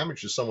serious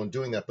damage to someone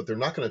doing that, but they're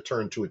not going to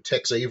turn to a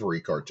Tex Avery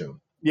cartoon.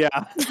 Yeah.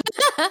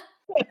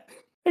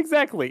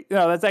 Exactly.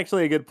 No, that's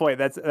actually a good point.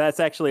 That's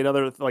actually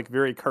another like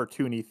very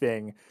cartoony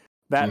thing.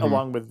 That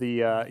along with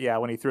the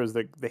when he throws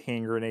the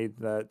hand grenade,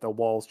 the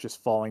walls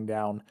just falling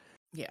down.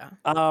 Yeah.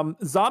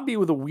 Zombie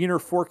with a wiener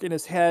fork in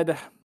his head.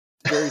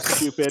 Very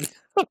stupid.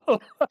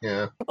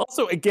 Yeah.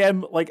 Also,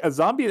 again, like a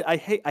zombie, I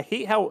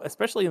hate how,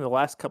 especially in the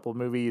last couple of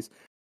movies,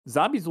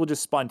 zombies will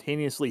just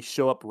spontaneously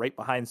show up right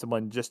behind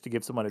someone just to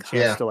give someone a chance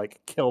Yeah. to like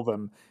kill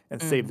them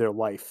and save Mm. their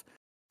life.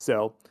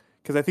 So,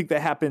 because I think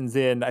that happens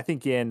in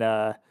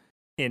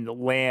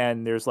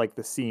Land, there's like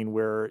the scene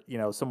where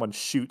someone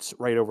shoots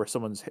right over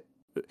someone's.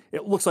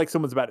 It looks like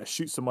someone's about to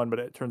shoot someone, but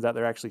it turns out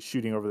they're actually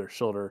shooting over their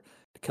shoulder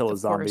to kill a Of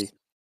zombie. course.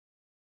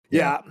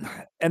 Yeah.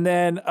 And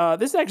then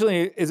this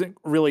actually isn't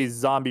really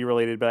zombie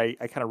related, but I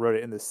kind of wrote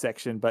it in this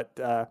section. But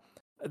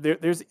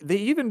they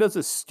even does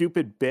a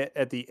stupid bit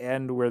at the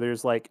end where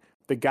there's like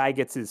the guy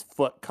gets his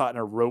foot caught in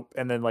a rope,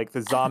 and then like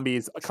the zombie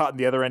is caught in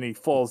the other end, and he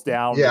falls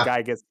down. Yeah. The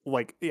guy gets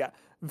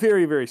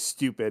very, very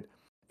stupid.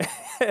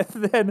 And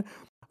then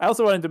I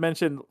also wanted to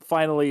mention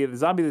finally the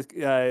zombie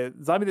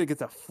that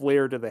gets a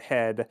flare to the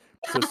head.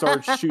 So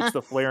Sarge shoots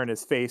the flare in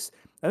his face.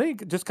 I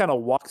think he just kind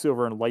of walks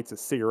over and lights a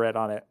cigarette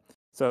on it.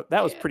 So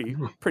that was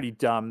pretty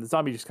dumb. The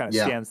zombie just kind of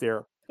stands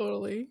there.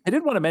 Totally. I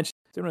did want to mention,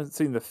 has anyone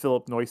seen the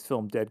Philip Noyce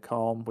film Dead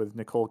Calm with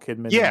Nicole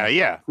Kidman? Yeah, and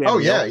yeah. Sam Oh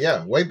Neill?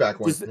 yeah. Way back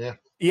when. Just-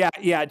 Yeah.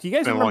 Yeah. Do you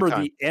guys Been a long remember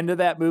time. the end of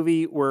that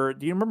movie? Do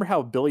you remember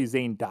how Billy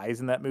Zane dies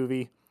in that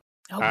movie?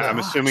 Oh, I'm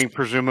gosh. assuming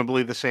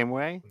presumably the same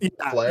way.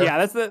 Flare?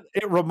 Yeah,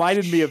 it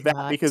reminded me of that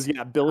Shut because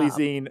Billy up.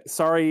 Zane.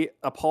 Sorry,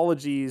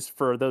 apologies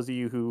for those of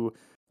you who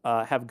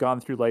have gone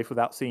through life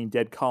without seeing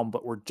Dead Calm,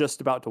 but we're just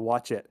about to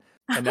watch it,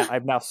 and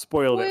I've now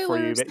spoiled it for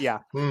you. Spoilers. But yeah,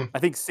 Hmm. I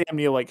think Sam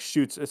Neill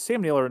shoots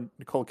Sam Neill or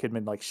Nicole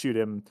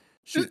Kidman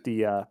shoot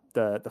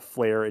the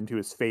flare into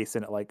his face,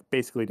 and it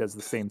basically does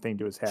the same thing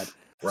to his head.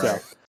 Right.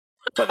 So,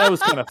 but that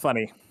was kind of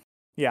funny.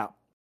 Yeah.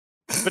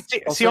 But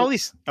see Also- all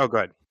these. Oh, go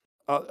ahead.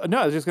 No,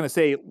 I was just going to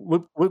say,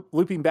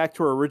 looping back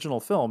to our original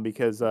film,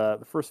 because the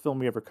first film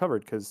we ever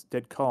covered, because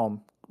Dead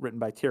Calm, written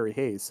by Terry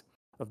Hayes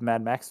of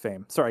Mad Max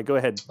fame. Sorry, go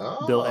ahead,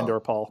 Bill Oh.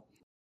 and/or Paul.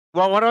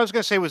 Well, what I was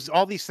going to say was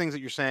all these things that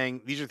you're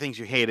saying, these are things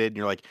you hated. And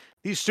you're like,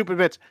 these stupid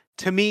bits.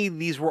 To me,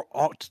 these were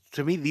all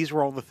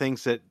the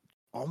things that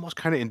almost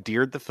kind of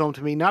endeared the film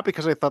to me. Not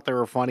because I thought they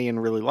were funny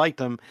and really liked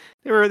them.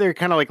 They're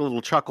kind of like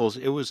little chuckles.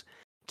 It was,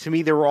 to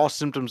me, they were all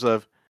symptoms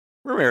of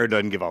Romero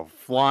doesn't give a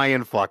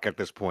flying fuck at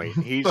this point.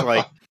 He's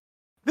like,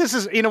 this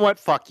is, you know what?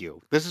 Fuck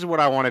you. This is what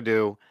I want to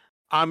do.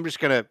 I'm just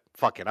going to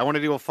fuck it. I want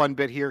to do a fun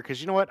bit here because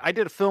you know what? I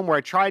did a film where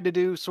I tried to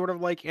do sort of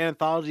like an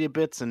anthology of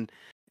bits, and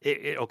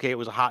it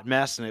was a hot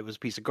mess and it was a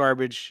piece of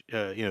garbage,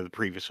 the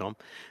previous film,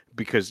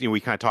 because we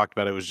kind of talked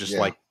about it was just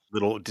like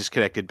little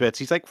disconnected bits.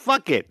 He's like,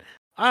 fuck it.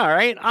 All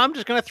right, I'm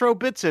just going to throw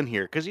bits in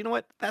here because you know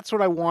what? That's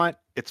what I want.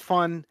 It's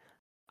fun.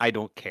 I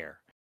don't care.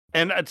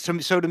 And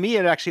so to me,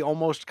 it actually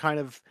almost kind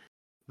of,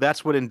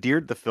 that's what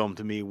endeared the film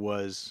to me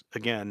was,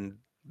 again,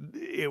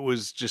 it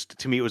was just,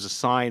 to me, it was a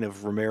sign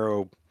of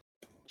Romero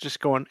just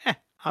going,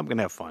 I'm going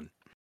to have fun.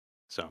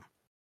 So.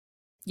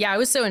 Yeah, I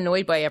was so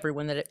annoyed by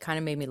everyone that it kind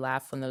of made me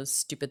laugh when those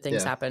stupid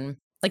things happen.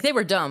 Like they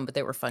were dumb, but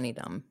they were funny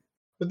dumb.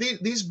 But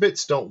these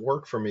bits don't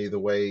work for me the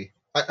way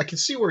I can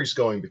see where he's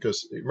going,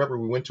 because remember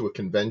we went to a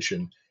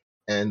convention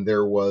and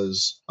there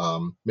was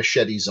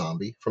Machete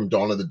Zombie from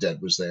Dawn of the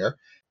Dead was there,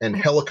 and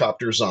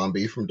Helicopter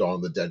Zombie from Dawn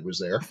of the Dead was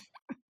there.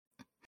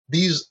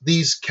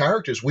 These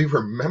characters, we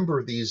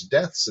remember these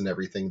deaths and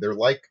everything. They're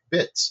like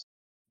bits,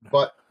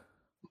 but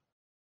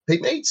they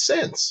made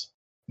sense.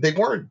 They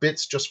weren't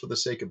bits just for the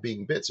sake of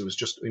being bits. It was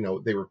just,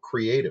 they were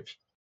creative,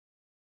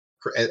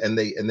 and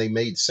they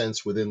made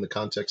sense within the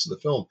context of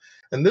the film.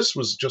 And this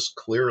was just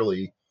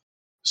clearly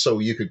so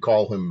you could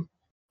call him,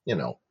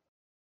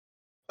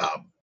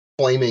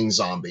 flaming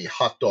zombie,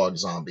 hot dog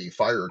zombie,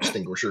 fire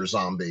extinguisher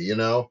zombie. And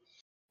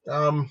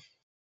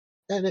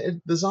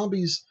the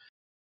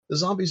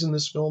zombies in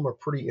this film are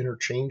pretty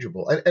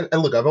interchangeable.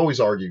 And look, I've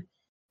always argued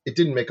it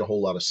didn't make a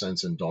whole lot of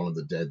sense in Dawn of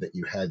the Dead that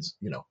you had,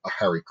 a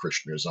Harry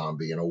Krishner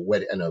zombie and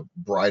a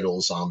bridal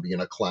zombie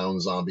and a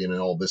clown zombie and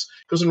all this.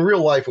 Because in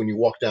real life, when you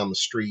walk down the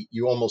street,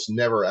 you almost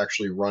never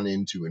actually run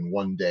into in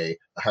one day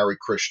a Harry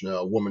Krishna,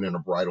 a woman in a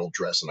bridal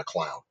dress, and a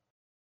clown.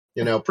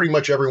 Pretty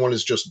much everyone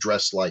is just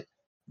dressed like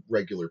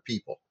regular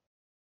people.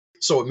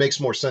 So it makes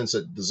more sense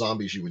that the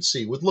zombies you would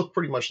see would look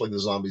pretty much like the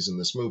zombies in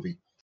this movie.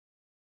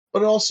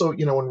 But also,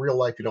 in real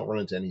life, you don't run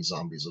into any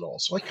zombies at all.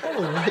 So I kind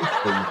of like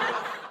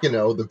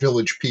the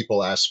village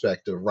people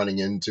aspect of running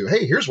into,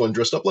 hey, here's one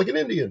dressed up like an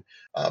Indian.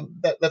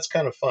 That's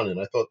kind of fun. And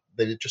I thought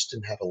they just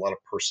didn't have a lot of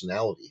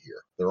personality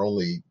here. The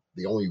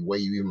only way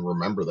you even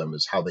remember them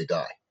is how they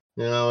die.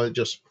 It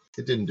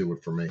didn't do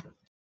it for me.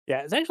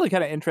 Yeah, it's actually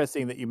kind of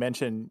interesting that you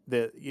mentioned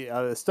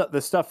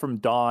the stuff from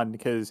Dawn,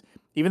 because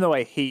even though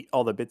I hate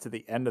all the bits at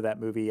the end of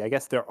that movie, I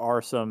guess there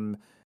are some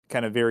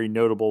kind of very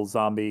notable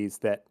zombies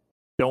that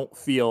don't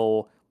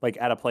feel like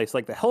out of place.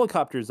 Like the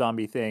helicopter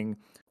zombie thing,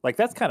 like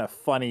that's kind of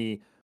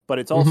funny, but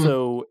it's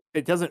also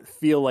it doesn't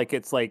feel like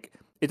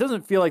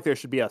there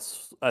should be a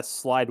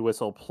slide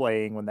whistle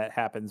playing when that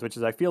happens, which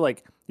is I feel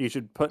like you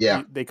should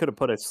they could have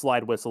put a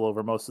slide whistle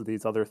over most of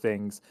these other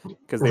things,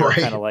 because they were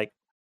kind of like,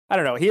 I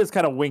don't know, he is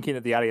kind of winking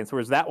at the audience,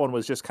 whereas that one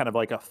was just kind of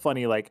like a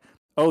funny, like,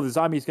 oh, the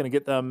zombie's going to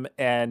get them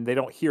and they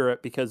don't hear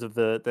it because of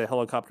the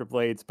helicopter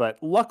blades, but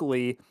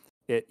luckily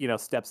it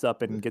steps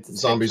up and gets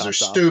its zombies head are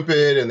chopped off.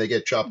 stupid and they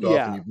get chopped off,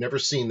 and you've never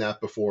seen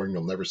that before and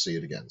you'll never see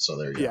it again. So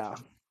there you go.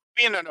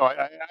 No,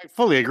 I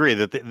fully agree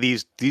that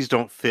these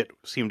don't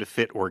seem to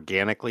fit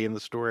organically in the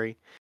story.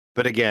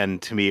 But again,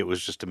 to me, it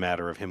was just a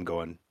matter of him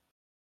going,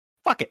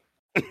 "Fuck it."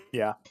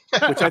 Yeah,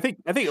 which I think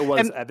it was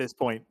And at this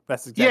point.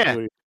 That's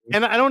exactly yeah, what.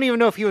 and I don't even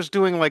know if he was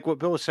doing like what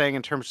Bill was saying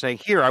in terms of saying,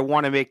 "Here, I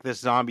want to make this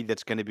zombie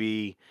that's going to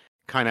be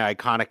kind of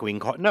iconic." We can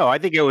call it. No, I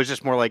think it was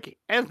just more like,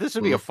 "This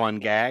would be a fun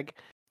gag."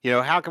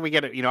 How can we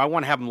get it? I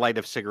want to have him light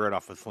a cigarette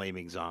off a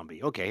flaming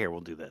zombie. Okay, here, we'll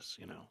do this.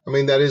 I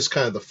mean, that is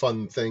kind of the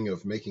fun thing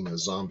of making a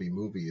zombie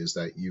movie is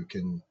that you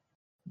can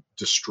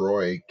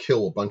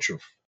kill a bunch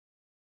of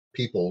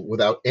people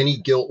without any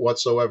guilt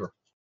whatsoever.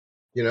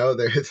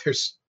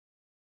 There's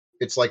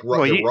it's like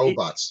Well, they're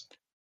robots.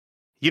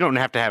 You don't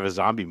have to have a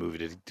zombie movie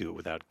to do it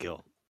without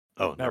guilt.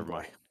 Oh, never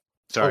mind. Oh,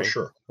 Sorry.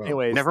 sure. Well,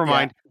 Anyways, never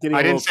mind. Getting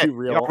I a didn't little say. too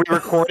real. Are we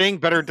recording?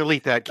 Better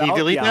delete that. Can you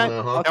delete that?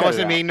 Uh-huh. That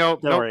wasn't me. No,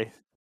 Don't no, worry.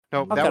 no.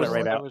 I'll That cut was it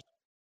right out.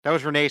 That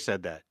was Renee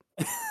said that.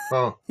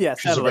 Oh, Yeah,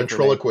 she's a sounded like Renee.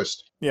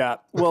 ventriloquist. Yeah.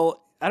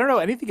 Well, I don't know.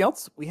 Anything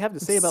else we have to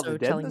say about So the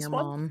dead telling this your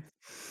one? mom.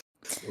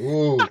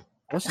 Ooh.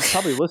 Well, she's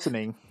probably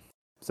listening,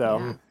 so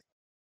Yeah.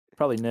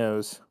 probably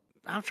knows.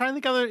 I'm trying to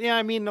think other. Yeah,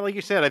 I mean, like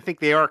you said, I think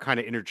they are kind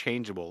of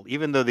interchangeable,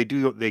 even though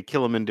they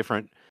kill them in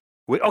different.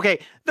 Okay,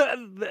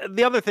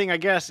 the other thing, I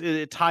guess,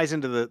 it ties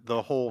into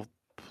the whole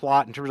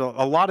plot in terms of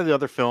a lot of the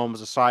other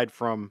films, aside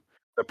from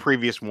the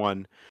previous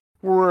one,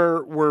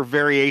 were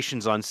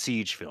variations on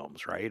siege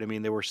films, right? I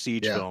mean, they were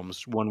siege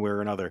films one way or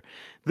another.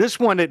 This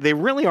one, they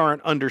really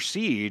aren't under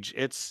siege.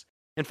 It's,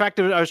 in fact,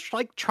 I was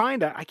like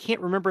I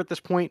can't remember at this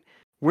point,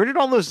 where did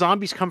all those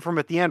zombies come from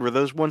at the end? Were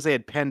those ones they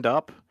had penned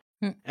up?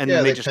 And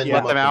then they just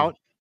let them out?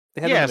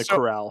 They had them in a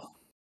corral.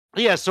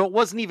 Yeah, so it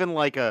wasn't even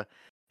like a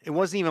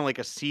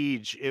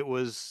siege. It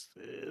was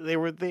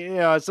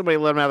somebody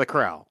let them out of the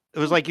corral. It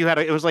was like you had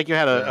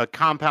a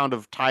compound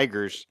of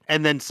tigers,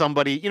 and then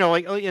somebody,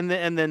 and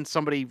then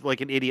somebody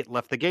like an idiot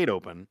left the gate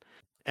open,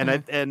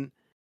 and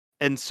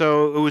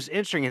so it was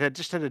interesting. It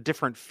just had a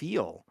different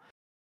feel.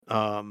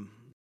 How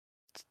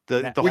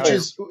many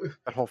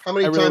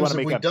times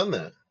have we done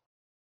that?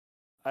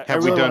 I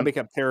really want to make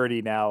a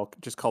parody now,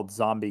 just called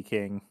Zombie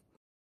King.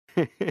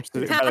 Just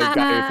another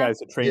guy who tries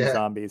to train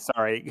zombies.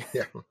 Sorry.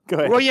 Yeah. Go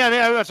ahead. Well, yeah,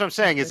 that's what I'm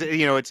saying. Is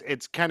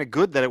it's kind of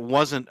good that it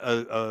wasn't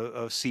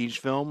a siege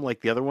film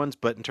like the other ones,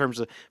 but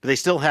but they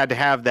still had to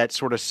have that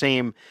sort of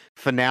same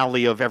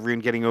finale of everyone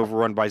getting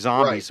overrun by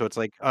zombies. Right. So it's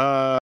like,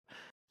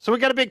 so we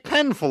got a big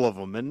pen full of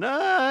them, and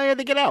I had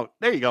to get out.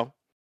 There you go.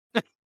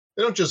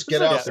 They don't just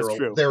get out;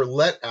 they're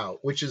let out,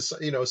 which is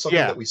something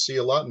that we see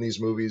a lot in these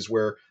movies,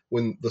 where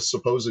when the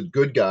supposed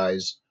good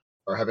guys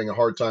are having a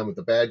hard time with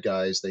the bad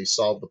guys, they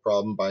solve the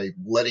problem by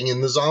letting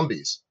in the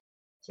zombies.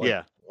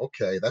 Like,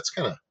 okay, that's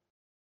kind of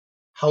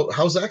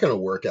how's that going to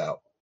work out?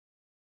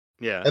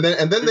 Yeah, and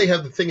then they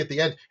have the thing at the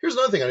end. Here's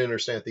another thing I didn't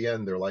understand at the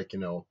end. They're like,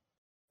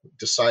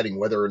 deciding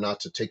whether or not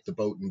to take the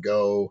boat and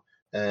go,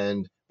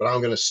 but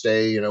I'm going to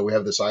stay. We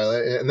have this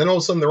island, and then all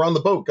of a sudden they're on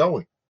the boat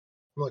going.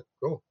 I'm like,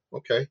 oh,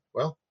 okay,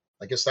 well,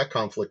 I guess that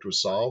conflict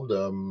was solved.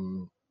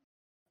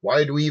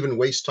 Why do we even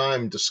waste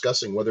time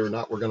discussing whether or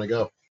not we're going to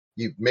go?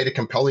 You made a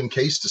compelling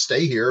case to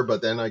stay here,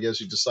 but then I guess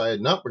you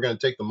decided, no, we're going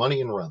to take the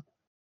money and run.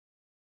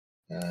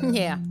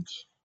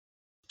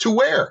 To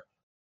where?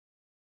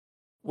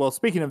 Well,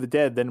 speaking of the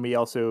dead, then we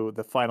also,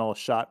 the final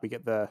shot, we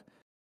get the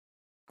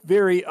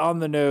very on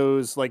the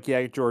nose, like,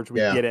 yeah, George,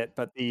 we get it,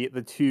 but the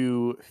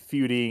two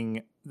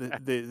feuding,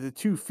 the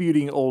two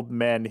feuding old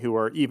men who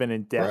are even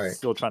in death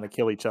still trying to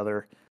kill each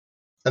other.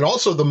 And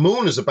also, the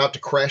moon is about to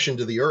crash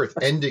into the earth,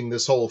 ending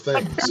this whole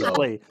thing.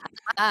 So,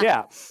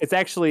 yeah, it's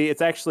actually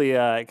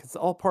it's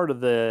all part of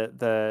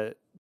the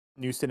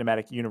new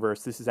cinematic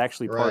universe. This is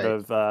actually part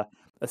of a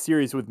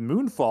series with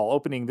Moonfall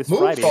opening this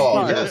Friday.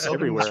 Yes,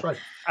 everywhere. This Friday.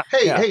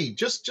 Hey,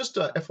 just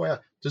FYI,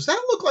 does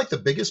that look like the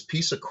biggest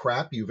piece of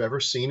crap you've ever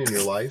seen in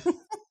your life?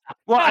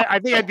 Well, I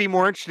think I'd be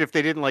more interested if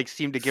they didn't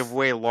seem to give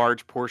away a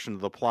large portion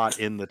of the plot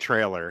in the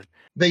trailer.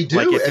 They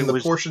do, and the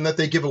portion that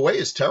they give away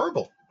is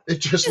terrible. It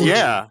just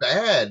looks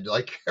bad.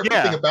 Like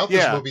everything about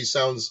this movie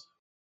sounds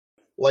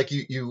like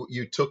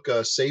you took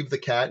Save the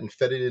Cat and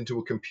fed it into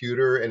a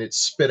computer and it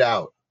spit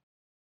out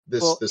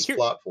this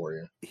plot for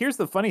you. Here's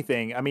the funny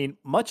thing. I mean,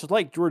 much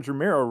like George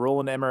Romero,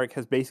 Roland Emmerich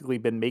has basically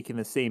been making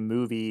the same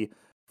movie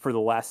for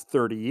the last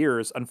 30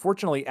 years.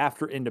 Unfortunately,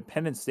 after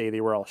Independence Day, they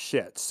were all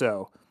shit.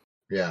 So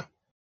yeah.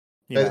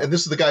 And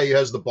this is the guy who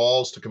has the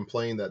balls to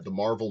complain that the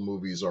Marvel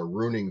movies are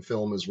ruining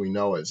film as we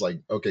know it. It's like,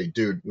 okay,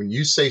 dude, when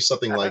you say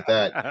something like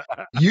that,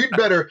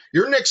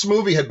 your next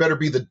movie had better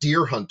be The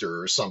Deer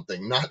Hunter or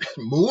something, not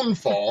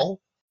Moonfall.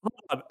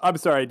 I'm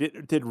sorry,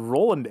 did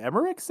Roland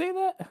Emmerich say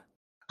that?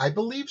 I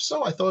believe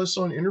so. I thought I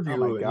saw an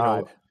interview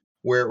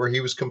where he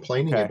was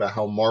complaining about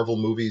how Marvel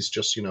movies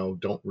just,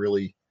 don't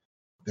really...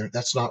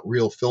 That's not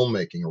real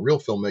filmmaking. Real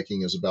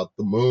filmmaking is about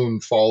the moon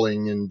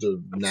falling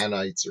into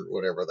nanites or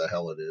whatever the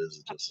hell it is.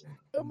 It just,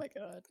 oh my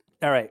god!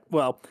 All right.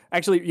 Well,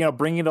 actually,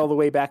 bringing it all the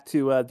way back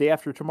to Day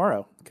After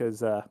Tomorrow,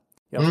 because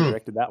he also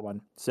directed that one.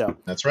 So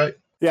that's right.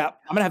 Yeah,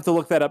 I'm gonna have to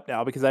look that up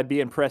now because I'd be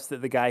impressed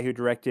that the guy who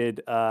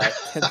directed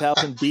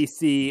 10,000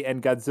 BC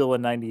and Godzilla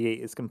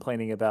 '98 is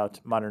complaining about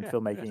modern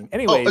filmmaking. Oh,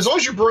 Anyways, as long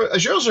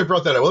as you also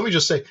brought that up, let me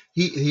just say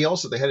he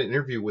also they had an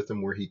interview with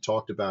him where he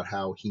talked about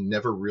how he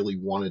never really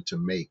wanted to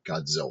make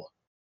Godzilla,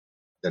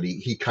 that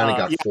he kind of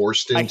got yeah,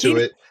 forced I into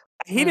hate it.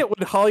 I hate it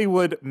when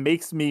Hollywood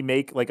makes me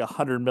make like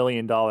 $100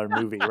 million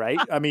movie, right?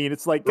 I mean,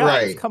 it's like,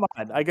 guys, Right. come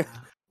on. I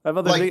have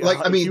other things. I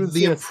If you mean,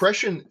 the insist.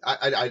 impression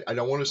I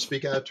don't want to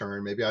speak out of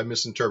turn. Maybe I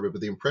misinterpreted,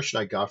 but the impression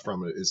I got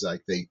from it is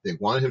like they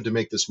wanted him to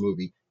make this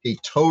movie. He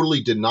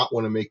totally did not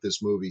want to make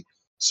this movie,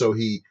 so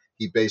he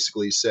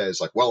basically says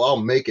like, "Well, I'll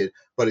make it,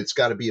 but it's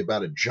got to be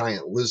about a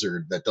giant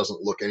lizard that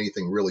doesn't look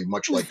anything really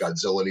much like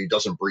Godzilla and he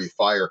doesn't breathe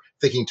fire."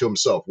 Thinking to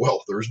himself,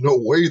 "Well, there's no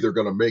way they're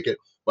going to make it."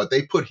 But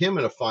they put him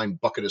in a fine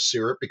bucket of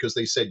syrup because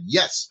they said,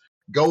 "Yes,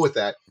 go with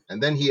that."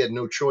 And then he had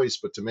no choice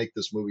but to make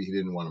this movie he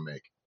didn't want to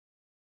make.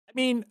 I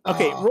mean,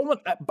 okay, Uh,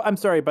 Roland. I'm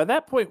sorry. By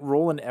that point,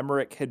 Roland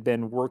Emmerich had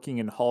been working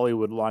in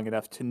Hollywood long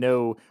enough to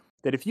know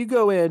that if you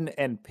go in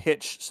and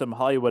pitch some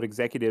Hollywood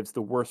executives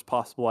the worst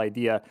possible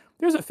idea,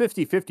 there's a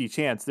 50-50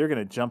 chance they're going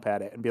to jump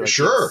at it and be like,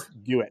 Sure. "Yes,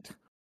 do it."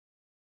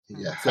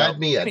 You So, had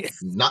me at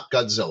not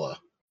Godzilla.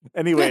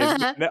 anyways,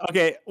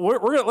 okay, we're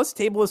gonna let's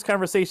table this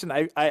conversation.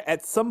 I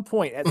at some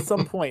point in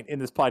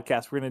this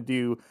podcast, we're gonna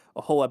do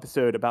a whole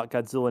episode about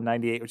Godzilla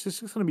 '98, which is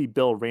just gonna be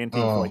Bill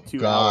ranting for like 2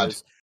 God.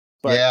 hours.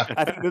 But Yeah.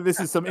 I think that this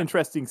is some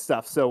interesting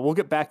stuff. So we'll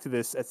get back to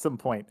this at some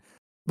point.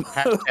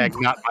 Hashtag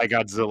not my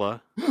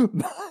Godzilla.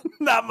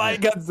 Not my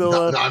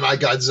Godzilla. Not my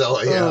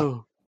Godzilla. Yeah.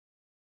 Oh.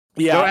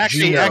 Yeah. So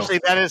actually,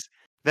 Gino.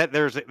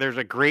 there's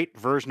a great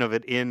version of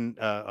it in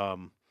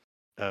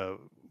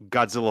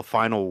Godzilla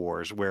Final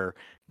Wars where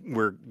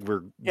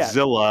Yeah.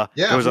 Zilla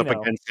Yeah. goes up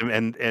Gino. against him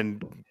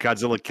and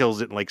Godzilla kills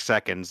it in like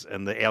seconds,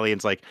 and the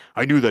alien's like,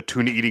 I knew that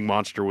tuna eating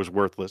monster was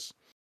worthless.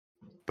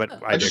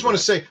 But I just want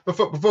to say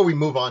before we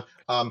move on,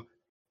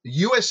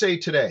 USA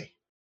Today,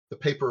 the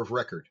paper of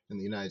record in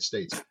the United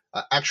States,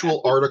 actual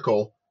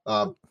article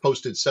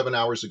posted 7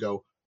 hours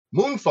ago.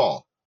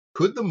 Moonfall.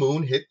 Could the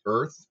moon hit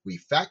Earth? We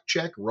fact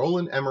check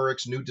Roland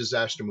Emmerich's new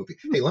disaster movie.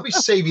 Hey, let me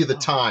save you the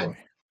time.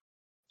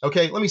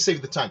 Okay, let me save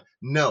you the time.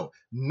 No,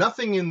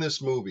 nothing in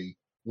this movie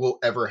will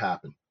ever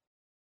happen.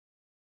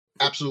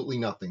 Absolutely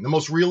nothing. The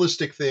most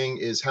realistic thing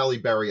is Halle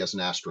Berry as an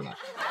astronaut.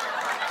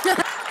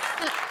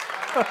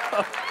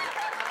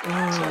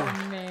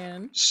 Oh,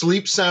 man.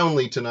 Sleep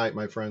soundly tonight,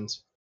 my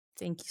friends.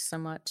 Thank you so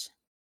much.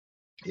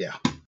 Yeah.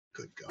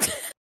 Good God.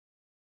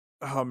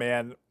 Oh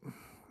man.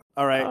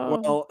 All right. Oh.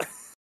 Well,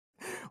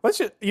 let's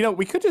just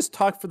we could just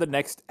talk for the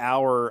next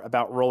hour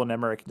about Roland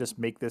Emmerich and just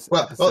make this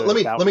episode let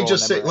me about just Roland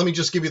say, let me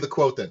just give you the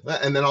quote then,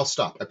 and then I'll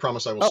stop. I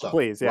promise I will stop.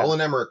 Please, yeah.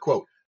 Roland Emmerich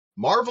quote: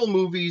 Marvel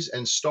movies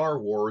and Star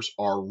Wars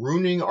are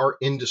ruining our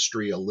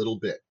industry a little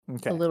bit.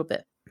 Okay. A little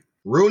bit.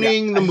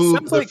 Ruining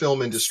the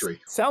film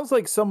industry. Sounds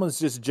like someone's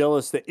just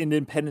jealous that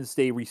Independence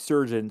Day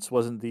Resurgence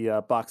wasn't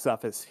the box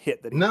office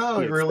hit that No,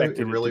 he it really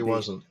expected to be.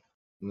 wasn't.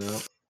 No.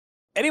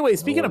 Anyway,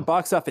 speaking of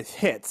box office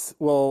hits,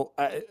 well,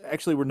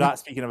 actually, we're not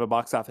speaking of a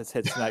box office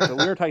hit tonight, but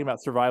we were talking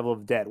about Survival of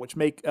the Dead, which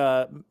made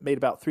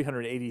about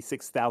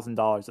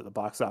 $386,000 at the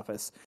box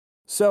office.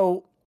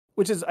 So,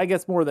 which is, I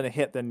guess, more than a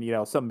hit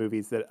than some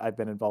movies that I've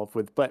been involved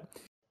with. But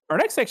our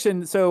next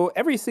section, so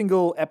every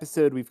single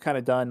episode, we've kind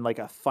of done like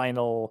a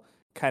final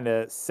kind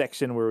of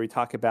section where we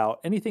talk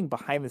about anything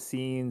behind the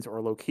scenes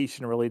or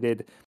location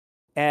related.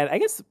 And I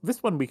guess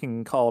this one we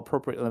can call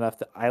appropriately enough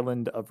the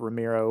Island of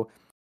Romero.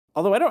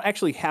 Although I don't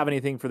actually have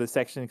anything for this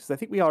section because I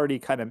think we already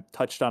kind of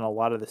touched on a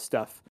lot of the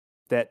stuff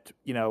that,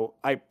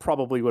 I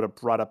probably would have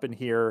brought up in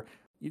here.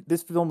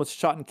 This film was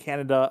shot in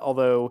Canada,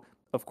 although,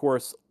 of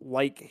course,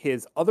 like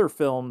his other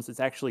films, it's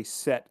actually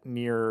set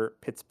near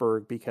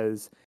Pittsburgh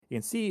because you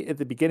can see at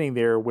the beginning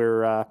there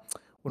where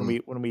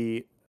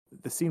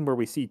the scene where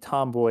we see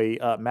Tomboy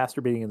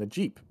masturbating in the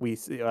Jeep, we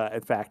see,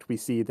 in fact, we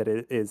see that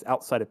it is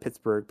outside of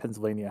Pittsburgh,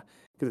 Pennsylvania,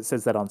 because it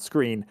says that on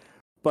screen.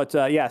 But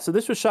so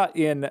this was shot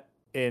in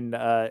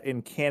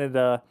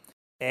Canada,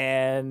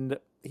 and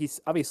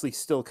he's obviously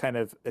still kind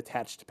of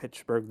attached to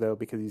Pittsburgh, though,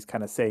 because he's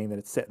kind of saying that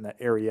it's set in that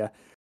area.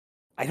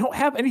 I don't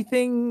have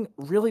anything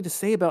really to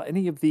say about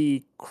any of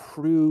the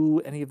crew,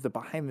 any of the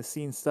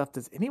behind-the-scenes stuff.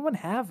 Does anyone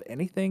have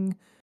anything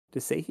to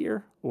say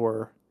here,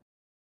 or?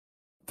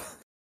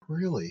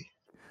 Really?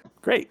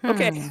 Great.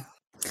 Okay.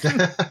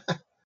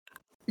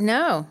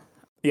 No.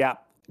 Yeah.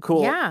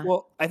 Cool. Yeah.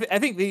 Well, I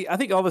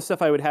think all the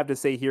stuff I would have to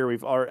say here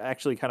we've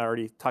actually kind of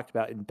already talked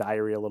about in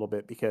Diary a little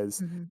bit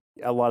because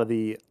a lot of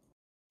the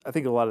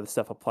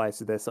stuff applies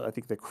to this. I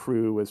think the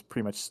crew was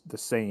pretty much the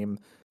same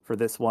for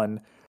this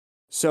one.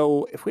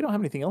 So if we don't have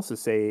anything else to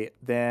say,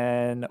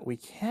 then we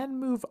can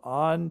move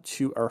on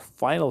to our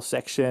final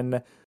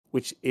section,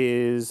 which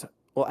is,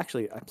 well,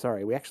 actually, I'm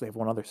sorry. We actually have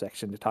one other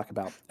section to talk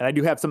about. And I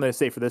do have something to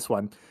say for this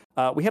one.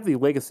 We have the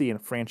legacy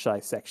and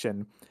franchise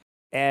section.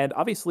 And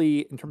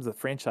obviously, in terms of the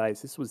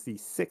franchise, this was the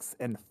 6th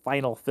and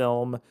final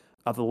film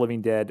of the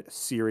Living Dead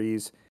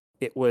series.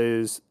 It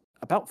was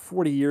about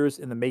 40 years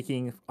in the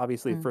making.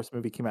 Obviously, the Mm. first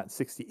movie came out in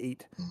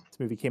 68. This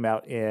movie came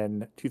out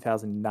in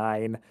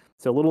 2009.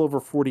 So a little over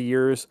 40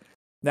 years.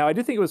 Now, I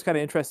do think it was kind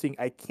of interesting.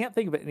 I can't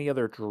think of any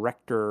other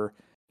director,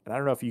 and I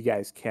don't know if you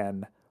guys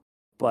can,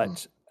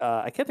 but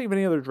I can't think of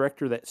any other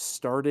director that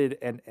started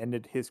and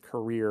ended his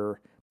career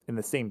in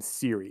the same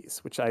series,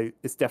 which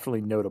is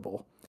definitely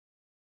notable.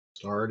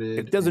 Started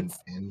It doesn't,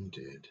 and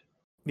ended.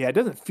 yeah, it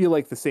doesn't feel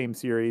like the same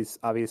series,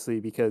 obviously,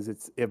 because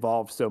it's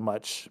evolved so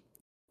much.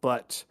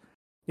 But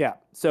yeah,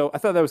 so I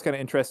thought that was kind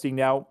of interesting.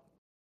 Now,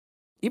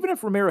 even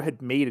if Romero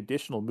had made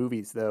additional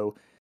movies, though,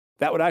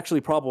 that would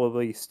actually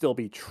probably still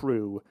be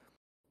true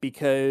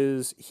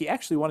because he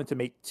actually wanted to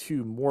make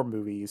 2 more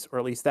movies, or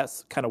at least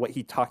that's kind of what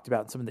he talked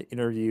about in some of the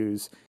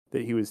interviews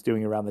that he was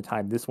doing around the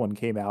time this one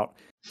came out.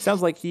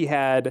 Sounds like he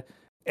had,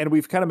 and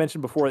we've kind of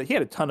mentioned before that he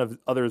had a ton of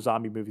other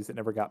zombie movies that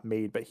never got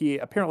made, but he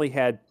apparently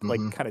had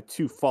like kind of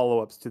 2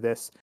 follow-ups to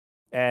this.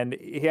 And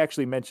he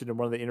actually mentioned in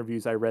one of the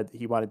interviews I read that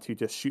he wanted to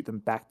just shoot them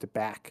back to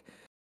back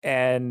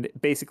and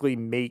basically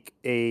make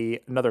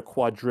another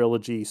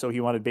quadrilogy. So he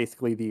wanted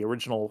basically the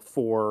original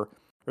 4,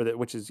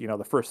 which is,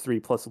 the first 3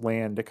 plus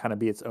Land, to kind of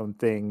be its own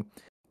thing,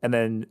 and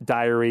then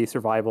Diary,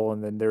 Survival,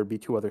 and then there would be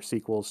 2 other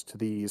sequels to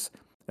these,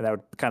 and that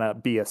would kind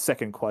of be a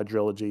second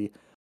quadrilogy.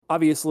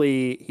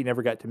 Obviously, he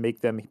never got to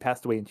make them. He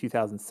passed away in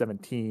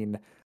 2017,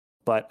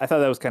 but I thought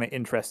that was kind of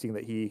interesting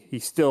that he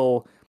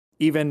still,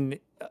 even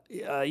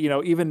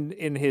even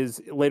in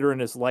his later in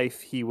his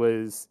life, he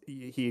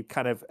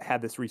kind of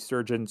had this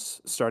resurgence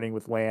starting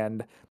with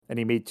Land, and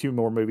he made 2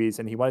 more movies,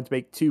 and he wanted to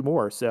make 2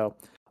 more. So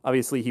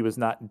obviously he was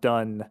not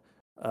done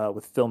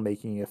with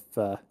filmmaking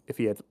if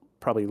he had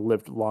probably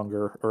lived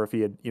longer, or if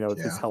he had, if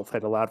his health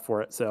had allowed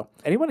for it. So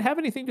anyone have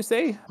anything to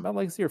say about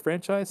legacy or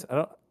franchise?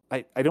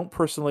 I don't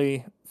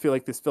personally feel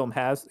like this film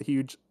has a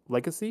huge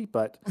legacy,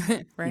 but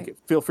Right. you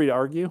feel free to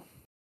argue.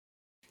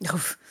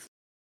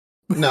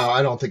 No,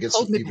 I don't think it's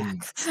Hold me even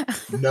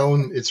back.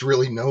 known. It's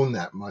really known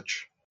that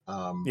much.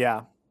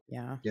 Yeah.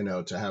 Yeah.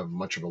 To have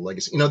much of a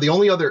legacy. The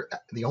only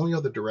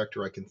other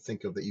director I can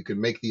think of that you could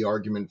make the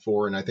argument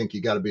for, and I think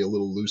you got to be a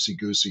little loosey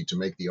goosey to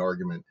make the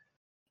argument,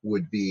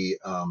 would be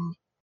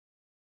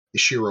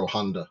Ishiro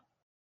Honda,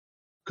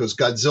 because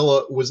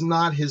Godzilla was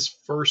not his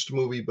first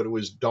movie, but it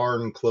was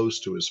darn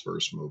close to his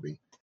first movie,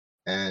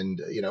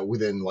 and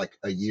within like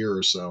a year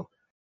or so,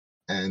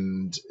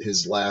 and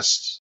his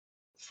last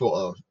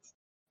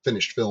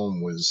finished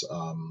film was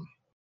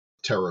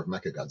Terror of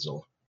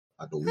Mechagodzilla,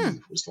 I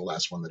believe, was the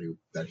last one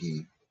that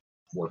he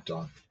worked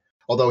on.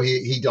 Although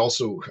he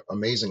also,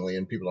 amazingly,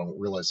 and people don't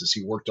realize this,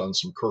 he worked on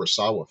some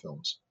Kurosawa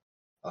films.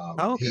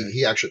 Okay.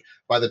 He actually,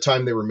 by the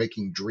time they were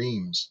making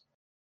Dreams,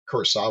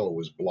 Kurosawa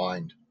was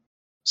blind.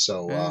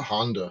 So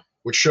Honda,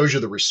 which shows you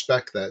the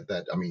respect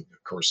that I mean,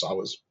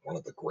 Kurosawa is one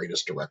of the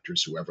greatest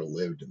directors who ever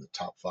lived, in the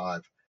top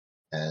 5,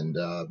 and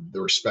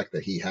the respect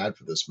that he had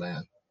for this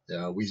man.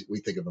 We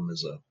think of him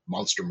as a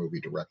monster movie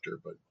director,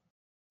 but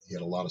he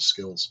had a lot of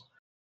skills.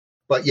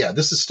 But yeah,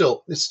 it's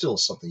still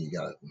something you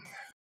got to.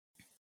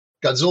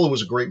 Godzilla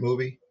was a great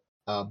movie,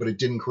 but it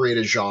didn't create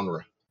a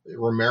genre.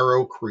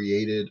 Romero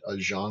created a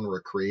genre,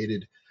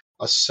 created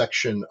a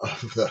section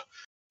of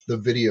the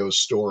video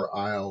store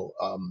aisle.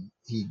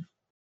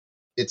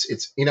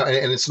 It's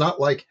and it's not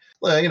like,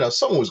 well,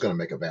 someone was going to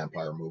make a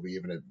vampire movie,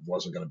 even if it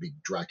wasn't going to be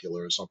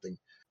Dracula or something.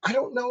 I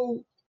don't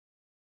know.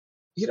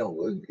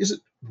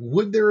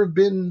 Would there have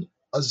been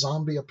a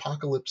zombie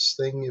apocalypse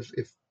thing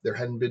if there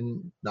hadn't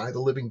been Night of the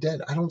Living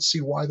Dead? I don't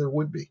see why there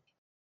would be.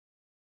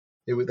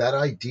 That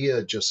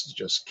idea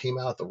just came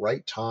out at the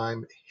right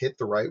time, hit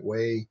the right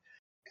way,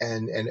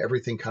 and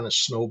everything kind of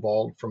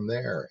snowballed from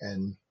there.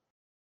 And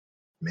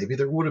maybe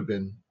there would have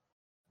been,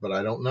 but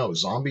I don't know.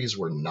 Zombies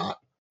were not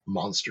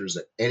monsters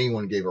that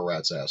anyone gave a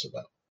rat's ass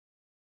about.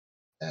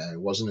 And it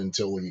wasn't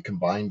until you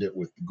combined it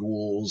with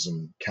ghouls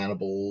and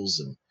cannibals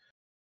and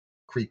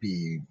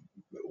creepy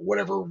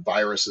whatever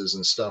viruses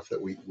and stuff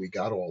that we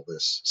got all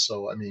this.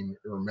 So I mean,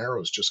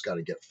 Romero's just got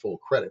to get full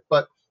credit.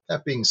 But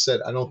that being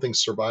said, I don't think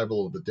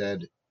Survival of the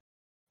Dead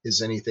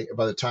is anything.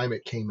 By the time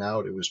it came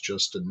out, it was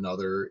just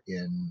another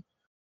in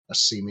a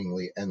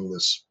seemingly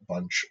endless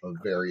bunch of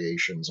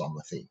variations on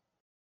the theme,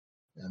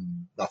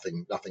 and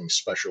nothing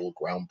special,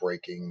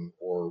 groundbreaking,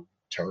 or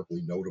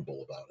terribly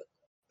notable about it.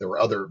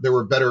 There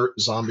were better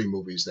zombie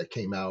movies that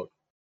came out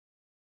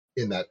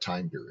in that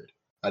time period.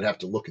 I'd have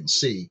to look and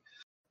see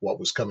what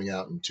was coming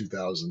out in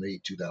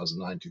 2008,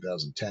 2009,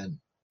 2010.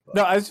 But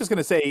No, I was just going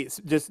to say,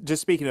 just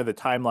speaking of the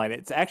timeline,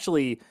 it's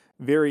actually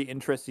very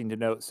interesting to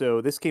note.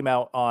 So this came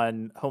out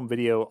on home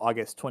video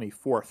August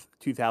 24th,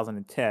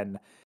 2010.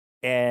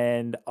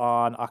 And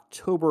on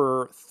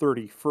October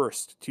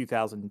 31st,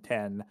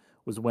 2010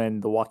 was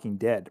when The Walking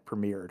Dead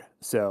premiered.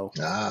 So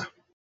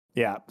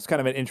yeah, it's kind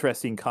of an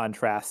interesting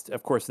contrast.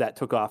 Of course, that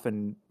took off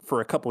and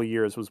for a couple of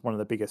years was one of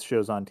the biggest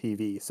shows on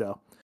TV. So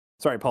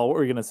sorry, Paul, what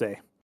were you going to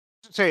say?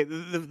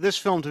 This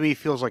film to me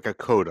feels like a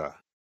coda.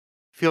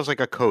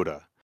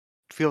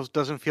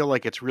 Doesn't feel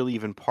like it's really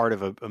even part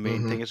of a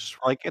main thing. It's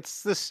just like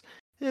it's this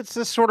It's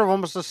this sort of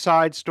almost a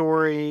side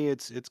story.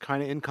 It's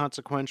kind of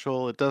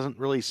inconsequential. It doesn't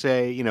really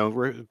say,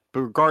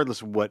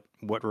 regardless of what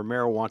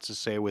Romero wants to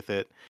say with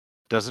it,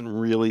 doesn't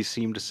really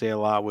seem to say a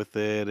lot with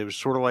it. It was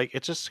sort of like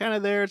it's just kind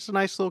of there. It's a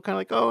nice little kind of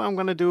like, oh, I'm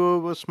gonna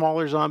do a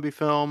smaller zombie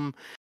film.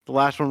 The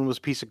last one was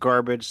a piece of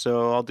garbage,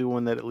 so I'll do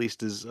one that at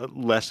least is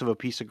less of a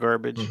piece of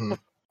garbage, Mhm.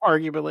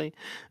 arguably.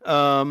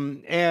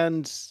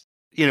 And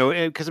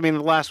because I mean,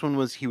 the last one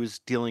was he was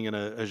dealing in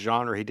a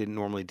genre he didn't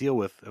normally deal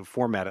with, a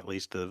format at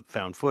least, of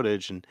found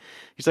footage, and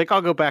he's like,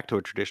 I'll go back to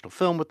a traditional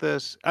film with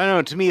this. I don't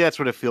know. To me, that's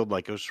what it felt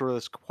like. It was sort of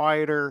this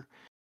quieter,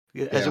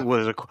 as Yeah. it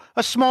was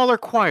a smaller,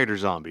 quieter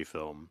zombie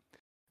film,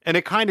 and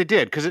it kind of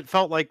did because it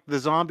felt like the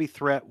zombie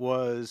threat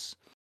was,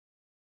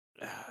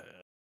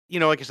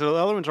 like I said, the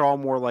other ones are all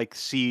more like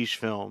siege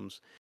films.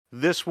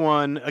 This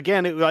one,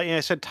 again, like I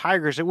said,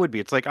 tigers. It would be.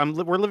 It's like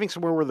we're living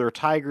somewhere where there are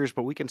tigers,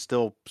 but we can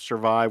still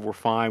survive. We're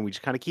fine. We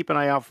just kind of keep an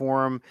eye out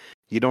for them.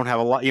 You don't have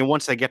a lot.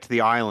 Once they get to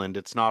the island,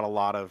 it's not a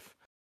lot of,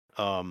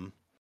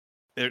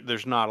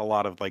 there's not a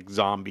lot of like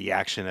zombie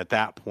action at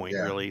that point,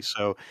 Yeah. really.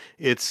 So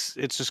it's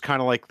just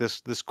kind of like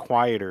this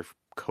quieter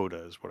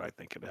coda is what I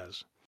think it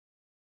is.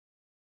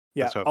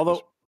 Yeah, That's how it feels.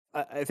 although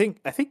I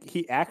think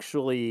he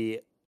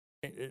actually,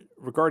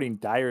 regarding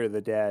Diary of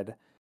the Dead,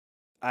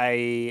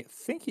 I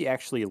think he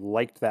actually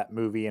liked that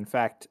movie. In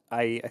fact,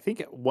 I think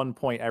at one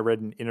point I read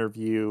an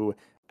interview.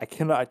 I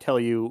cannot tell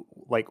you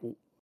like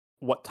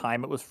what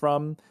time it was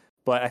from,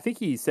 but I think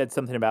he said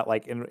something about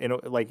like in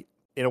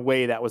a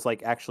way that was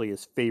like actually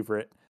his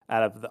favorite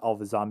out of all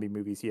the zombie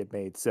movies he had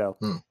made. So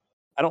Hmm.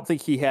 I don't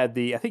think he had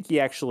the. I think he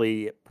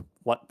actually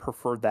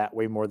preferred that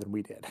way more than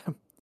we did.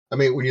 I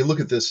mean, when you look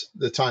at this,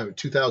 the time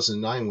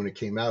 2009 when it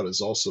came out is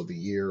also the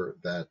year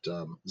that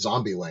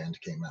Zombieland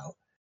came out,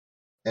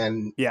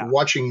 and Yeah.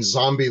 watching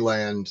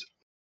Zombieland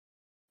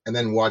and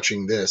then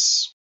watching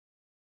this,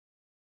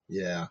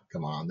 yeah,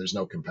 come on, there's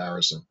no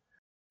comparison.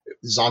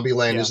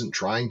 Zombieland Yeah. isn't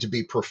trying to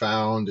be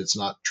profound. It's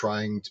not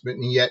trying to,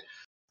 and yet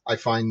I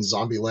find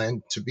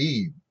Zombieland to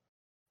be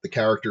the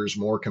characters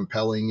more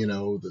compelling.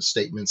 The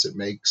statements it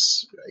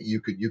makes.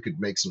 You could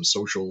make some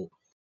social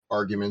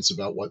arguments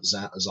about what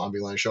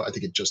Zombieland show. I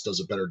think it just does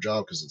a better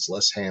job because it's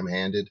less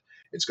ham-handed.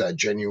 It's got a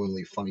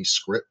genuinely funny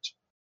script,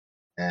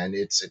 and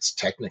it's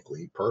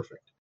technically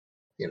perfect.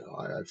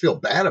 I feel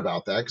bad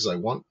about that because I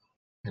want.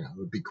 It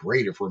would be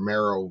great if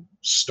Romero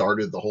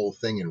started the whole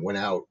thing and went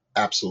out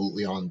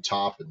absolutely on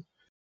top, and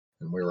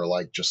we were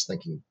like just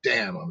thinking,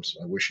 damn,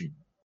 I wish he'd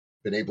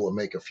been able to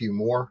make a few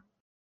more.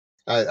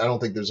 I don't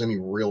think there's any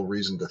real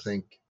reason to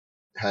think,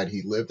 had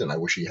he lived, and I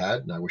wish he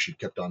had, and I wish he'd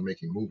kept on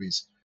making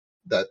movies,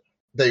 that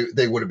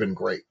they would have been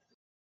great.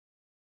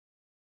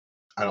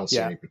 I don't see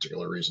Yeah. any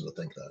particular reason to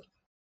think that.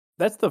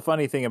 That's the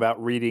funny thing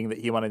about reading that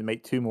he wanted to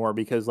make 2 more,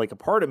 because like a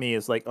part of me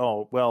is like,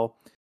 oh, well,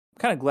 I'm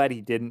kind of glad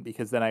he didn't,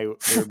 because then there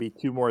would be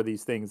 2 more of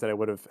these things that I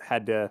would have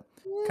had to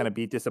kind of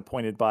be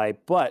disappointed by.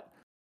 But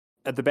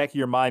at the back of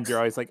your mind, you're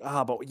always like,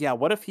 but yeah,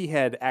 what if he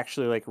had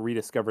actually like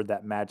rediscovered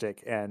that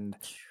magic and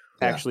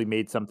Yeah. actually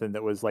made something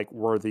that was like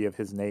worthy of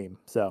his name?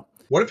 So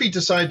What if he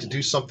decided to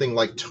do something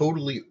like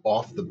totally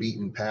off the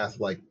beaten path,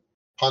 like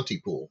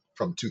Pontypool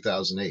from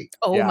 2008?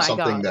 Oh Yeah. my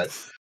Something god.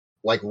 that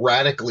like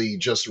radically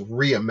just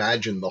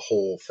reimagined the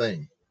whole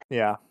thing.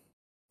 yeah,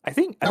 I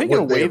think Now, in a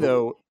would they way have?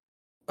 though.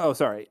 Oh,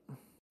 sorry.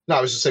 No,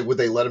 I was just saying, would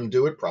they let him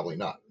do it? Probably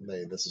not.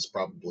 This is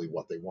probably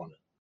what they wanted,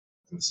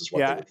 and this is what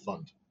they Yeah, would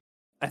fund.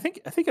 I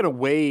think in a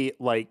way,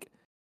 like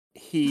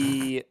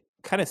he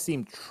kind of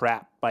seemed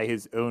trapped by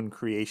his own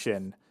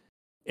creation.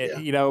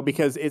 Yeah.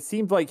 Because it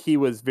seemed like he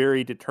was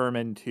very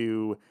determined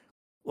to.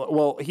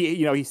 Well,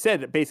 he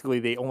said that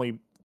basically he only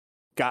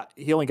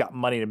got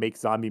money to make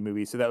zombie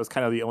movies, so that was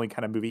kind of the only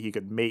kind of movie he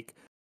could make.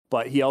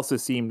 But he also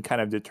seemed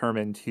kind of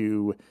determined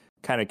to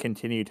kind of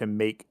continue to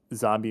make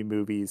zombie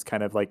movies,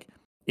 kind of like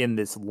in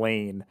this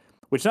lane.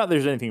 Which, not that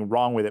there's anything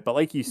wrong with it, but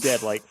like you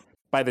said, like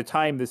by the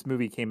time this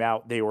movie came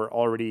out,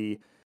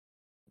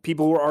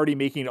 people were already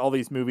making all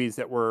these movies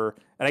that were,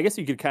 and I guess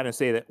you could kind of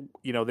say that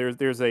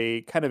there's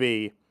a kind of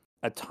a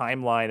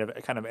timeline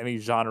of kind of any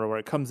genre where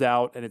it comes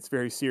out and it's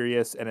very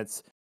serious, and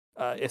it's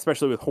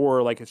especially with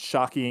horror, like it's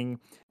shocking,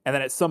 and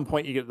then at some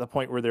point you get to the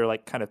point where they're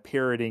like kind of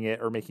parodying it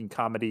or making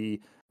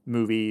comedy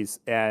movies,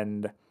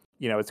 and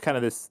it's kind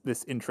of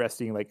this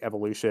interesting like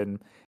evolution.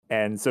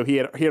 And so he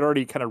had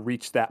already kind of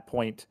reached that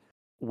point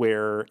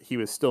where he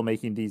was still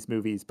making these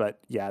movies, but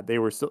yeah, they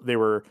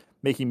were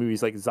making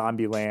movies like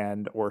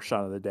Zombieland or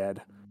Shaun of the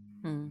Dead.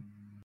 I'm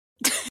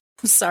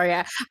sorry,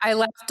 I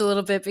laughed a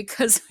little bit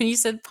because when you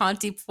said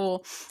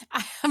Pontypool,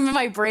 in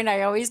my brain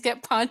I always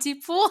get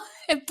Pontypool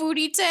and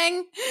Booty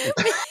Tang.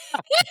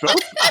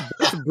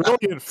 both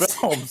brilliant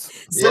films.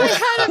 So Yeah.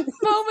 I had a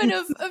moment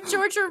of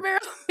George Romero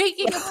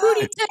making a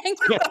Booty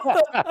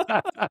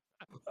Tang.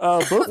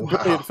 Both Wow.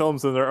 brilliant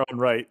films in their own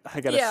right,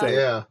 I gotta say.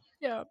 Yeah.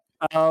 Yeah.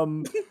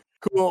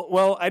 Cool.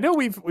 Well, I know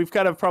we've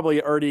kind of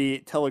probably already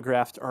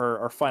telegraphed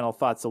our final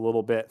thoughts a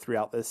little bit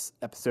throughout this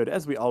episode,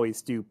 as we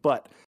always do,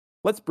 but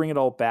let's bring it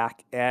all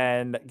back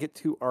and get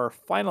to our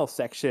final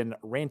section,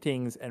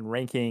 rantings and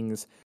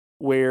rankings.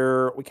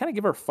 where we kind of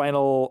give our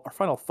final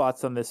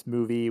thoughts on this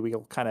movie.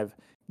 We'll kind of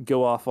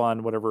go off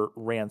on whatever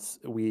rants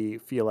we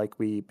feel like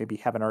we maybe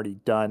haven't already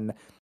done,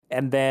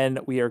 and then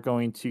we are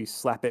going to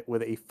slap it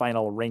with a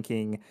final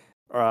ranking.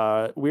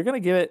 We're going to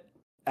give it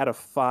out of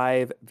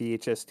 5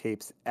 VHS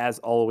tapes as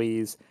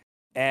always.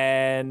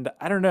 And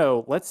I don't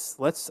know.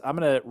 I'm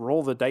gonna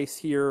roll the dice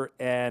here,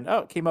 and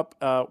it came up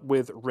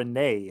with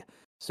Renee.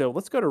 So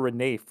let's go to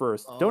Renee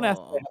first. Don't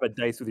ask me to have a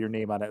dice with your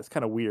name on it. It's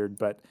kind of weird,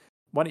 but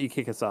why don't you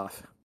kick us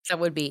off? That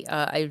would be.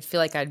 I feel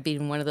like I'd be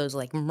in one of those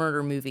like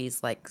murder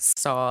movies, like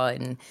Saw,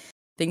 and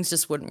things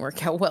just wouldn't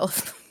work out well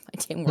if I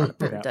didn't want a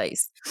pair of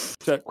dice.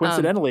 So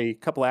coincidentally, a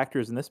couple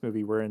actors in this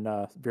movie were in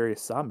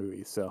various Saw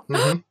movies. So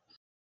dun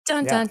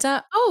dun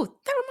dun. Oh,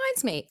 that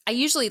reminds me. I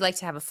usually like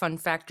to have a fun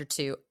fact or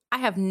two. I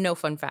have no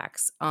fun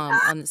facts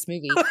on this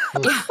movie.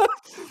 Yeah.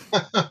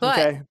 But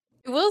Okay.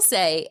 I will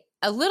say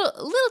a little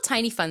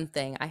tiny fun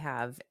thing I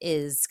have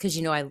is because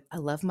I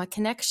love my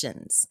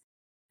connections.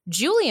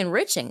 Julian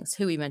Richings,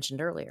 who we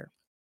mentioned earlier,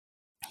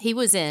 he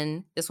was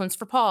in, this one's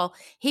for Paul,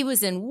 he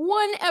was in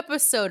one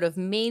episode of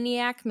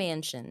Maniac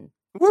Mansion.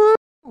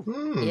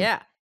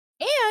 Yeah.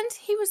 And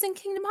he was in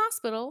Kingdom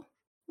Hospital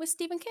with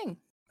Stephen King.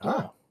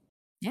 Oh.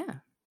 Yeah.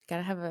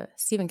 Gotta have a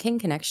Stephen King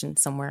connection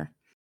somewhere.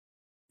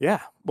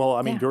 Yeah. Well,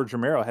 I mean, Yeah. George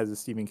Romero has a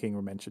Stephen King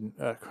connection.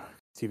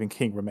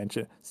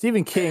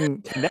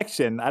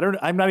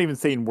 I'm not even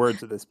saying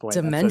words at this point.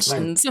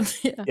 Dimensions.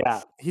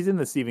 Yeah, he's in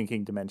the Stephen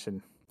King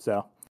dimension.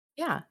 So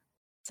yeah.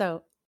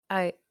 So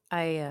I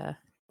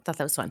thought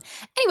that was fun.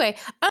 Anyway,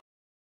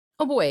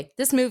 oh boy,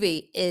 this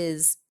movie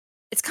it's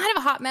kind of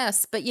a hot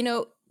mess, but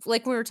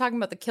like we were talking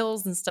about the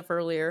kills and stuff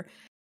earlier,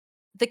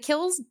 the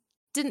kills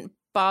didn't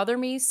bother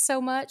me so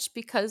much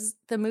because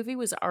the movie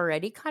was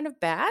already kind of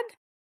bad.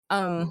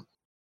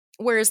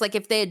 Whereas like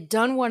if they had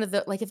done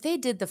if they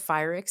did the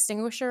fire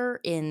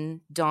extinguisher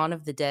in Dawn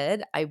of the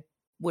Dead, I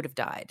would have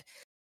died.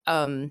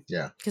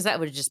 Because that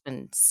would have just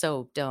been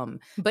so dumb.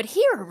 But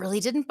here it really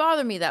didn't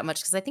bother me that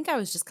much because I think I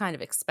was just kind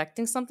of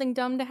expecting something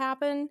dumb to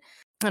happen.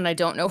 And I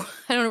don't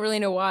really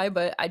know why,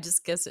 but I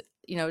just guess it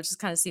just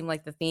kind of seemed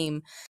like the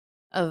theme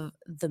of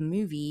the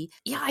movie.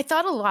 Yeah, I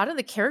thought a lot of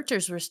the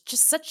characters were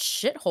just such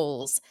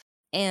shitholes.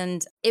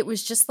 And it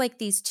was just like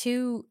these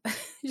two,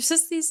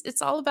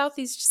 it's all about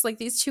these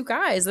two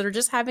guys that are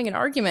just having an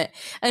argument.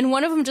 And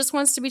one of them just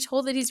wants to be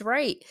told that he's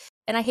right.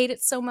 And I hate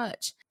it so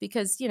much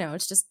because,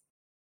 it's just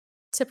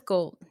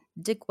typical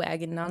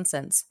dickwagon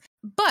nonsense.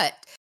 But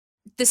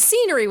the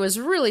scenery was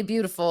really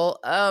beautiful.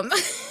 And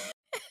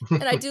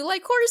I do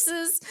like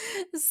horses.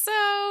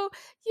 So,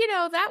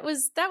 that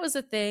was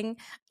a thing.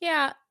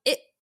 Yeah.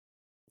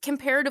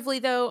 Comparatively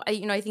though,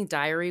 I think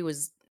Diary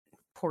was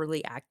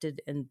poorly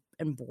acted and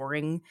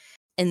boring.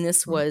 And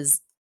this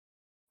was,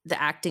 the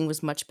acting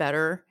was much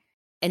better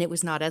and it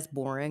was not as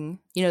boring.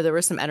 There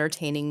were some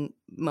entertaining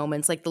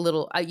moments, like the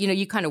little,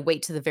 you kind of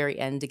wait to the very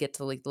end to get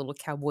to like the little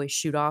cowboy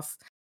shoot off,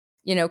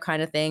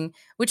 kind of thing,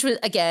 which was,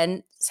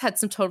 again, had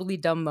some totally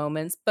dumb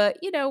moments, but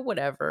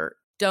whatever.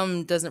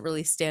 Dumb doesn't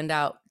really stand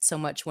out so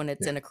much when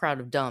it's in a crowd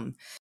of dumb.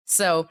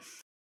 So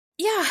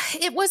yeah,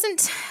 it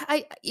wasn't,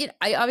 I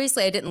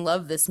obviously I didn't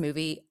love this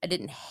movie. I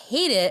didn't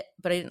hate it,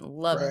 but I didn't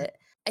love it.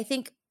 I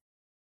think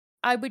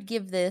I would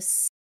give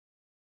this,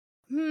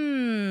 I'm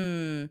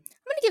going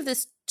to give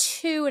this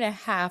 2.5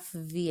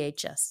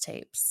 VHS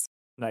tapes.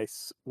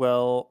 Nice.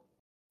 Well,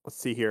 let's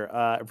see here.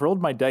 I've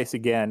rolled my dice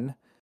again,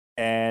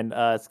 and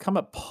it's come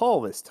up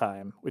Paul this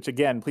time, which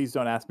again, please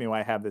don't ask me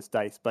why I have this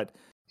dice, but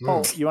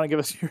Paul, you want to give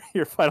us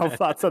your final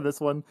thoughts on this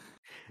one?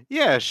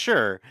 Yeah,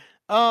 sure.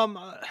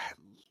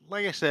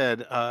 Like I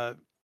said,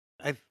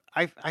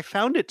 I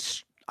found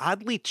it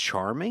oddly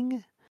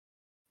charming.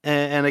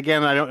 And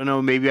again, I don't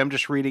know, maybe I'm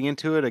just reading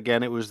into it.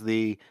 Again, it was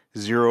the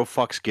zero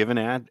fucks given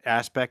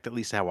aspect, at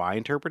least how I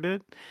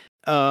interpreted it.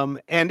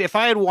 And if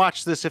I had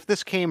watched this, if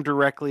this came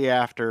directly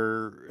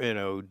after,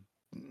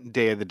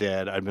 Day of the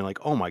Dead, I'd been like,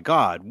 oh my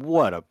God,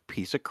 what a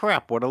piece of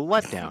crap. What a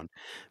letdown.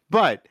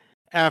 But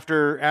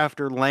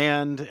after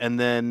Land and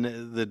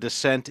then the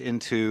descent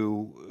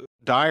into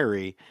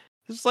Diary,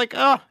 it's like,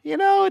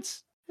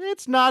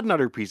 it's not an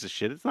utter piece of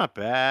shit. It's not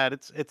bad.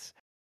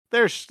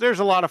 There's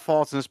a lot of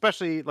faults, and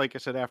especially like I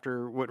said,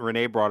 after what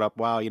Renee brought up,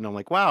 wow,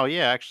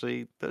 yeah,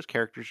 actually those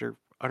characters are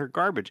utter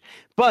garbage,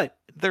 but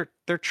they're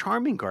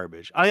charming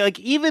garbage. I like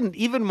even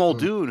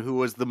Muldoon, who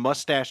was the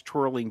mustache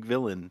twirling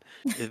villain,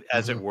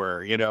 as it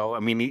were. I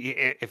mean,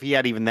 if he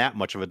had even that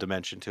much of a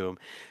dimension to him,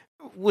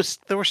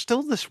 there was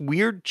still this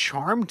weird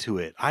charm to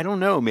it. I don't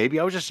know.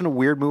 Maybe I was just in a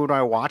weird mood when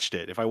I watched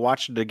it. If I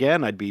watched it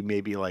again, I'd be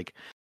maybe like,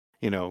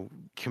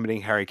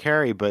 committing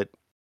Harry, but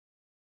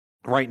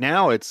right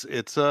now it's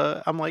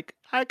I'm like,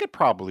 I could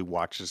probably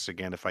watch this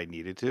again if I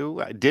needed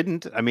to. I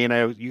didn't. I mean,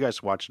 you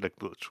guys watched it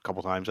a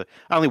couple times. I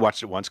only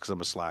watched it once because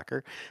I'm a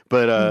slacker.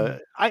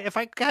 But if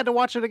I had to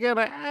watch it again,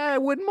 I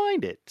wouldn't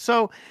mind it.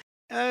 So,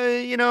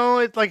 like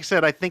I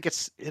said, I think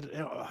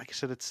like I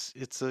said,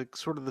 it's a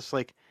sort of this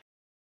like,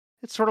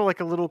 it's sort of like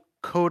a little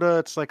coda.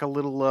 It's like a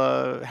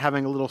little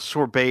having a little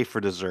sorbet for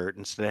dessert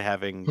instead of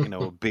having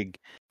a big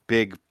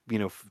big,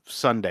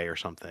 Sunday or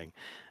something.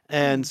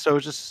 And so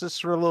just this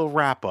sort of little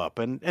wrap up.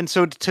 And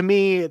so to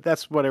me,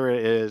 that's whatever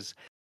it is.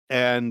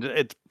 And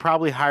it's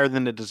probably higher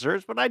than it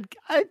deserves, but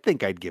I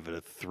think I'd give it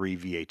a 3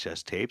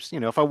 VHS tapes.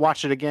 If I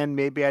watch it again,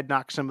 maybe I'd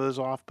knock some of those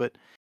off, but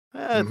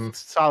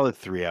solid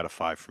 3 out of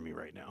 5 for me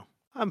right now.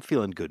 I'm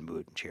feeling good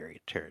mood and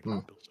cherry.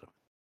 So.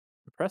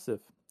 Impressive.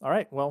 All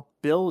right. Well,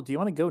 Bill, do you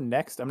want to go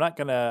next? I'm not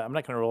gonna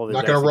roll the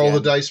Not dice going to roll the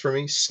again. dice for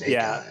me. Snake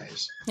Yeah.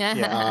 eyes.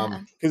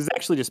 Yeah. Because it's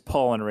actually just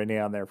Paul and Renee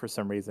on there for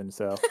some reason,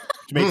 so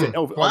which makes it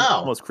wow.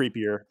 almost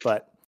creepier.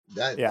 But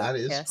that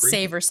is creepy.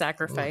 Save or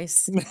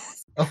sacrifice.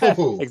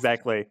 Oh,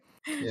 exactly.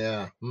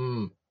 Yeah.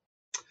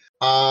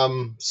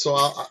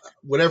 So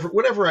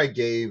whatever I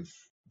gave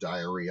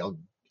Diary,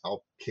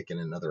 I'll kick in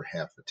another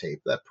half a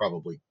tape. That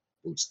probably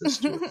boots this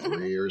to a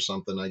 3 or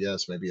something. I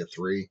guess maybe a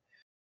 3.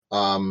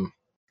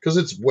 Because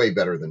it's way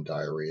better than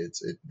Diary.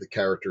 The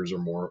characters are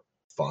more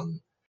fun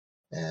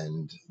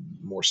and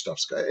more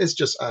stuff's. It's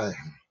just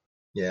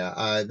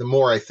the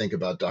more I think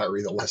about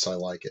Diary, the less I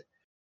like it.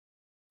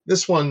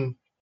 This one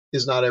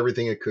is not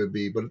everything it could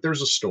be, but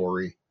there's a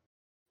story.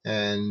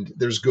 And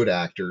there's good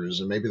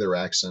actors, and maybe their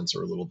accents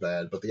are a little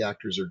bad, but the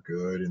actors are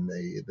good, and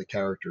the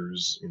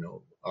characters,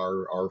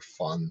 are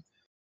fun.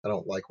 I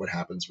don't like what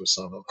happens with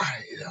some of them.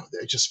 I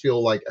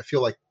feel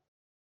like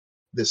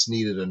this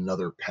needed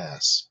another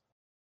pass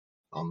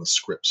on the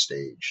script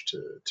stage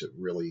to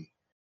really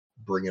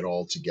bring it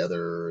all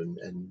together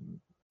and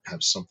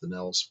have something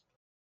else.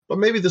 But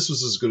maybe this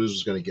was as good as it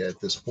was going to get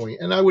at this point.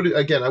 And I would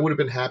have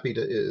been happy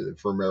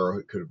if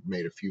Romero could have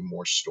made a few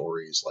more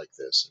stories like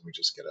this, and we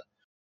just get a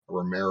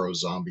Romero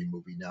zombie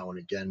movie now and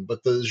again.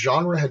 But the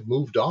genre had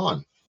moved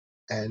on,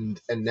 and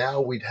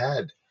now we'd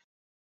had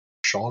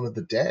Shaun of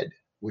the Dead,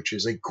 which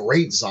is a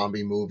great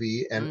zombie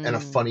movie and a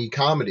funny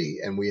comedy,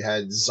 and we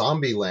had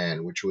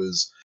Zombieland, which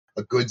was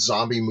a good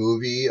zombie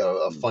movie,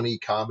 a funny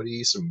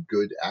comedy, some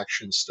good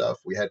action stuff.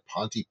 We had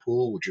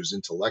Pontypool, which was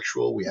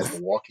intellectual. We had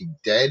The Walking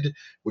Dead,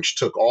 which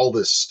took all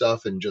this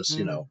stuff and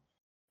just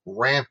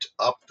ramped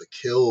up the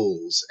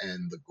kills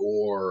and the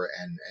gore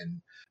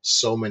and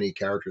so many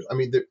characters. I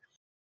mean,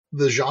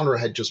 the genre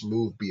had just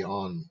moved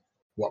beyond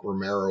what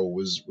Romero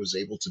was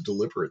able to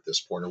deliver at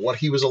this point, or what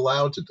he was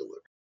allowed to deliver.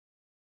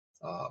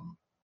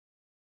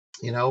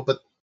 But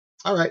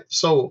all right,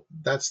 so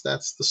that's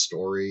the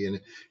story, and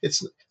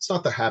it's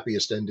not the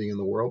happiest ending in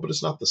the world, but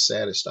it's not the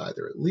saddest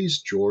either. At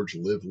least George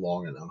lived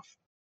long enough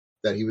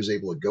that he was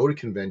able to go to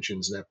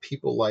conventions and have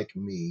people like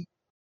me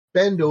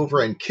bend over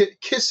and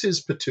kiss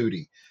his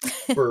patootie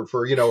for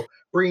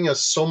bringing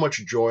us so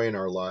much joy in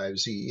our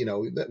lives.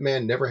 That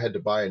man never had to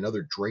buy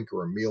another drink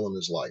or a meal in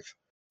his life.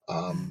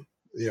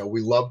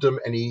 We loved him,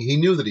 and he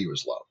knew that he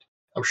was loved.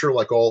 I'm sure,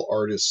 like all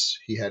artists,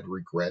 he had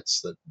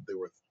regrets that there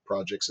were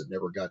projects that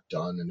never got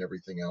done and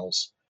everything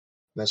else.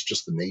 And that's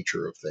just the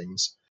nature of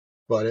things.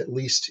 But at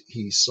least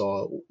he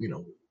saw,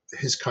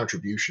 his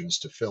contributions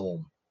to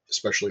film,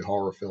 especially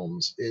horror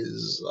films,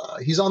 is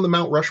he's on the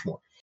Mount Rushmore.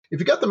 If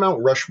you got the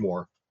Mount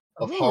Rushmore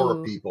of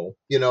horror people,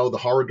 the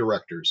horror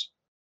directors,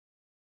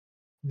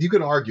 you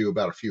can argue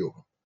about a few of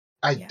them.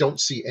 I don't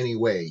see any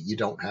way you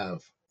don't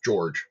have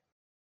George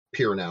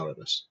peering out at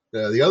us.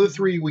 The other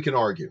 3 we can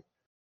argue,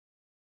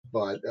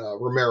 but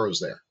Romero's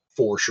there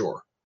for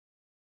sure.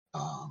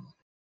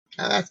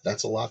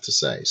 That's a lot to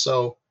say.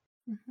 So,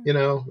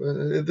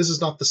 this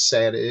is not the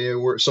sad.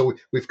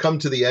 We've come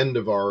to the end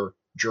of our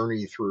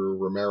journey through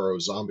Romero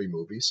zombie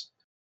movies.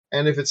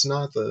 And if it's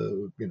not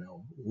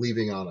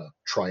leaving on a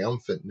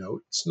triumphant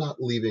note, it's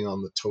not leaving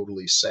on the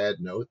totally sad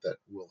note that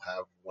we'll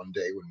have one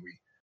day when we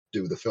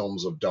do the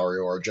films of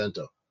Dario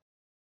Argento.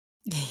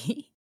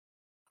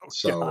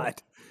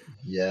 God.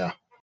 Yeah.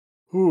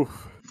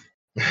 Oof.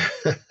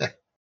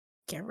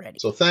 Get ready.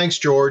 So thanks,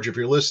 George, if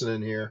you're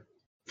listening here.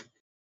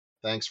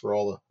 Thanks for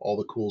all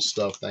the cool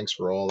stuff. Thanks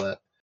for all that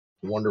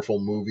wonderful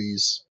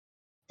movies.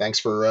 Thanks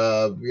for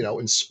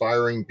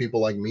inspiring people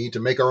like me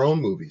to make our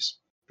own movies.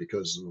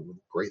 Because the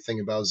great thing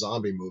about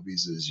zombie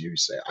movies is you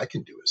say, I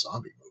can do a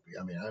zombie movie.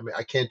 I mean,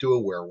 I can't do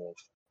a werewolf.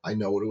 I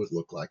know what it would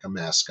look like, a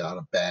mascot,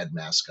 a bad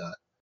mascot.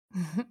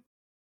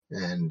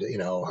 And,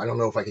 I don't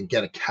know if I can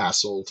get a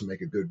castle to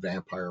make a good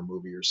vampire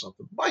movie or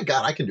something. My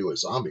God, I can do a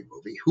zombie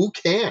movie. Who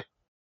can't?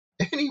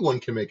 Anyone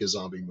can make a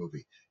zombie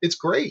movie. It's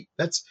great.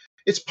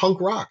 It's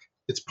punk rock.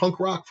 It's punk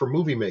rock for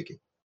movie making.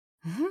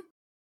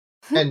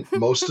 And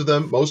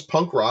most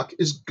punk rock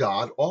is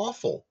god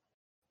awful.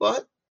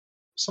 But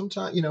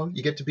sometimes,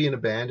 you get to be in a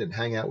band and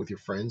hang out with your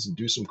friends and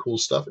do some cool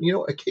stuff. And,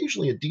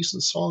 occasionally a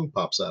decent song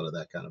pops out of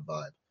that kind of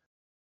vibe.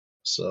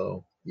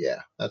 So,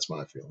 yeah, that's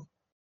my feeling.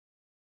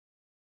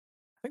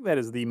 I think that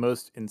is the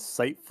most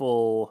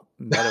insightful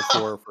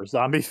metaphor for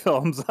zombie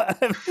films.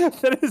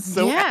 That is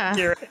so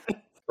accurate.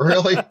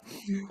 Really?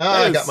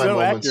 I got my so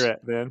moments.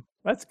 Accurate, man.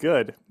 That's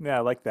good. Yeah,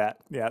 I like that.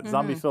 Yeah,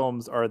 zombie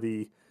films are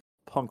the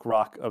punk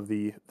rock of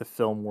the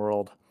film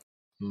world.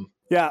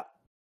 Yeah.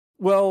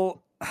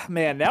 Well,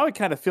 man, now I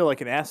kind of feel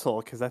like an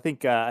asshole because I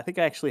think I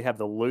actually have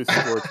the low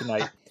score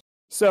tonight.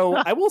 So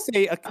I will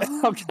say,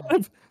 I'm kind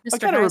of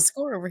Mr. High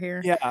Score over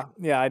here.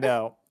 Yeah, I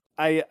know.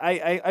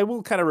 I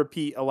will kind of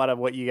repeat a lot of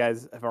what you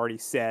guys have already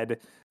said.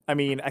 I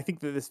mean, I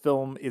think that this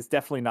film is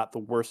definitely not the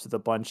worst of the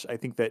bunch. I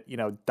think that,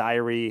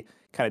 Diary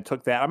kind of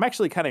took that. I'm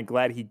actually kind of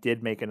glad he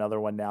did make another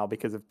one now,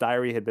 because if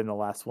Diary had been the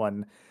last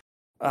one,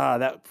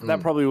 that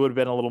probably would have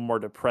been a little more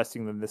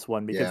depressing than this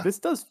one, because Yeah. this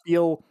does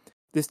feel,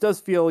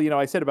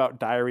 I said about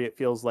Diary, it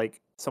feels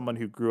like someone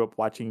who grew up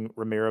watching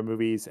Romero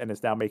movies and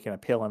is now making a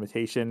pale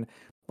imitation.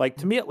 Like,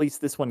 to me, at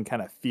least, this one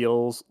kind of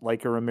feels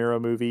like a Romero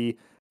movie.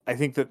 I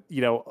think that,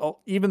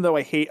 even though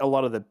I hate a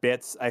lot of the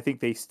bits, I think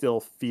they still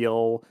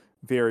feel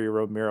very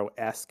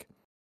Romero-esque.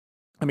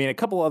 I mean, a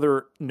couple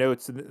other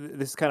notes, and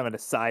this is kind of an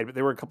aside, but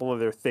there were a couple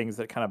other things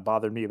that kind of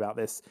bothered me about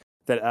this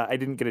that I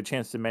didn't get a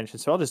chance to mention,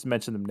 so I'll just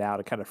mention them now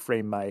to kind of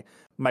frame my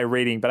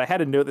rating. But I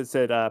had a note that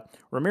said,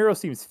 Romero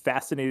seems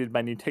fascinated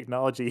by new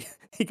technology.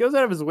 He goes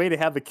out of his way to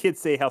have the kids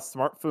say how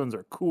smartphones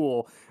are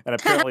cool, and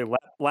apparently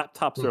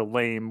laptops are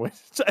lame, which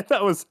I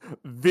thought was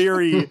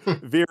very,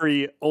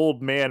 very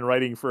old man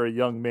writing for a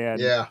young man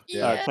Yeah.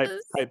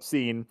 type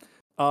scene.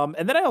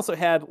 And then I also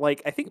had,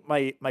 like, I think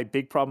my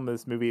big problem with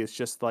this movie is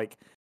just, like,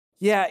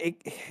 yeah,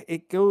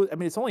 it goes. I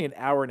mean, it's only an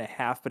hour and a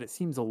half, but it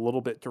seems a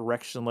little bit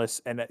directionless,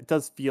 and it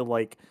does feel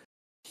like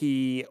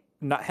he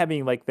not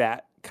having like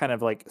that kind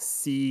of like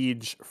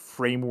siege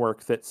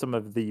framework that some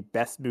of the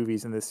best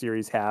movies in this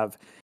series have.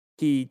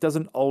 He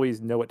doesn't always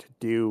know what to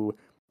do,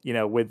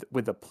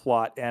 with the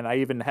plot. And I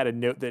even had a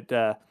note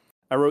that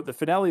I wrote, the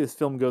finale of this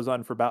film goes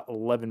on for about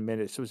 11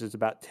 minutes, which is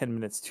about 10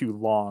 minutes too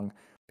long.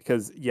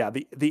 Because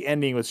the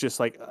ending was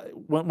just like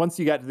once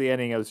you got to the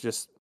ending, I was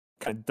just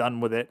kind of done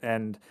with it,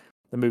 and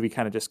the movie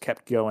kind of just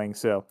kept going.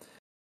 So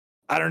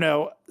I don't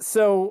know.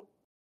 So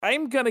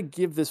I'm going to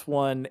give this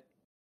one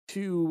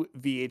 2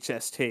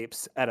 VHS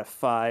tapes out of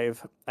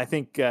 5. I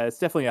think it's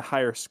definitely a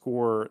higher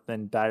score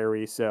than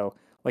Diary. So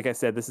like I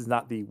said, this is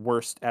not the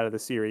worst out of the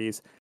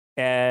series.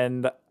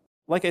 And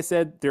like I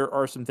said, there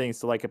are some things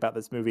to like about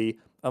this movie.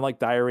 Unlike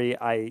Diary,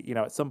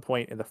 at some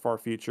point in the far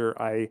future,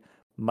 I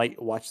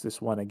might watch this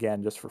one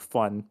again just for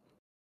fun.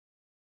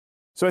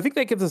 So I think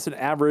that gives us an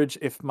average.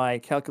 If my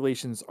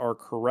calculations are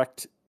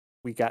correct,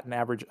 we got an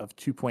average of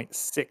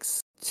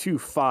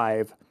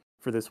 2.625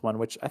 for this one,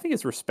 which I think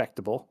is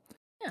respectable.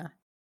 Yeah.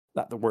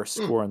 Not the worst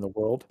score in the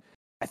world.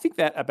 I think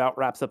that about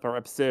wraps up our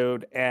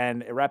episode,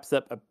 and it wraps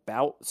up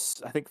about,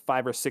 I think,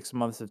 5 or 6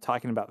 months of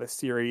talking about this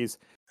series.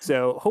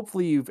 So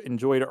hopefully you've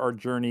enjoyed our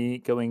journey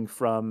going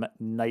from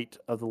Night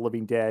of the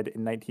Living Dead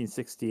in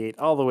 1968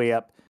 all the way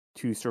up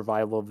to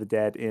Survival of the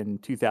Dead in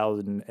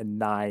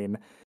 2009.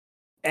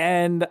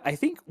 And I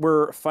think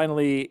we're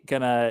finally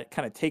gonna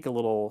kind of take a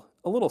little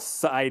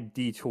side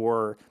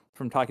detour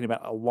from talking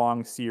about a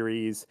long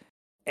series,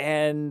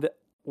 and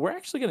we're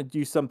actually going to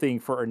do something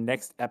for our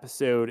next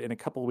episode in a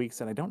couple of weeks,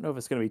 and I don't know if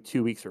it's going to be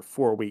 2 weeks or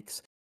 4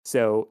 weeks,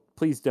 so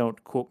please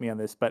don't quote me on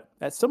this, but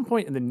at some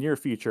point in the near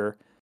future,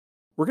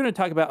 we're going to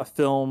talk about a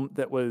film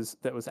that was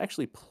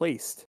actually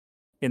placed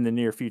in the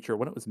near future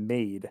when it was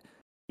made,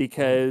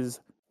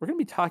 because we're going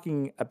to be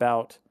talking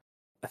about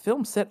a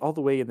film set all the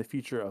way in the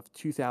future of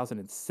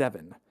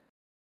 2007.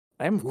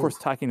 I am, of course,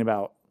 talking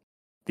about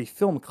the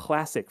film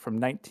classic from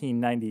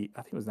 1990,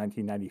 I think it was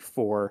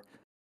 1994,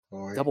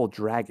 Double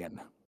Dragon.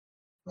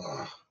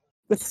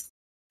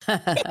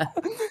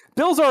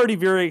 Bill's already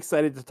very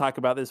excited to talk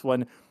about this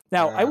one.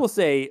 Now, I will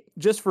say,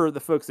 just for the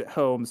folks at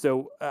home,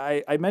 so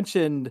I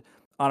mentioned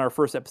on our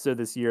first episode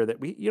this year that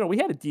we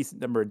had a decent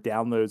number of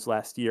downloads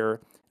last year,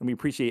 and we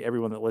appreciate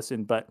everyone that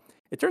listened, but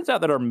it turns out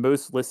that our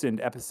most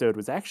listened episode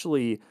was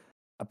actually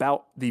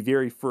about the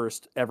very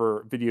first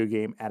ever video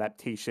game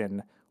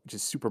adaptation, which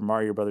is Super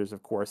Mario Brothers,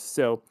 of course.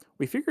 So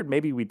we figured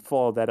maybe we'd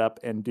follow that up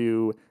and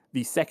do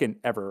the second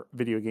ever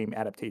video game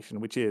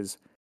adaptation, which is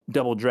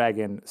Double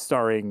Dragon,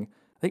 starring,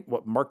 I think,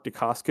 Mark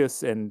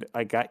Dacascos, and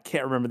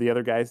can't remember the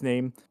other guy's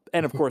name,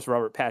 and of course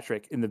Robert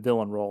Patrick in the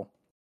villain role.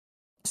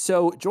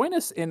 So join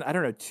us in, I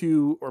don't know,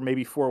 2 or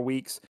maybe 4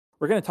 weeks.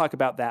 We're going to talk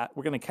about that.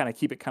 We're going to kind of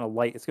keep it kind of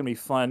light. It's going to be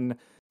fun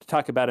to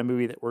talk about a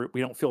movie that we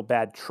don't feel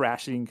bad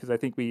trashing, because I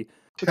think we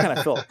kind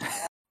of felt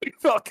we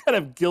felt kind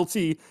of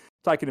guilty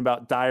talking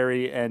about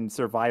Diary and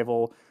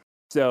Survival.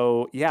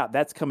 So yeah,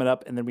 that's coming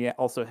up, and then we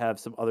also have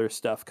some other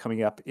stuff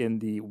coming up in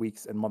the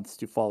weeks and months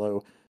to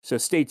follow. So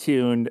stay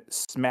tuned,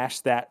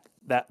 smash that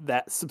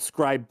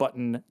subscribe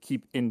button,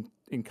 keep in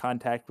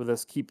contact with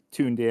us, keep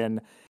tuned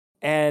in.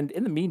 And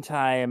in the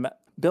meantime,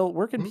 Bill,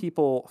 where can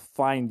people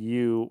find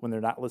you when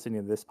they're not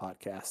listening to this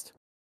podcast?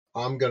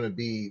 I'm going to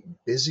be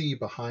busy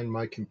behind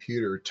my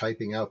computer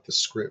typing out the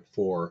script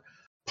for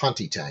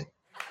Pontitang.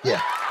 Yeah,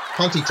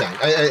 Pontitang.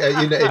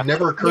 It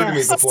never occurred to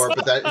me before,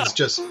 but that is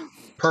just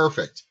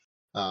perfect.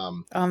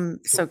 I'm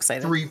so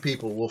excited. 3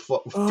 people will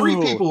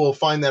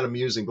find that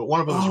amusing, but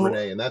one of them is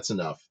Renee, and that's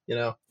enough.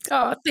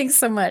 Oh, thanks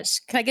so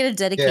much. Can I get a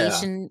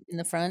dedication in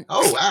the front?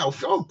 Oh wow!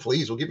 Oh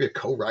please, we'll give you a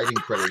co-writing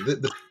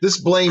credit. This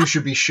blame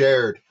should be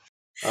shared.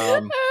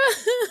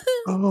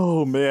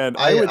 Oh man,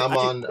 I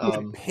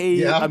would pay.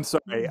 Yeah? I'm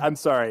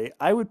sorry.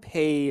 I would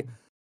pay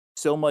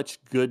so much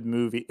good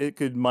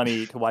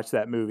money to watch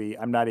that movie.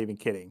 I'm not even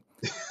kidding.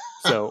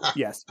 So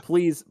yes,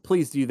 please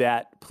do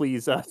that.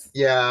 Please.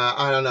 Yeah,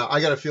 I don't know.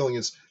 I got a feeling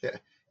it's,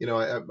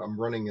 I'm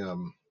running,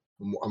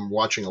 I'm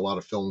watching a lot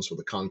of films for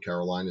the Con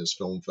Carolinas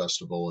Film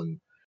Festival, and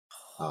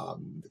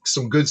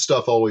some good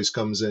stuff always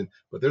comes in,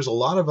 but there's a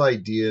lot of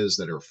ideas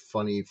that are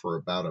funny for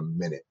about a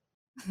minute.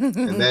 But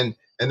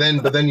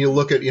then you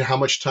look at how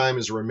much time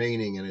is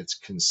remaining, and it's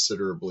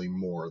considerably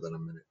more than a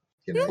minute.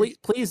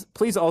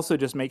 Please also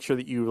just make sure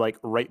that you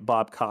write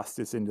Bob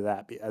Costas into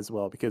that as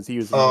well, because he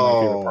was one of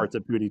my favorite parts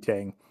of Pootie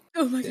Tang.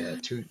 Oh my Yeah,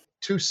 god!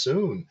 too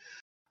soon.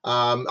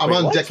 I'm Wait,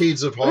 on what?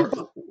 Decades of Horror.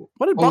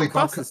 What did Bob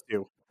Costas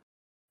do?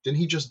 Didn't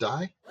he just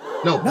die?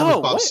 No, that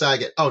was Bob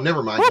Saget. Oh,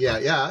 never mind. What?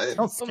 Yeah.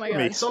 Don't scare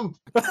me.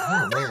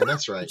 Oh man,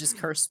 that's right. You just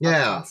cursed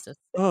Bob Costas.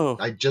 Oh,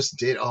 I just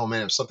did. Oh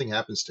man, if something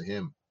happens to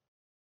him,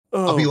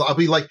 oh, I'll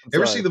be like. I'm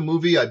Ever sorry. see the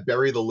movie I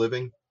Bury the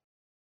Living?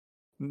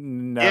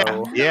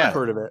 No. Yeah. I've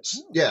heard of it.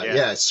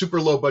 Yeah.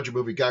 Super low budget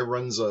movie. Guy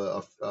runs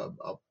a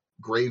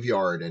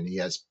graveyard, and he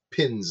has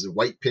pins,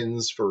 white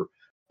pins for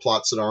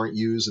plots that aren't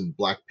used, and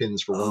black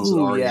pins for ones that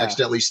are. Yeah. He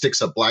accidentally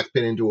sticks a black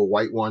pin into a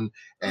white one,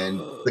 and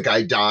the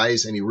guy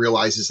dies, and he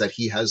realizes that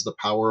he has the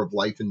power of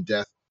life and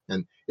death.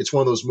 And it's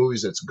one of those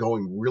movies that's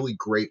going really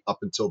great up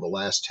until the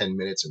last 10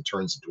 minutes and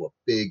turns into a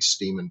big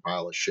steaming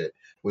pile of shit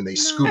when they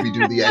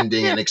Scooby-Doo the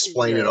ending and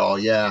explain it all.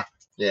 Yeah.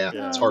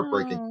 It's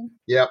heartbreaking.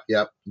 Yep.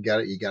 You got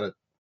to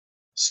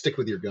stick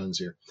with your guns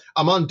here.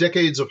 I'm on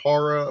Decades of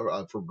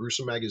Horror for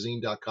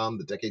gruesomemagazine.com,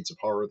 the Decades of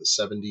Horror, the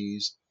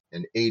 70s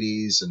and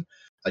 80s. And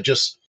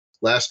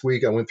last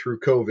week I went through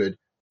COVID.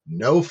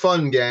 No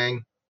fun,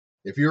 gang.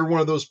 If you're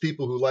one of those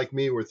people who, like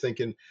me, were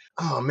thinking,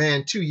 oh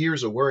man, 2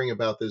 years of worrying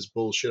about this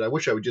bullshit, I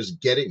wish I would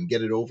just get it and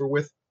get it over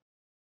with.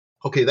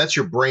 Okay, that's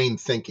your brain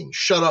thinking.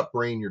 Shut up,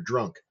 brain, you're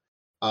drunk.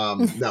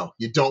 No,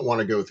 you don't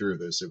want to go through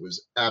this. It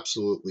was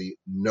absolutely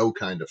no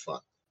kind of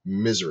fun.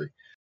 Misery.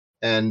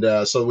 And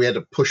so we had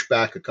to push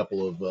back a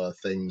couple of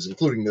things,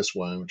 including this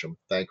one, which I'm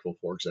thankful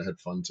for because I had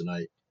fun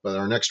tonight. But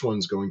our next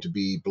one's going to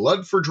be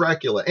Blood for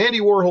Dracula. Andy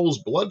Warhol's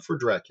Blood for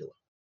Dracula.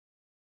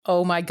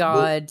 Oh my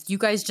god. You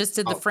guys just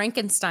did the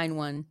Frankenstein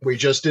one. We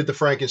just did the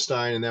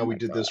Frankenstein, and now we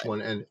did this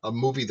one, and a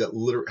movie that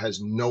literally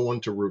has no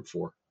one to root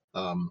for.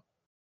 A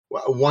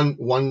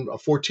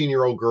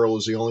 14-year-old girl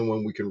is the only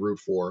one we can root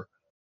for.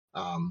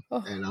 And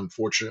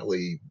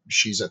unfortunately,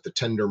 she's at the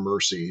tender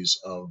mercies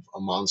of a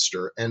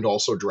monster and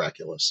also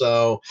Dracula.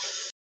 So,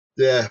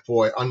 yeah,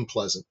 boy,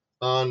 unpleasant,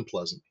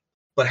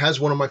 but has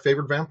one of my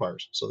favorite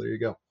vampires. So there you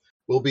go.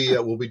 We'll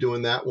be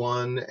doing that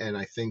one, and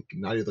I think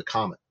Night of the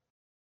Comet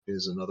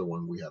is another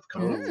one we have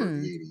coming up for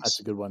the 80s. That's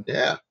a good one.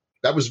 Yeah,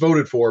 that was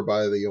voted for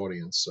by the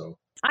audience. So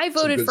I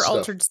voted for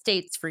Altered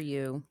States for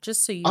you,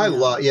 just so you I know.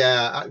 love,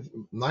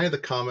 Night of the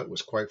Comet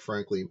was quite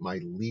frankly my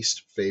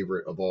least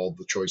favorite of all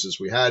the choices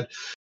we had.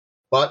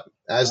 But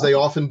as they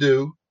often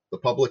do, the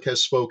public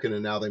has spoken,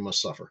 and now they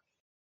must suffer.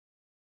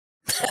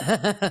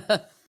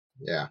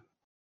 Yeah.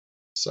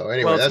 So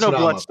anyway, that's no what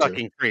blood I'm up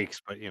sucking to.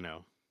 freaks, but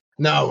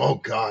No,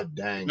 oh god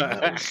dang,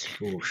 that was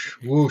whoosh,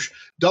 whoosh.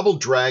 Double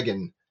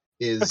Dragon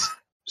is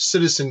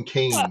Citizen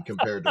Kane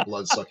compared to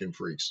blood sucking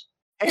freaks.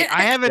 Hey,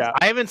 I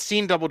haven't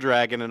seen Double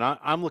Dragon, and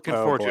I'm looking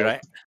forward to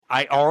it.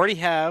 I already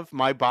have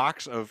my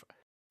box of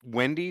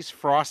Wendy's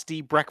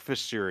Frosty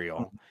breakfast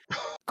cereal,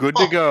 good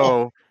to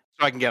go.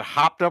 So I can get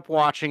hopped up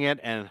watching it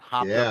and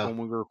hopped up when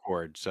we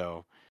record.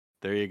 So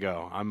there you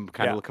go. I'm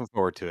kind of looking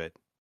forward to it.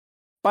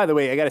 By the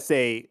way, I got to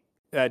say,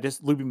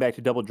 just looping back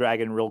to Double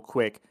Dragon real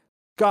quick,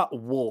 Scott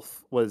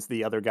Wolf was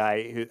the other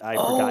guy who I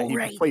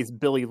forgot. He plays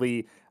Billy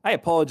Lee. I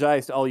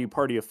apologize to all you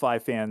Party of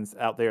Five fans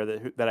out there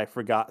that I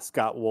forgot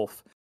Scott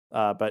Wolf,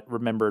 but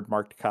remembered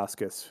Mark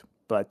Dacascos.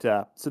 But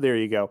so there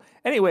you go.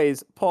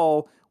 Anyways,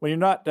 Paul, when you're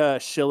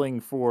not shilling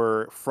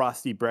for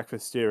Frosty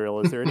breakfast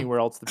cereal, is there anywhere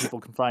else that people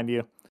can find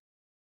you?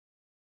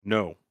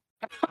 No.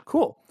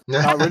 Cool.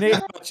 Renee,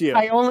 how about you?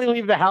 I only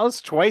leave the house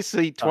twice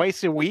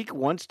a week.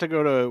 Once to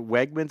go to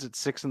Wegmans at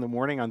 6 a.m.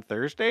 on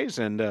Thursdays,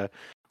 and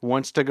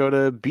once to go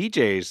to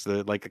BJ's,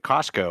 the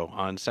Costco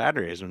on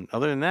Saturdays. And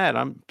other than that,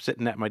 I'm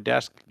sitting at my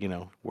desk,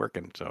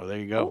 working. So there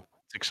you go. Cool.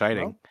 It's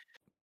exciting,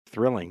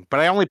 thrilling.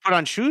 But I only put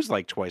on shoes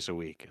twice a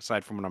week,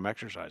 aside from when I'm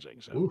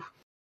exercising. So. Ooh.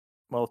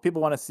 Well, if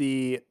people want to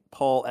see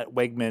Paul at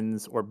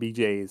Wegmans or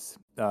BJ's,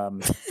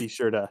 be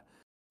sure to,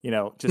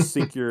 just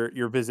sync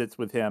your visits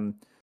with him.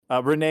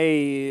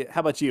 Renee,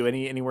 how about you?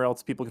 Anywhere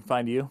else people can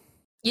find you?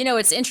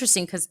 It's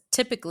interesting because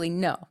typically,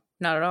 no,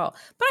 not at all.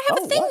 But I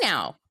have a thing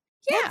now.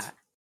 Yeah.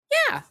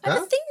 Yeah, I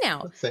have a thing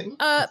now.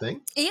 A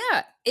thing?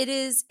 Yeah, it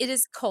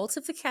is Cult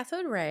of the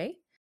Cathode Ray.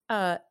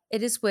 It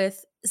is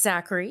with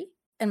Zachary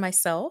and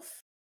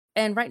myself.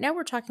 And right now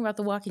we're talking about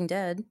The Walking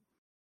Dead.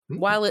 Mm-hmm.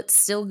 While it's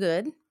still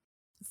good.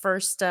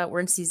 First, we're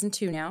in season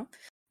 2 now.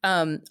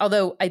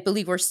 Although I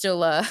believe we're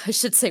still, I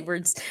should say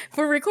we're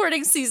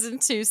recording season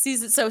 2.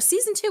 So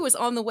season 2 is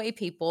on the way,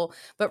 people.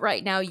 But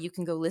right now you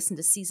can go listen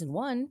to season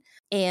 1.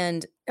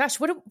 And gosh,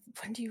 when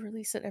do you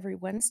release it? Every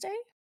Wednesday?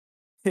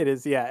 It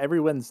is, every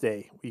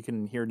Wednesday you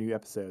can hear new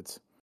episodes.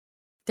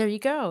 There you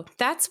go.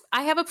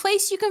 I have a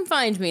place you can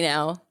find me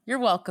now. You're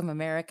welcome,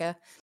 America.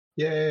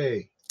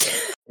 Yay.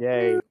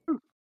 Yay.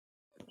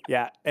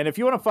 Yeah, and if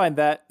you want to find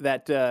that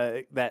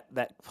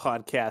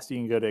podcast, you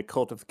can go to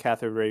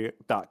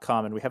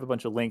cultofcathodradio.com, and we have a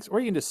bunch of links, or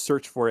you can just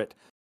search for it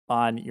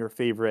on your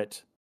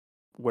favorite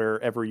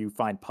wherever you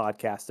find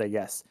podcasts, I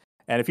guess.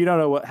 And if you don't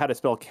know how to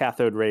spell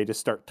cathode ray, just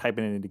start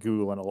typing it into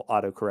Google, and it'll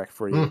autocorrect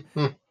for you.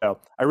 So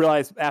I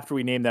realized after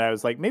we named that, I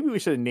was like, maybe we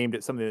should have named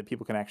it something that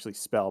people can actually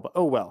spell. But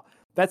oh well,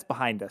 that's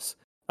behind us.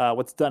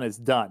 What's done is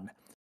done.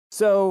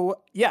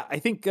 So yeah, I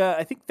think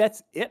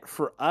that's it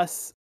for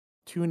us.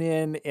 Tune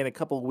in a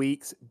couple of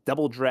weeks.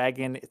 Double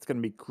Dragon. It's going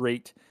to be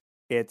great.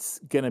 It's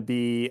going to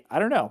be, I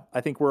don't know.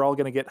 I think we're all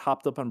going to get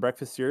hopped up on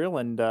breakfast cereal,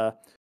 and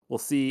we'll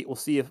see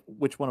if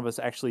which one of us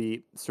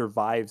actually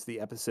survives the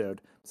episode.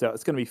 So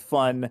it's going to be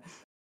fun.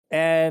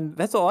 And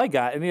that's all I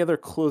got. Any other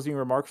closing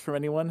remarks from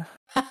anyone?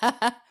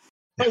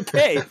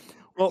 Okay.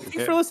 Well,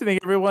 thanks for listening,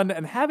 everyone,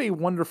 and have a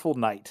wonderful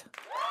night.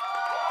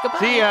 Goodbye.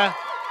 See ya.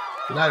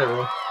 Good night,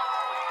 everyone.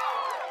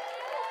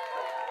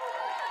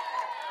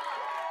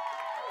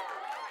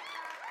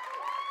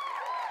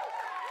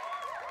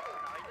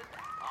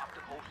 Off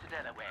the coast of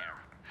Delaware.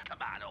 Come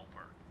on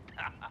over.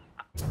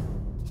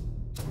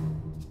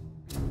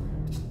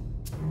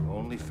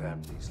 Only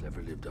families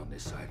ever lived on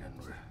this island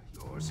were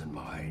yours and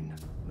mine.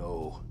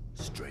 No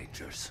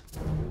strangers.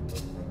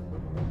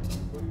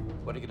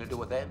 What are you gonna do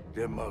with them?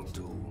 They're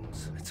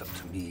Muldoons. It's up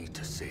to me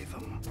to save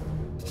them.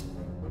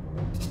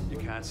 You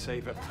can't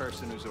save a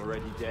person who's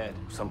already dead.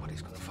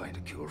 Somebody's gonna find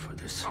a cure for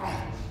this.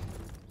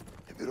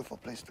 A beautiful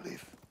place to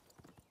live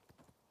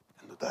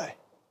and to die.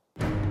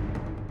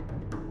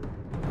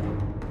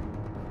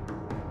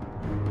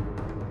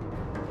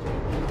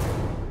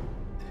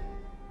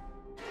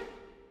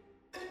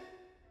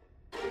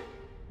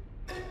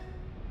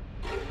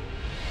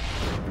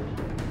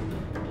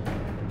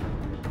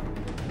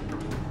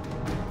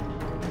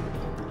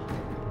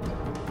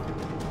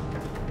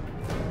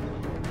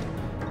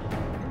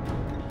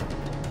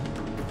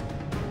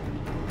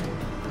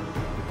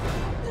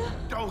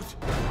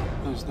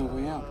 There's no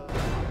way out.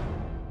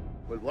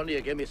 Will one of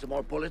you give me some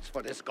more bullets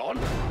for this gun?